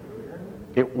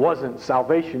 It wasn't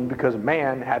salvation because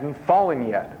man hadn't fallen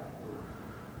yet.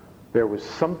 There was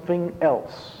something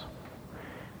else.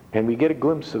 And we get a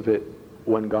glimpse of it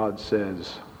when God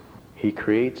says he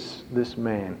creates this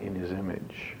man in his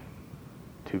image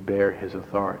to bear his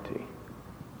authority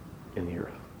in the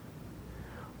earth.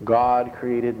 God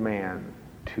created man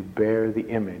to bear the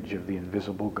image of the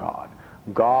invisible God.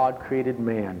 God created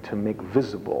man to make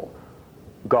visible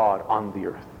God on the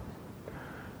earth.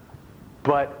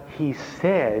 But he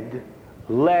said,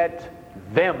 let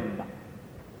them.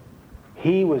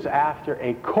 He was after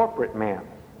a corporate man.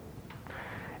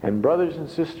 And brothers and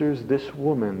sisters, this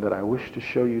woman that I wish to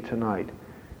show you tonight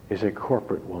is a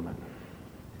corporate woman.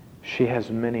 She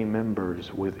has many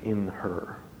members within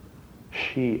her.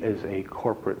 She is a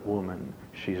corporate woman.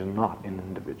 She's not an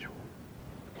individual.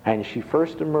 And she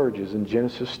first emerges in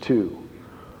Genesis 2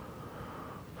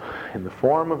 in the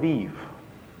form of Eve.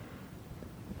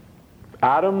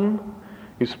 Adam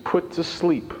is put to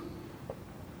sleep.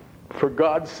 For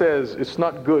God says it's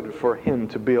not good for him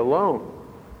to be alone.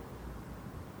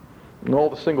 And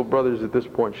all the single brothers at this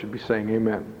point should be saying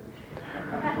amen.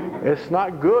 It's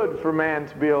not good for man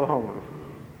to be alone.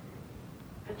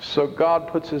 So God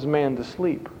puts his man to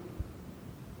sleep.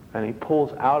 And he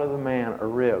pulls out of the man a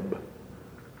rib.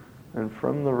 And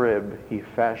from the rib he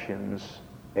fashions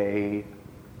a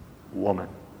woman.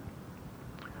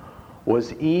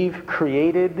 Was Eve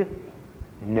created?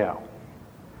 No.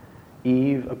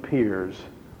 Eve appears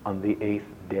on the 8th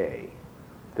day,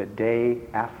 the day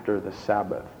after the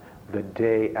Sabbath, the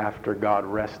day after God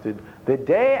rested, the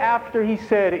day after he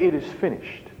said it is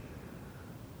finished.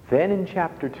 Then in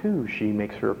chapter 2 she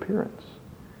makes her appearance.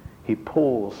 He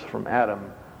pulls from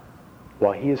Adam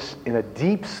while he is in a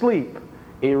deep sleep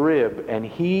a rib, and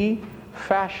he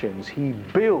fashions, he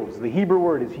builds, the Hebrew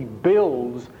word is he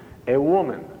builds a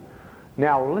woman.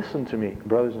 Now listen to me,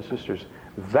 brothers and sisters.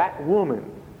 That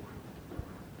woman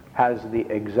has the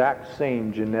exact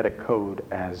same genetic code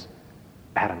as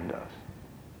Adam does.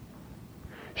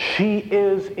 She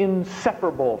is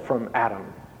inseparable from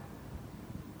Adam.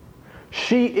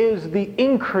 She is the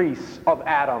increase of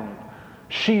Adam.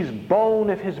 She's bone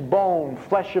of his bone,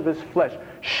 flesh of his flesh.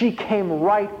 She came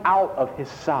right out of his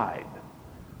side.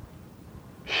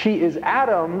 She is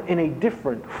Adam in a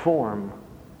different form.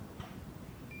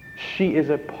 She is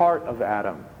a part of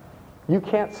Adam. You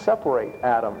can't separate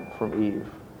Adam from Eve.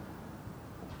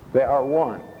 They are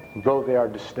one, though they are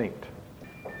distinct.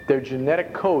 Their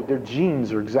genetic code, their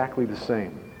genes are exactly the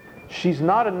same. She's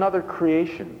not another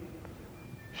creation.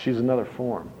 She's another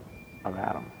form of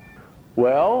Adam.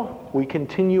 Well, we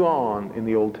continue on in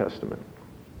the Old Testament.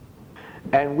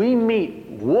 And we meet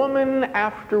woman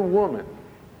after woman,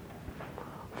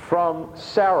 from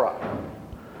Sarah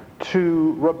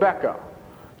to Rebecca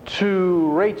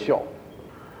to Rachel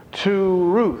to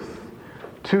Ruth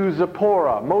to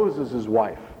Zipporah, Moses'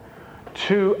 wife,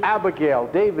 to Abigail,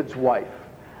 David's wife.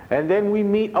 And then we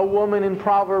meet a woman in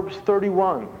Proverbs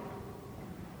 31,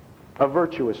 a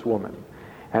virtuous woman.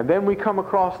 And then we come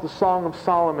across the Song of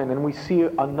Solomon and we see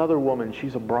another woman.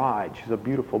 She's a bride. She's a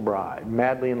beautiful bride,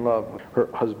 madly in love with her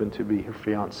husband-to-be, her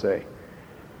fiancé.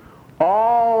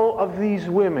 All of these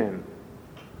women,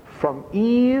 from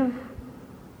Eve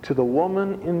to the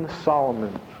woman in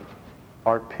Solomon,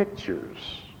 are pictures,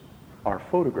 are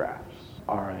photographs,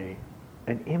 are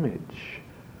an image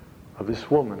of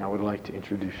this woman I would like to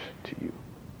introduce to you.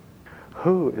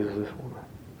 Who is this woman?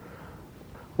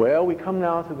 Well, we come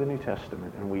now to the New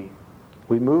Testament and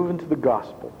we move into the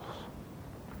Gospels.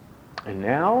 And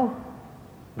now,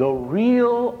 the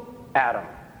real Adam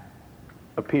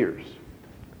appears.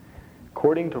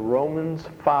 According to Romans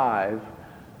 5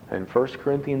 and 1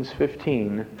 Corinthians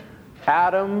 15,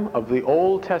 Adam of the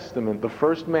Old Testament, the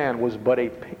first man, was but a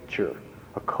picture,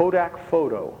 a Kodak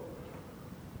photo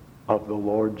of the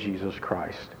Lord Jesus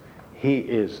Christ. He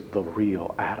is the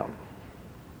real Adam.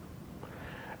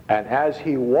 And as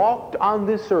he walked on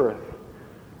this earth,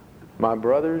 my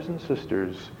brothers and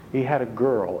sisters, he had a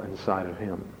girl inside of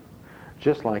him,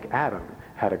 just like Adam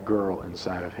had a girl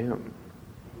inside of him.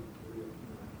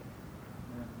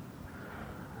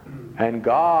 And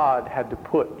God had to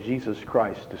put Jesus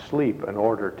Christ to sleep in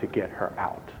order to get her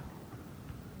out.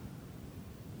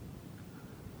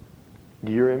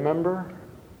 Do you remember?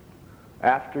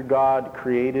 After God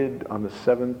created on the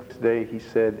seventh day, he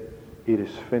said, "It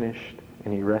is finished,"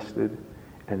 and he rested.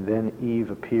 And then Eve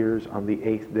appears on the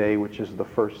eighth day, which is the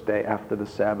first day after the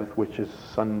Sabbath, which is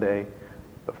Sunday,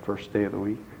 the first day of the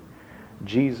week.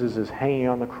 Jesus is hanging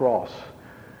on the cross.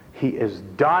 He is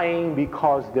dying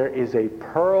because there is a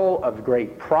pearl of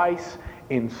great price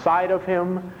inside of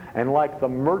him. And like the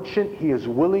merchant, he is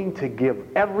willing to give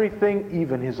everything,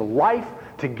 even his life,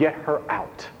 to get her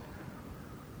out.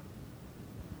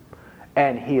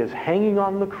 And he is hanging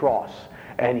on the cross.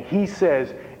 And he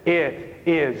says, "It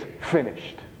is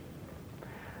finished."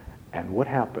 And what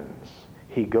happens?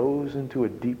 He goes into a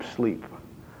deep sleep.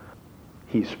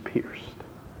 He's pierced.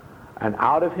 And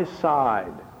out of his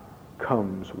side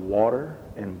comes water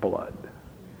and blood.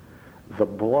 The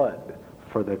blood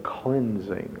for the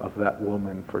cleansing of that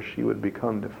woman, for she would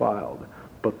become defiled.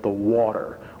 But the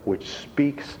water, which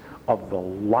speaks of the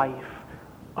life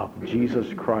of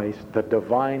Jesus Christ, the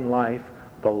divine life,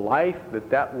 the life that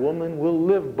that woman will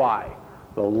live by,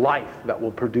 the life that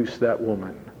will produce that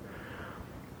woman.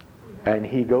 And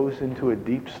he goes into a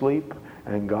deep sleep,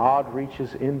 and God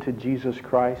reaches into Jesus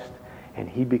Christ, and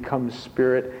he becomes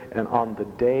spirit, and on the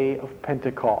day of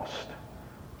Pentecost,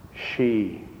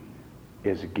 she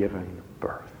is given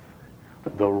birth.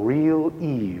 The real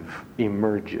Eve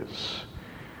emerges.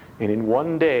 And in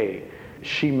one day,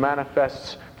 she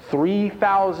manifests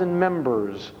 3,000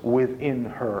 members within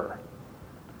her.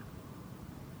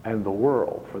 And the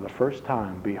world, for the first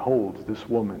time, beholds this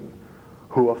woman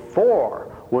who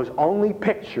afore was only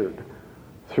pictured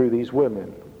through these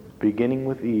women, beginning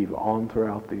with Eve on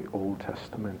throughout the Old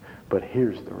Testament. But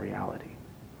here's the reality.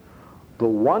 The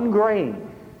one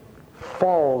grain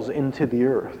falls into the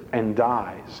earth and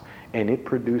dies, and it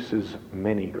produces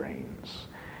many grains.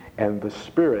 And the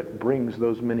Spirit brings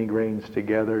those many grains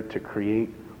together to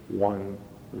create one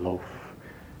loaf.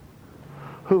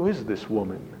 Who is this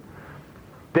woman?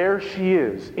 There she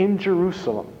is in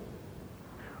Jerusalem.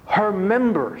 Her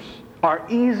members are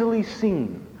easily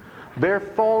seen. They're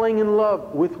falling in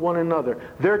love with one another.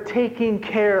 They're taking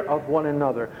care of one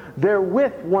another. They're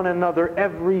with one another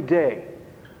every day.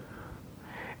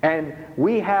 And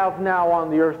we have now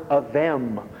on the earth a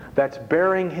them that's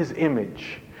bearing his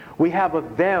image. We have a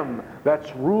them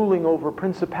that's ruling over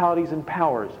principalities and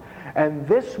powers. And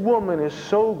this woman is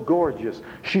so gorgeous.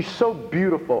 She's so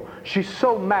beautiful. She's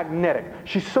so magnetic.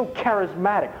 She's so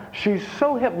charismatic. She's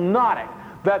so hypnotic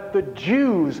that the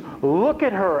Jews look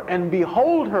at her and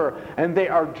behold her, and they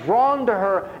are drawn to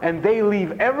her, and they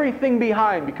leave everything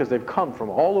behind because they've come from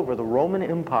all over the Roman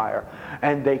Empire,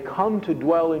 and they come to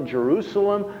dwell in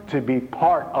Jerusalem to be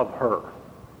part of her.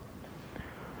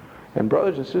 And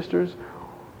brothers and sisters,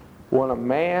 when a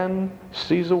man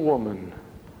sees a woman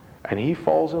and he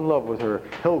falls in love with her,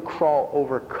 he'll crawl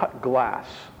over cut glass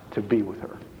to be with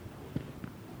her.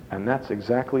 And that's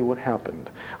exactly what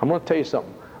happened. I'm going to tell you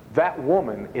something. That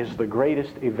woman is the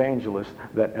greatest evangelist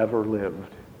that ever lived.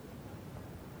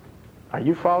 Are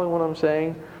you following what I'm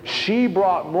saying? She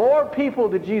brought more people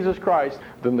to Jesus Christ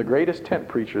than the greatest tent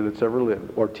preacher that's ever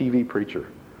lived, or TV preacher,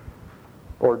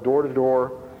 or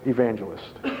door-to-door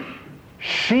evangelist.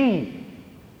 She,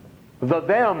 the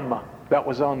them that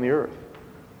was on the earth.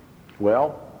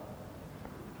 Well,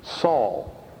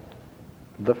 Saul,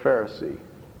 the Pharisee,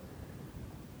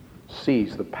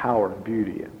 sees the power and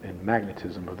beauty and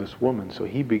magnetism of this woman, so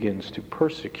he begins to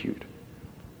persecute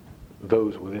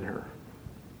those within her.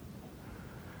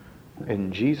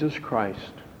 And Jesus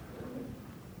Christ,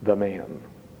 the man,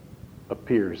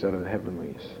 appears out of the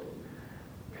heavenlies,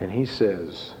 and he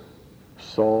says,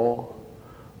 "Saul,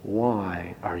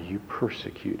 why are you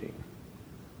persecuting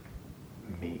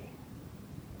me?"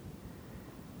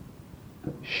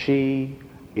 She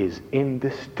is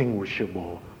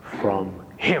indistinguishable from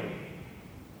him.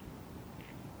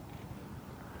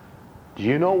 Do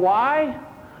you know why?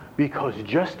 Because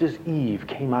just as Eve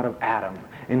came out of Adam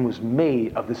and was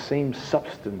made of the same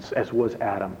substance as was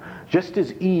Adam, just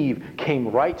as Eve came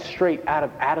right straight out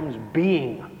of Adam's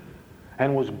being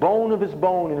and was bone of his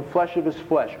bone and flesh of his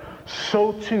flesh,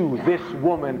 so too this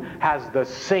woman has the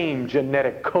same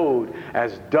genetic code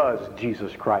as does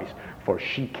Jesus Christ, for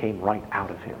she came right out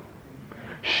of him.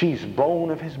 She's bone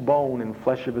of his bone and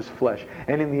flesh of his flesh.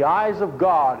 And in the eyes of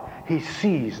God, he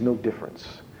sees no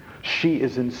difference. She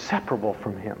is inseparable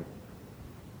from him.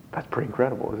 That's pretty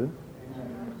incredible, isn't it?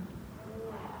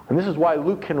 And this is why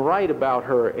Luke can write about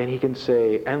her and he can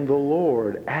say, and the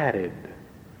Lord added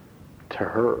to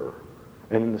her.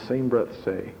 And in the same breath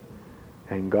say,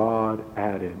 and God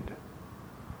added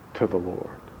to the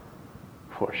Lord.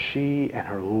 For she and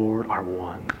her Lord are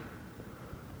one.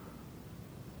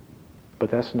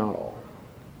 But that's not all.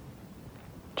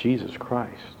 Jesus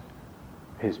Christ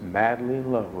is madly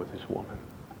in love with this woman.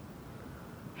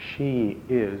 She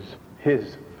is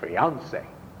his fiancée.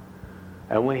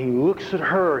 And when he looks at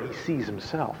her, he sees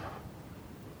himself.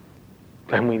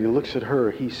 And when he looks at her,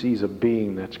 he sees a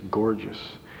being that's gorgeous.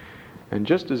 And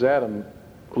just as Adam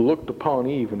looked upon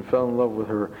Eve and fell in love with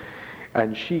her,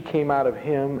 and she came out of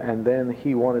him, and then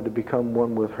he wanted to become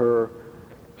one with her,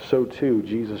 so too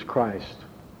Jesus Christ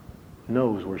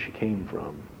knows where she came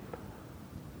from.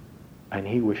 And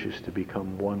he wishes to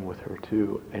become one with her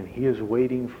too. And he is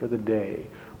waiting for the day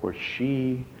where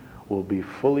she will be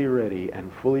fully ready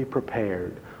and fully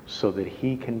prepared so that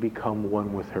he can become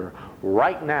one with her.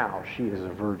 Right now, she is a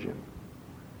virgin.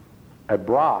 A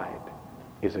bride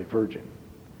is a virgin.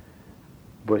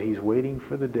 But he's waiting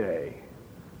for the day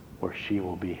where she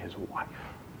will be his wife.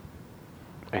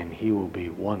 And he will be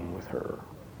one with her.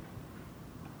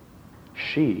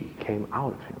 She came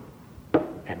out of him.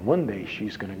 And one day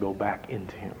she's going to go back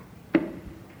into him.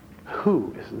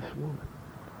 Who is this woman?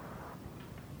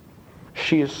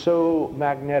 She is so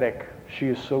magnetic, she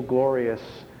is so glorious,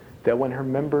 that when her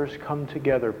members come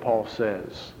together, Paul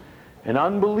says, an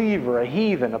unbeliever, a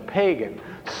heathen, a pagan,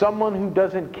 someone who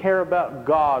doesn't care about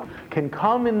God can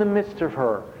come in the midst of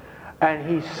her, and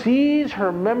he sees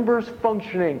her members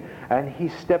functioning, and he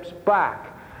steps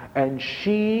back, and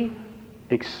she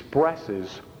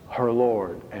expresses her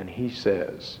Lord, and he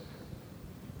says,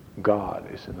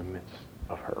 God is in the midst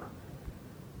of her.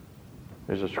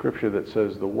 There's a scripture that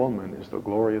says the woman is the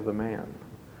glory of the man.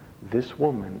 This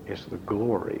woman is the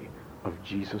glory of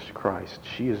Jesus Christ.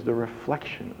 She is the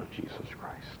reflection of Jesus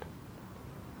Christ.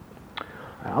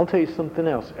 And I'll tell you something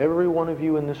else. Every one of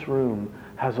you in this room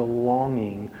has a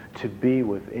longing to be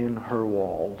within her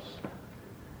walls.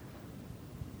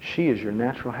 She is your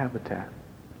natural habitat,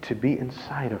 to be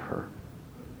inside of her.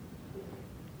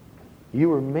 You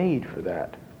were made for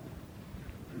that.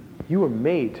 You were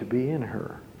made to be in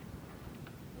her.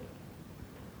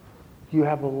 You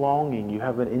have a longing, you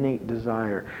have an innate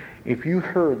desire. If you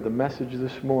heard the message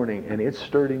this morning and it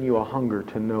stirred in you a hunger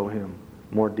to know him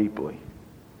more deeply,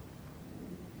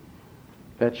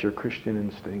 that's your Christian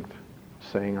instinct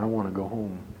saying, I want to go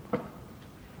home.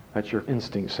 That's your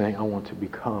instinct saying, I want to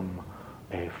become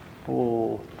a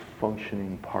full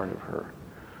functioning part of her.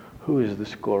 Who is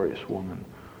this glorious woman?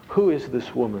 Who is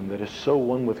this woman that is so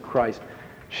one with Christ,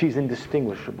 she's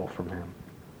indistinguishable from him?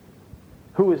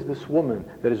 Who is this woman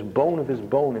that is bone of his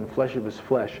bone and flesh of his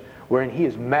flesh, wherein he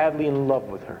is madly in love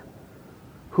with her?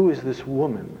 Who is this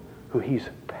woman who he's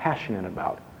passionate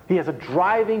about? He has a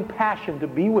driving passion to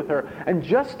be with her and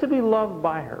just to be loved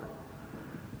by her.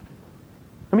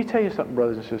 Let me tell you something,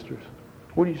 brothers and sisters.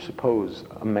 What do you suppose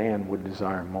a man would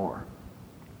desire more?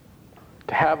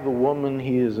 To have the woman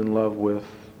he is in love with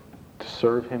to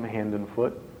serve him hand and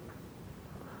foot?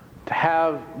 To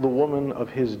have the woman of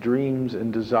his dreams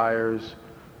and desires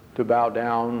to bow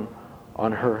down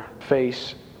on her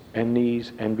face and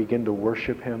knees and begin to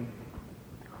worship him?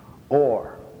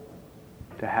 Or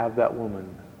to have that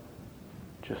woman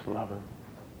just love him?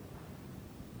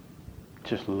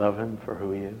 Just love him for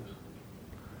who he is?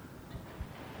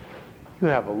 You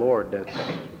have a Lord that's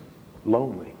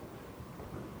lonely.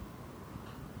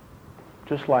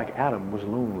 Just like Adam was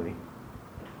lonely.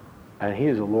 And he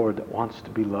is a Lord that wants to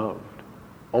be loved.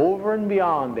 Over and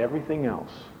beyond everything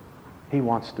else, he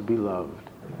wants to be loved.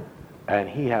 And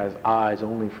he has eyes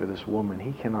only for this woman.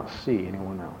 He cannot see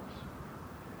anyone else.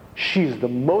 She's the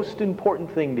most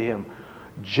important thing to him.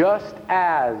 Just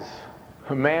as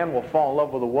a man will fall in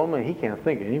love with a woman, he can't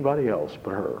think of anybody else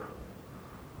but her.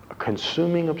 A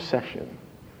consuming obsession.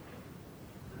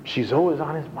 She's always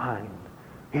on his mind.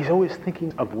 He's always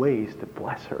thinking of ways to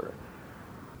bless her.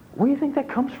 Where do you think that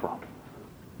comes from?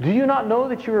 Do you not know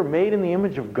that you were made in the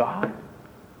image of God?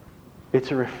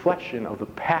 It's a reflection of the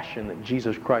passion that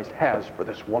Jesus Christ has for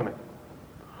this woman.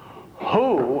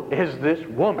 Who is this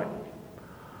woman?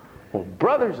 Well,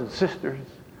 brothers and sisters,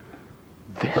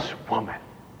 this woman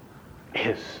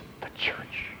is the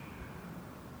church,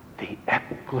 the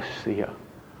ecclesia.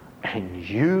 And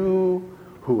you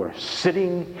who are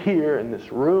sitting here in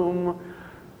this room,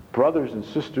 brothers and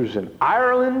sisters in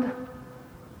Ireland,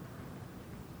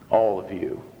 all of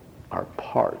you are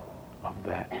part of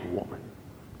that woman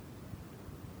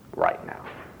right now.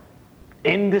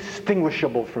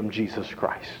 indistinguishable from Jesus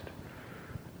Christ,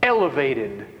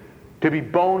 elevated to be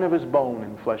bone of his bone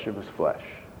and flesh of his flesh.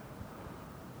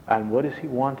 And what is he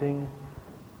wanting?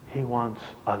 He wants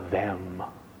a them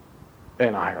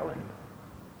in Ireland,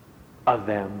 a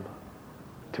them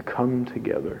to come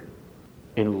together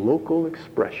in local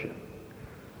expression,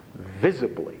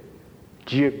 visibly,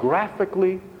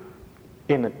 geographically,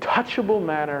 in a touchable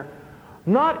manner,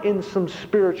 not in some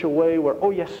spiritual way where, oh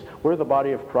yes, we're the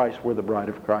body of Christ, we're the bride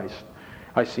of Christ.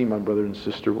 I see my brother and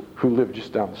sister who live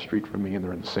just down the street from me and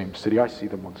they're in the same city. I see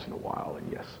them once in a while,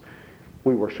 and yes,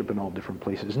 we worship in all different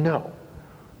places. No.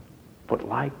 But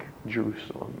like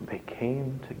Jerusalem, they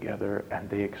came together and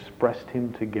they expressed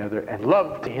him together and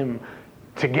loved him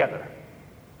together.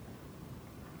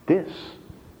 This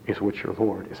is what your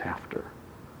Lord is after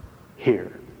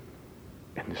here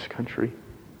in this country,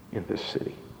 in this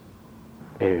city.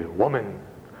 A woman.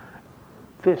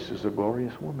 This is a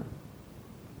glorious woman.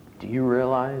 Do you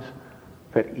realize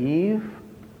that Eve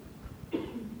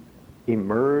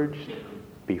emerged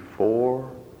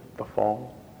before the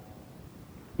fall?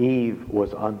 Eve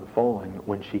was unfallen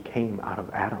when she came out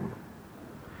of Adam.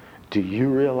 Do you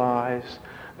realize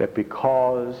that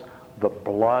because the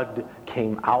blood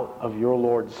came out of your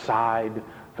Lord's side,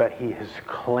 that he has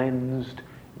cleansed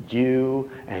you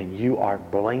and you are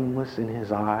blameless in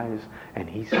his eyes and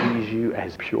he sees you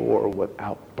as pure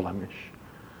without blemish?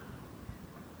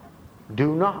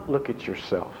 Do not look at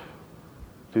yourself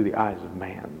through the eyes of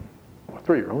man or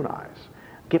through your own eyes.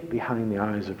 Get behind the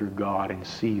eyes of your God and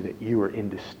see that you are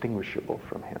indistinguishable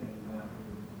from him.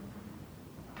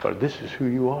 But this is who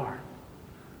you are.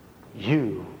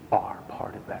 You are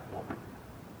part of that woman.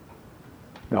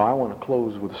 Now I want to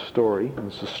close with a story, and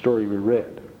it's a story we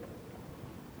read.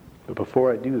 But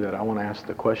before I do that, I want to ask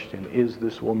the question, is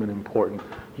this woman important?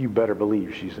 You better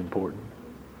believe she's important.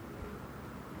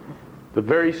 The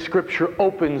very scripture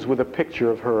opens with a picture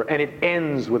of her, and it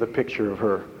ends with a picture of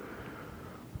her.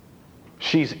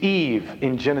 She's Eve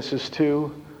in Genesis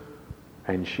 2,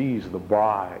 and she's the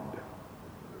bride,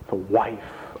 the wife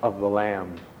of the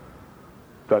Lamb,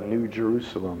 the New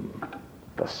Jerusalem,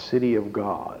 the city of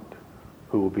God,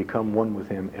 who will become one with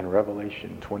him in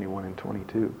Revelation 21 and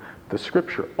 22. The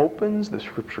scripture opens, the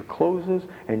scripture closes,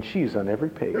 and she's on every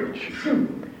page.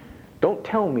 Don't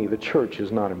tell me the church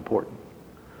is not important,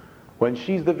 when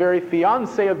she's the very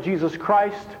fiancée of Jesus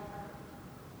Christ,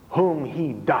 whom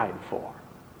he died for.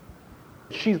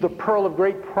 She's the pearl of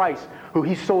great price, who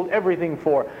he sold everything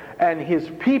for, and his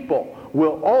people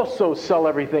will also sell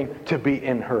everything to be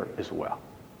in her as well,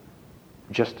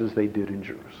 just as they did in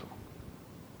Jerusalem.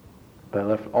 They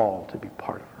left all to be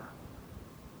part of her.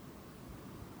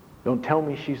 Don't tell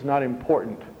me she's not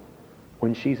important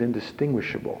when she's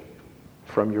indistinguishable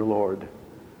from your Lord,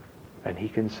 and he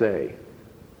can say,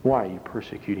 why are you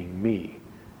persecuting me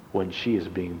when she is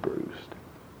being bruised?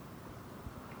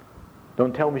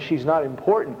 Don't tell me she's not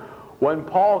important when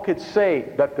Paul could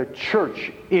say that the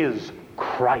church is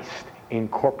Christ in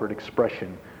corporate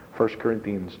expression, 1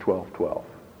 Corinthians 12:12.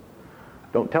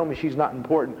 Don't tell me she's not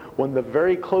important when the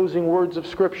very closing words of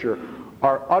Scripture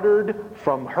are uttered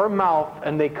from her mouth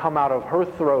and they come out of her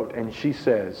throat and she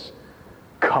says,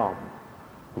 come,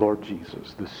 Lord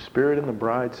Jesus. The Spirit and the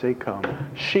bride say come.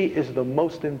 She is the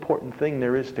most important thing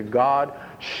there is to God.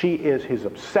 She is his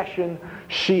obsession.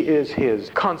 She is his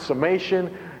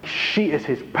consummation. She is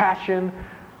his passion.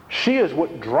 She is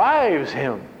what drives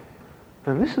him.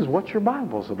 And this is what your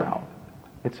Bible's about.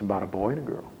 It's about a boy and a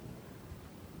girl.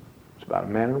 It's about a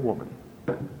man and a woman.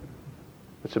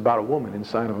 It's about a woman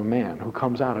inside of a man who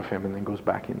comes out of him and then goes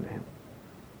back into him.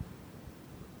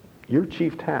 Your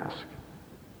chief task,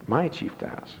 my chief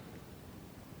task,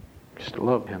 is to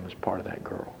love him as part of that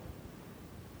girl.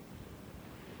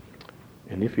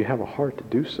 And if you have a heart to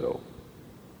do so,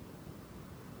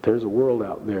 there's a world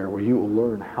out there where you will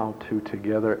learn how to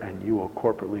together, and you will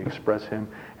corporately express him,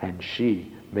 and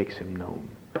she makes him known.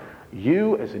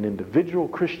 You as an individual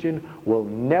Christian will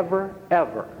never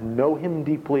ever know him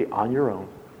deeply on your own.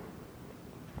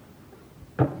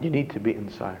 You need to be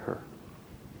inside her.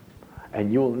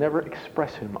 And you will never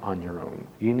express him on your own.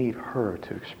 You need her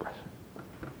to express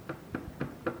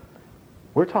him.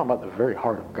 We're talking about the very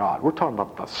heart of God. We're talking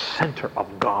about the center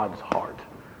of God's heart.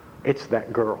 It's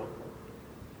that girl.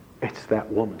 It's that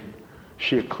woman.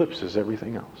 She eclipses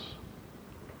everything else.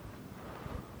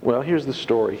 Well, here's the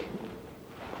story.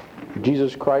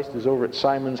 Jesus Christ is over at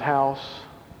Simon's house.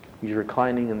 He's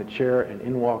reclining in the chair, and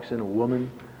in walks in a woman.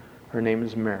 Her name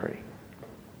is Mary.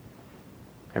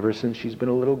 Ever since she's been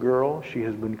a little girl, she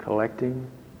has been collecting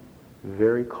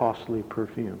very costly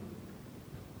perfume.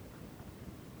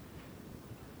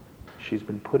 she's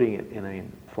been putting it in a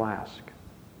flask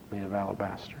made of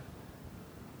alabaster.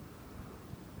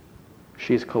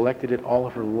 She has collected it all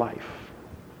of her life.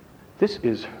 This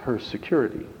is her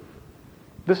security.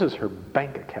 This is her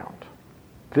bank account.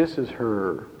 This is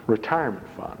her retirement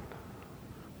fund.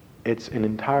 It's an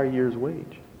entire year's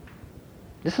wage.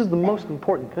 This is the most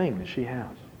important thing that she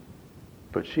has.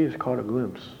 But she has caught a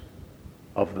glimpse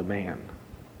of the man,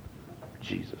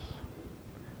 Jesus.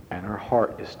 And her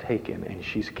heart is taken and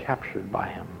she's captured by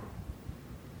him.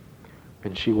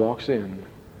 And she walks in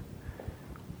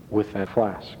with that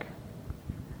flask.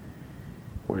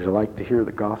 Would you like to hear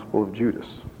the Gospel of Judas?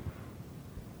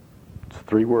 It's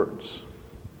 3 words.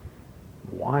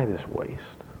 Why this waste?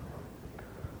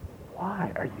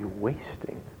 Why are you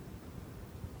wasting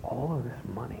all of this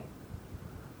money?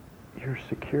 Your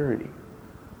security,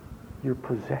 your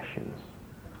possessions,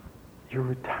 your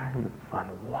retirement fund.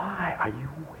 Why are you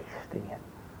wasting it?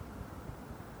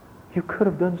 You could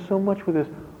have done so much with this.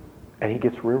 And he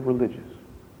gets real religious.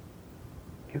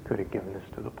 You could have given this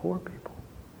to the poor people.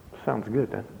 Sounds good,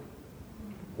 doesn't it?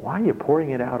 Why are you pouring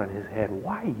it out on his head?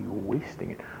 Why are you wasting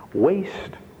it?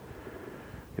 Waste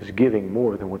is giving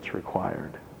more than what's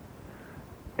required.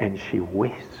 And she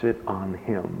wastes it on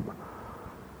him.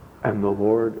 And the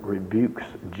Lord rebukes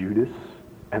Judas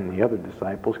and the other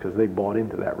disciples because they bought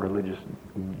into that religious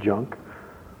junk.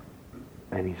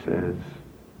 And he says,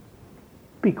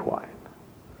 be quiet.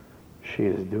 She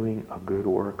is doing a good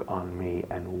work on me,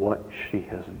 and what she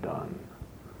has done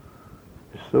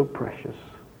is so precious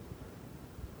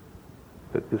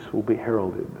that this will be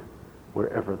heralded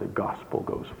wherever the gospel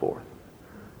goes forth.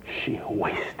 She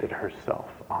wasted herself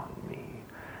on me.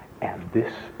 And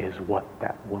this is what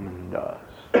that woman does.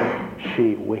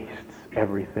 She wastes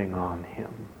everything on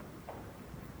him.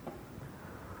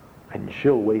 And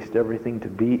she'll waste everything to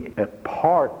be a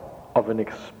part of an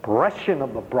expression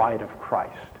of the bride of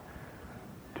Christ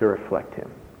to reflect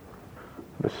him.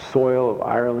 The soil of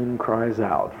Ireland cries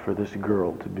out for this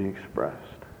girl to be expressed.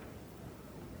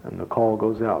 And the call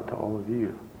goes out to all of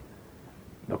you.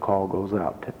 The call goes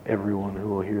out to everyone who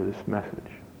will hear this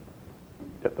message.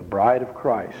 That the bride of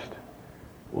Christ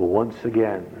will once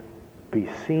again be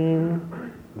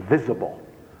seen, visible,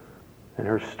 in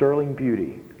her sterling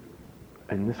beauty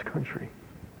in this country.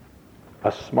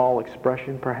 A small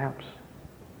expression, perhaps,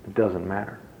 it doesn't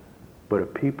matter. But a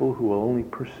people who will only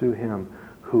pursue him,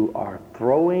 who are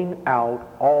throwing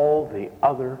out all the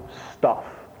other stuff,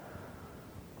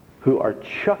 who are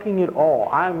chucking it all.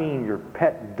 I mean your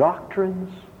pet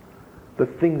doctrines, the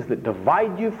things that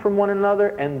divide you from one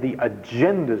another, and the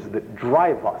agendas that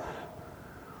drive us,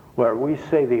 where we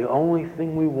say the only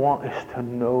thing we want is to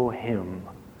know him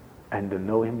and to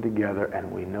know him together,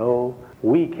 and we know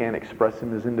we can't express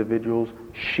him as individuals.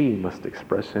 She must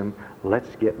express him.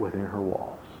 Let's get within her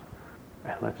walls.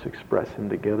 And let's express him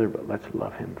together, but let's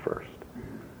love him first.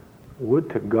 Would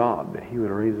to God that he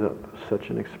would raise up such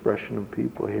an expression of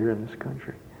people here in this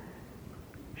country.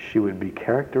 She would be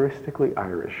characteristically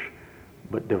Irish,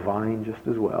 but divine just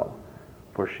as well,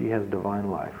 for she has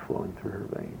divine life flowing through her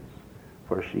veins,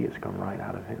 for she has come right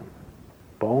out of him.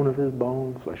 Bone of his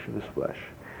bone, flesh of his flesh.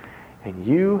 And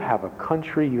you have a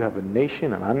country, you have a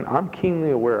nation, and I'm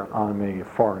keenly aware I'm a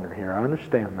foreigner here. I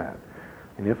understand that.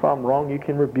 And if I'm wrong, you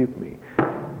can rebuke me.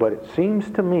 But it seems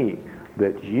to me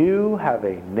that you have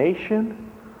a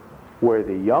nation where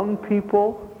the young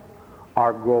people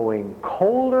are growing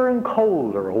colder and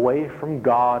colder away from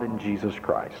God and Jesus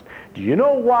Christ. Do you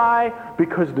know why?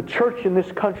 Because the church in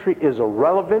this country is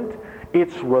irrelevant,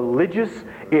 it's religious,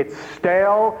 it's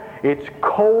stale, it's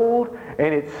cold,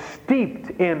 and it's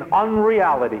steeped in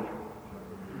unreality.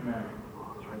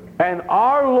 And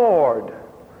our Lord,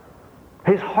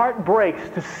 his heart breaks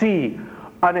to see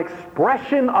an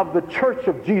expression of the church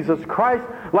of Jesus Christ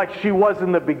like she was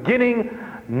in the beginning,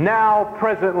 now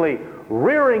presently,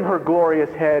 rearing her glorious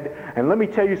head. And let me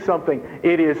tell you something,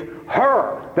 it is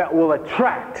her that will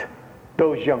attract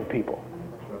those young people.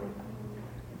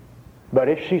 But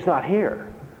if she's not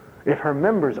here, if her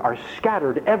members are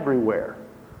scattered everywhere,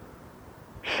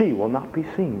 she will not be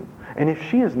seen. And if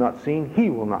she is not seen, he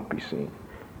will not be seen.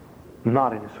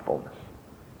 Not in his fullness.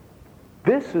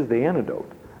 This is the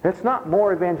antidote. It's not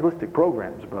more evangelistic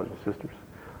programs, brothers and sisters.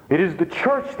 It is the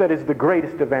church that is the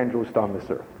greatest evangelist on this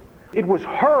earth. It was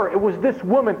her, it was this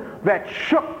woman that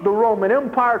shook the Roman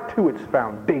Empire to its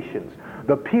foundations.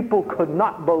 The people could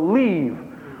not believe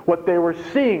what they were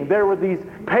seeing. There were these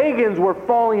pagans were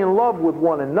falling in love with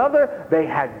one another. They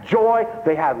had joy,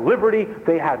 they had liberty,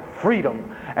 they had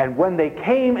freedom. And when they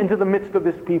came into the midst of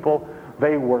this people,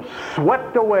 they were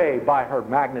swept away by her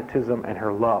magnetism and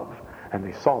her love. And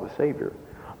they saw the Savior.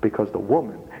 because the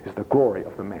woman is the glory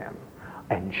of the man,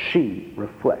 and she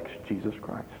reflects Jesus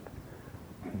Christ.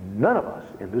 None of us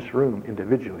in this room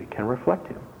individually can reflect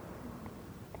him.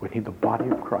 We need the body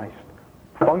of Christ,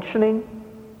 functioning,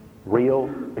 real,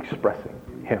 expressing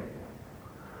him.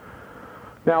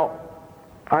 Now,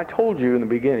 I told you in the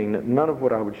beginning that none of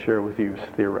what I would share with you is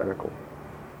theoretical.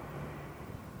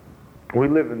 We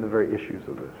live in the very issues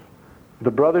of this.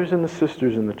 The brothers and the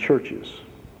sisters in the churches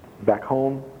back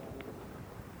home,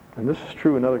 and this is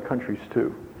true in other countries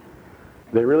too,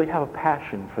 they really have a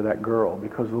passion for that girl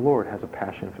because the Lord has a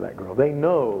passion for that girl. They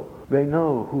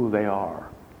know who they are.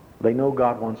 They know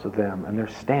God wants of them, and they're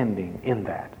standing in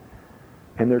that.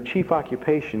 And their chief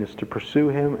occupation is to pursue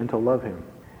him and to love him.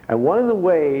 And one of the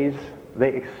ways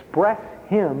they express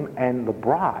him and the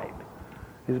bride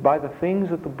is by the things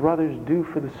that the brothers do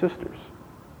for the sisters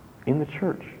in the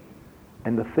church,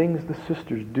 and the things the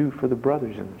sisters do for the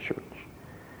brothers in the church.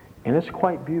 And it's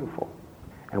quite beautiful.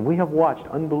 And we have watched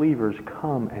unbelievers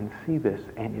come and see this,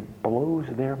 and it blows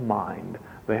their mind.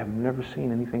 They have never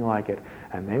seen anything like it.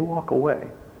 And they walk away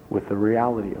with the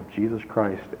reality of Jesus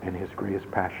Christ and his greatest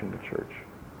passion to church.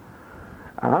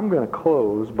 And I'm going to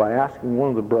close by asking one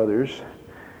of the brothers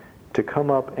to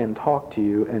come up and talk to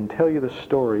you and tell you the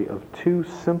story of two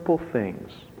simple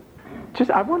things.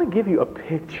 I want to give you a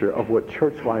picture of what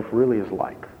church life really is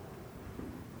like.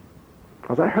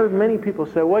 Because I heard many people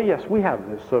say, well, yes, we have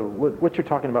this. So what you're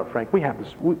talking about, Frank, we have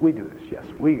this. We do this. Yes,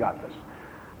 we got this.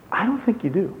 I don't think you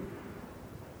do.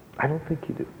 I don't think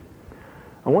you do.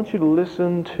 I want you to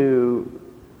listen to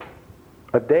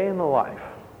a day in the life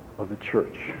of the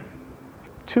church.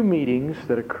 2 meetings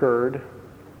that occurred.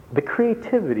 The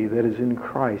creativity that is in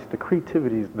Christ, the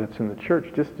creativity that's in the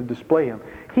church, just to display him.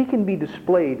 He can be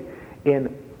displayed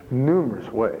in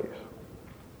numerous ways.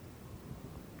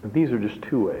 And these are just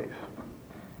 2 ways.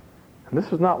 And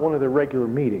this is not one of the regular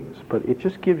meetings, but it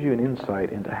just gives you an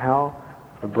insight into how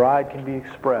the bride can be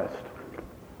expressed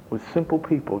with simple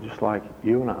people just like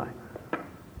you and I,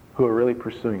 who are really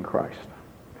pursuing Christ.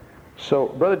 So,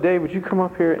 Brother Dave, would you come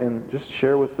up here and just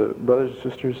share with the brothers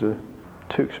and sisters the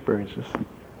 2 experiences?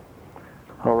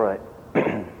 All right.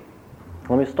 Let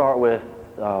me start with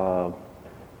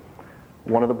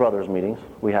one of the brothers' meetings.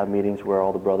 We have meetings where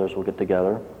all the brothers will get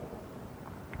together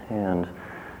and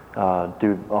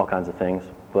do all kinds of things.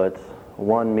 But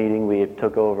one meeting, we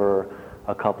took over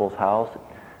a couple's house,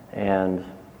 and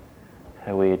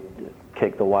we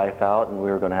kicked the wife out, and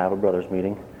we were going to have a brothers'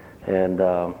 meeting. And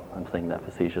I'm saying that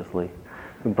facetiously,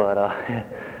 but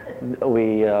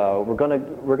we're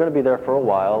going to be there for a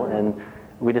while, and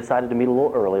we decided to meet a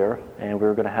little earlier, and we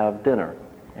were going to have dinner.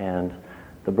 And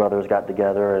the brothers got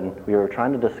together, and we were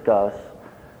trying to discuss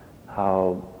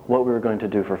what we were going to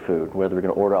do for food, whether we were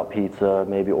going to order out pizza,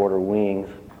 maybe order wings.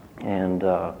 And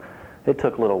it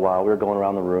took a little while. We were going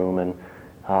around the room, and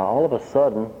all of a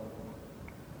sudden,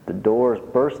 the doors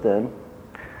burst in,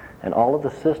 and all of the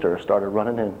sisters started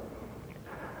running in.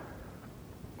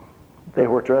 They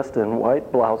were dressed in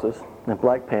white blouses and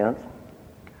black pants,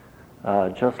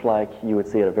 just like you would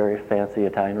see at a very fancy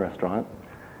Italian restaurant.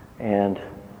 And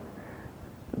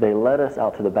they led us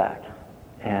out to the back.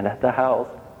 And at the house,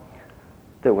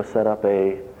 there was set up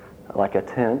a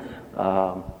tent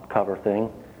cover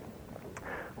thing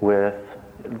with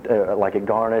like a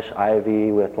garnish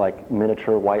ivy with like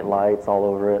miniature white lights all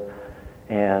over it,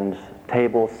 and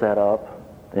tables set up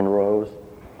in rows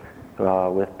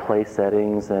with place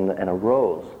settings and a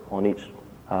rose on each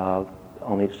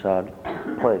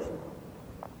place.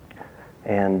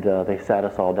 And they sat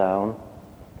us all down,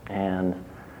 and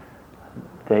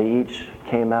they each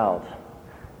came out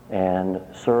and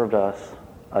served us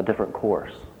a different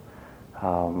course.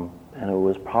 And it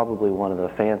was probably one of the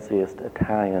fanciest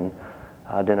Italian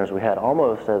dinners we had,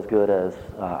 almost as good as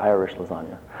Irish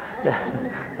lasagna.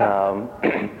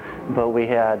 But we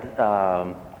had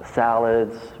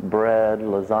salads, bread,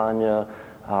 lasagna,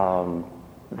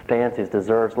 the fanciest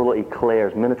desserts, little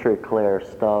eclairs, miniature eclairs,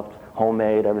 stuffed,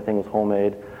 homemade, everything was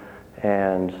homemade.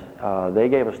 And they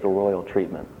gave us the royal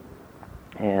treatment.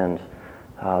 And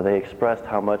they expressed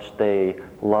how much they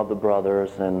loved the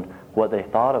brothers and what they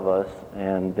thought of us,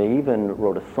 and they even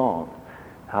wrote a song.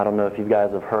 I don't know if you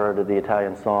guys have heard of the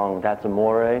Italian song, That's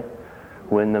Amore.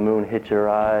 When the moon hits your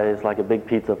eyes like a big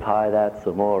pizza pie, that's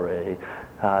amore.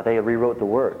 They rewrote the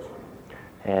words.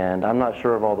 And I'm not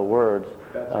sure of all the words.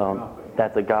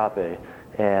 That's agape.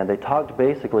 And they talked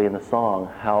basically in the song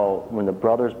how when the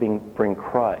brothers bring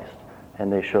Christ and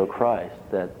they show Christ,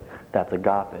 that's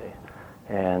agape.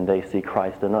 And they see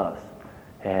Christ in us.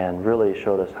 And really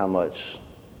showed us how much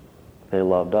they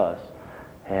loved us.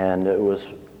 And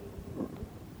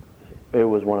it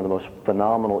was one of the most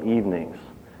phenomenal evenings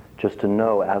just to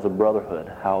know as a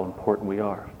brotherhood how important we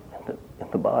are in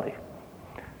the body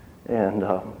and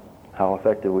how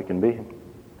effective we can be.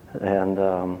 And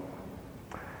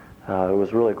it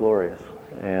was really glorious.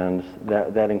 And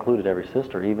that included every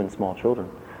sister, even small children.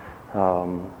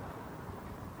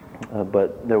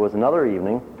 But there was another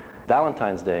evening,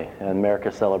 Valentine's Day, and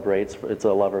America celebrates. It's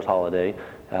a lover's holiday.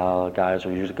 Guys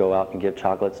will usually go out and give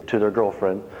chocolates to their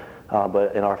girlfriend.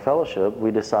 But in our fellowship,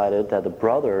 we decided that the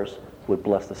brothers would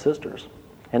bless the sisters.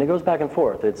 And it goes back and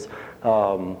forth. It's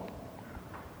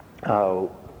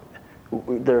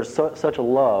there's such a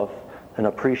love and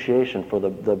appreciation for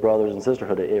the brothers and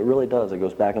sisterhood. It really does. It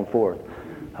goes back and forth.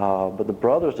 But the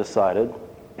brothers decided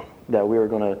that we were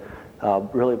going to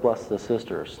really bless the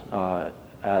sisters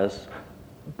as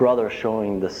brothers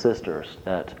showing the sisters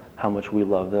that how much we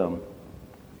love them.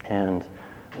 And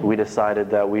we decided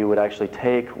that we would actually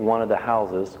take one of the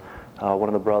houses, one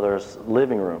of the brothers'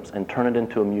 living rooms, and turn it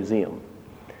into a museum.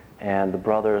 And the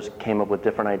brothers came up with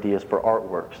different ideas for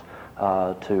artworks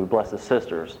to bless the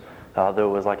sisters. There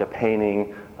was like a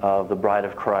painting of the Bride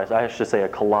of Christ. I should say a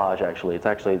collage, actually. It's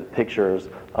actually pictures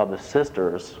of the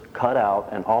sisters cut out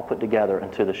and all put together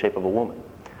into the shape of a woman.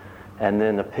 And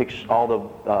then all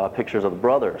the pictures of the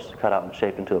brothers cut out and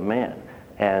shaped into a man.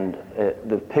 And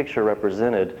the picture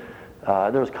represented,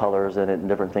 there was colors in it and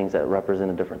different things that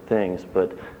represented different things,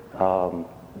 but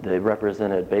they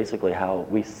represented basically how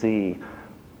we see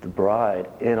the bride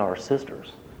in our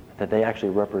sisters, that they actually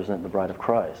represent the bride of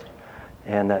Christ,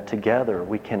 and that together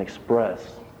we can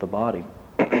express the body.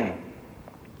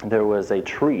 There was a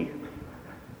tree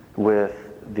with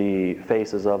the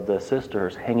faces of the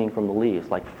sisters hanging from the leaves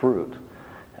like fruit.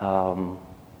 And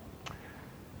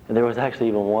there was actually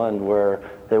even one where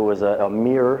there was a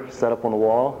mirror set up on the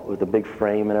wall with a big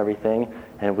frame and everything,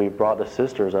 and we brought the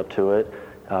sisters up to it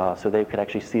so they could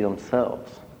actually see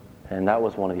themselves. And that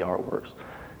was one of the artworks.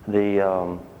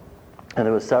 And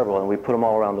there was several, and we put them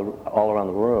all around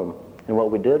the room. And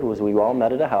what we did was we all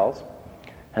met at a house,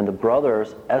 and the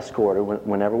brothers escorted,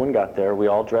 when everyone got there, we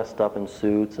all dressed up in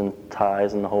suits and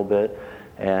ties and the whole bit,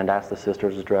 and asked the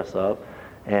sisters to dress up.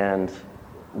 And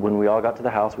when we all got to the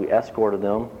house, we escorted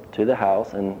them to the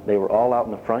house, and they were all out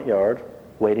in the front yard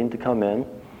waiting to come in.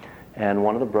 And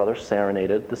one of the brothers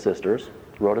serenaded the sisters,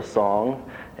 wrote a song,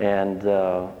 and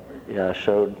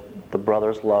showed the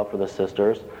brothers' love for the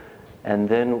sisters. And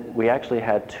then we actually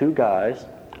had two guys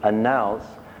announce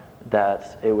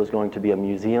that it was going to be a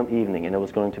museum evening, and it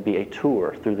was going to be a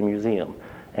tour through the museum.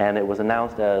 And it was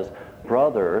announced as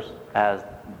brothers, as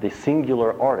the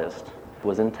singular artist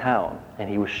was in town, and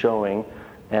he was showing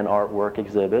an artwork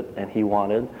exhibit, and he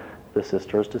wanted the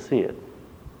sisters to see it.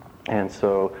 And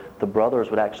so the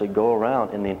brothers would actually go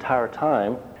around, and the entire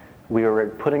time we were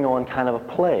putting on kind of a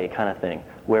play kind of thing,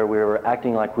 where we were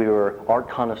acting like we were art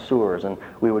connoisseurs, and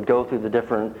we would go through the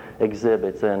different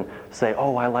exhibits and say,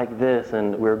 oh, I like this,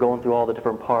 and we were going through all the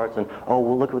different parts, and oh,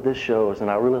 well, look what this shows,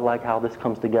 and I really like how this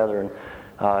comes together. And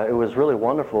it was really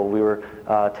wonderful. We were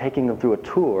taking them through a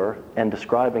tour and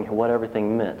describing what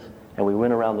everything meant. And we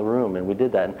went around the room and we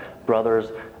did that. And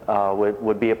brothers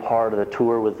would be a part of the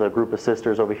tour with a group of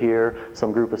sisters over here.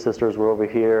 Some group of sisters were over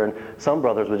here, and some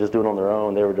brothers would just do it on their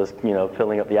own. They were just,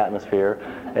 filling up the atmosphere.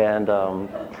 And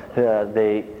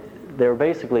they were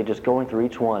basically just going through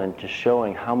each one and just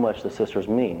showing how much the sisters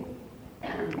mean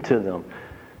to them.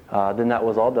 Then that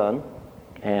was all done,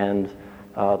 and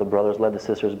the brothers led the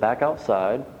sisters back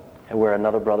outside, where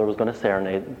another brother was going to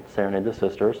serenade the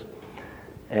sisters.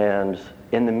 And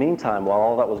in the meantime, while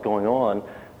all that was going on,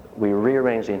 we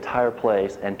rearranged the entire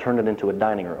place and turned it into a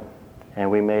dining room.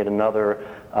 And we made another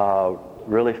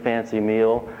really fancy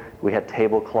meal. We had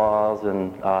tablecloths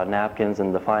and napkins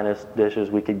and the finest dishes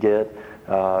we could get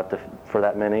for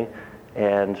that many.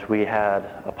 And we had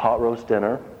a pot roast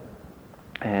dinner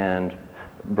and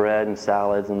bread and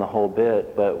salads and the whole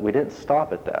bit, but we didn't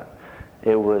stop at that.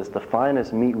 It was the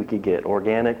finest meat we could get,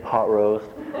 organic pot roast.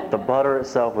 The butter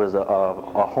itself was a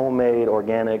homemade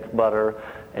organic butter,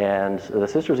 and the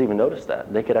sisters even noticed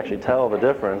that. They could actually tell the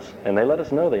difference, and they let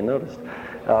us know they noticed.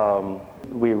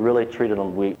 We really treated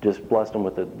them, we just blessed them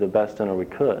with the best dinner we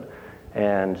could.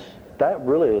 And that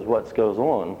really is what goes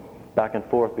on back and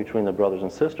forth between the brothers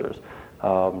and sisters,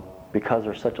 because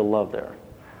there's such a love there.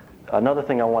 Another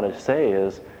thing I wanted to say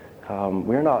is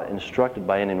we're not instructed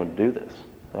by anyone to do this.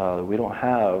 We don't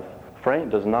have, Frank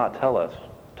does not tell us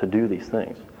to do these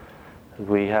things.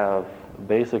 We have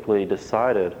basically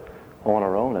decided on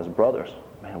our own as brothers,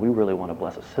 man, we really want to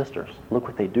bless the sisters. Look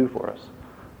what they do for us.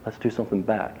 Let's do something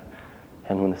back.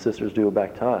 And when the sisters do it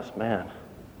back to us, man,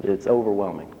 it's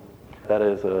overwhelming. That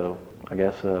is,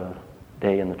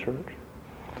 day in the church.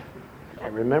 I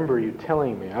remember you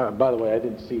telling me, by the way, I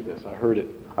didn't see this, I heard it.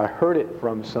 I heard it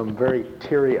from some very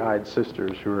teary-eyed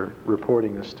sisters who were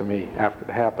reporting this to me after it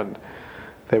happened.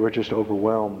 They were just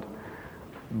overwhelmed.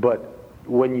 But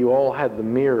when you all had the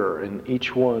mirror and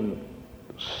each one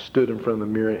stood in front of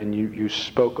the mirror and you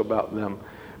spoke about them,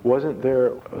 wasn't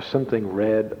there something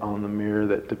red on the mirror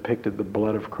that depicted the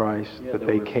blood of Christ, that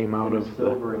they came out of? The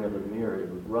silvering of the mirror,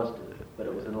 it was rusted, but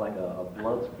it was in like a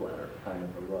blood splatter kind of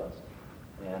a rust.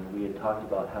 And we had talked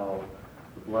about how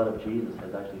the blood of Jesus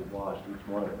has actually washed each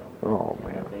one of them. Oh,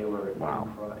 man. They were in Wow.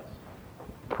 Christ.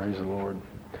 Praise the Lord.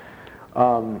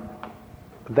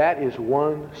 That is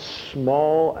one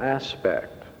small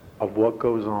aspect of what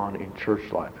goes on in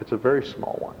church life. It's a very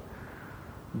small one.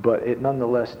 But it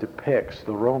nonetheless depicts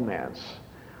the romance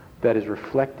that is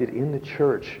reflected in the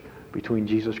church between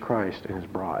Jesus Christ and his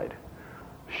bride.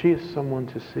 She is someone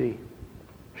to see.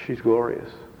 She's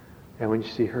glorious. And when you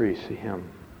see her, you see him.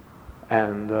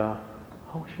 And I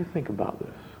want you to think about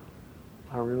this.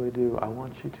 I really do. I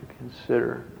want you to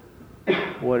consider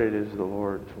what it is the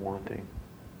Lord is wanting.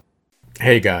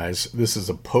 Hey guys, this is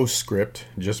a postscript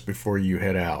just before you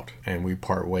head out and we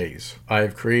part ways.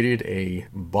 I've created a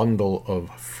bundle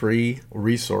of free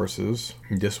resources.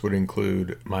 This would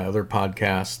include my other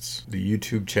podcasts, the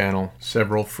YouTube channel,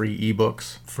 several free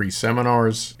ebooks, free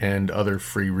seminars, and other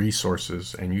free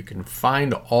resources. And you can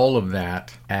find all of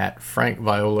that at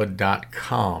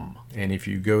frankviola.com. And if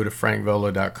you go to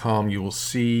frankviola.com, you will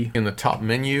see in the top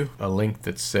menu a link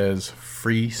that says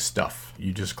free stuff.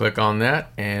 You just click on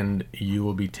that and you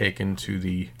will be taken to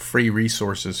the free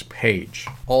resources page.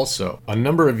 Also, a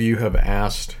number of you have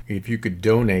asked if you could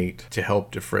donate to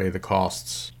help defray the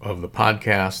costs of the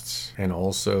podcasts and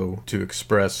also to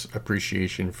express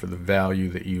appreciation for the value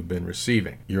that you've been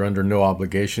receiving. You're under no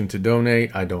obligation to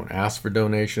donate. I don't ask for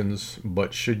donations,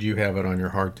 but should you have it on your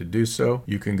heart to do so,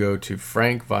 you can go to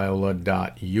frankviola.us.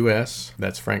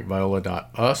 That's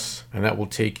frankviola.us, and that will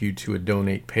take you to a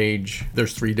donate page.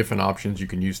 There's 3 different options you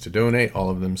can use to donate, all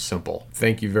of them simple.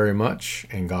 Thank you very much,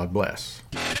 and God bless.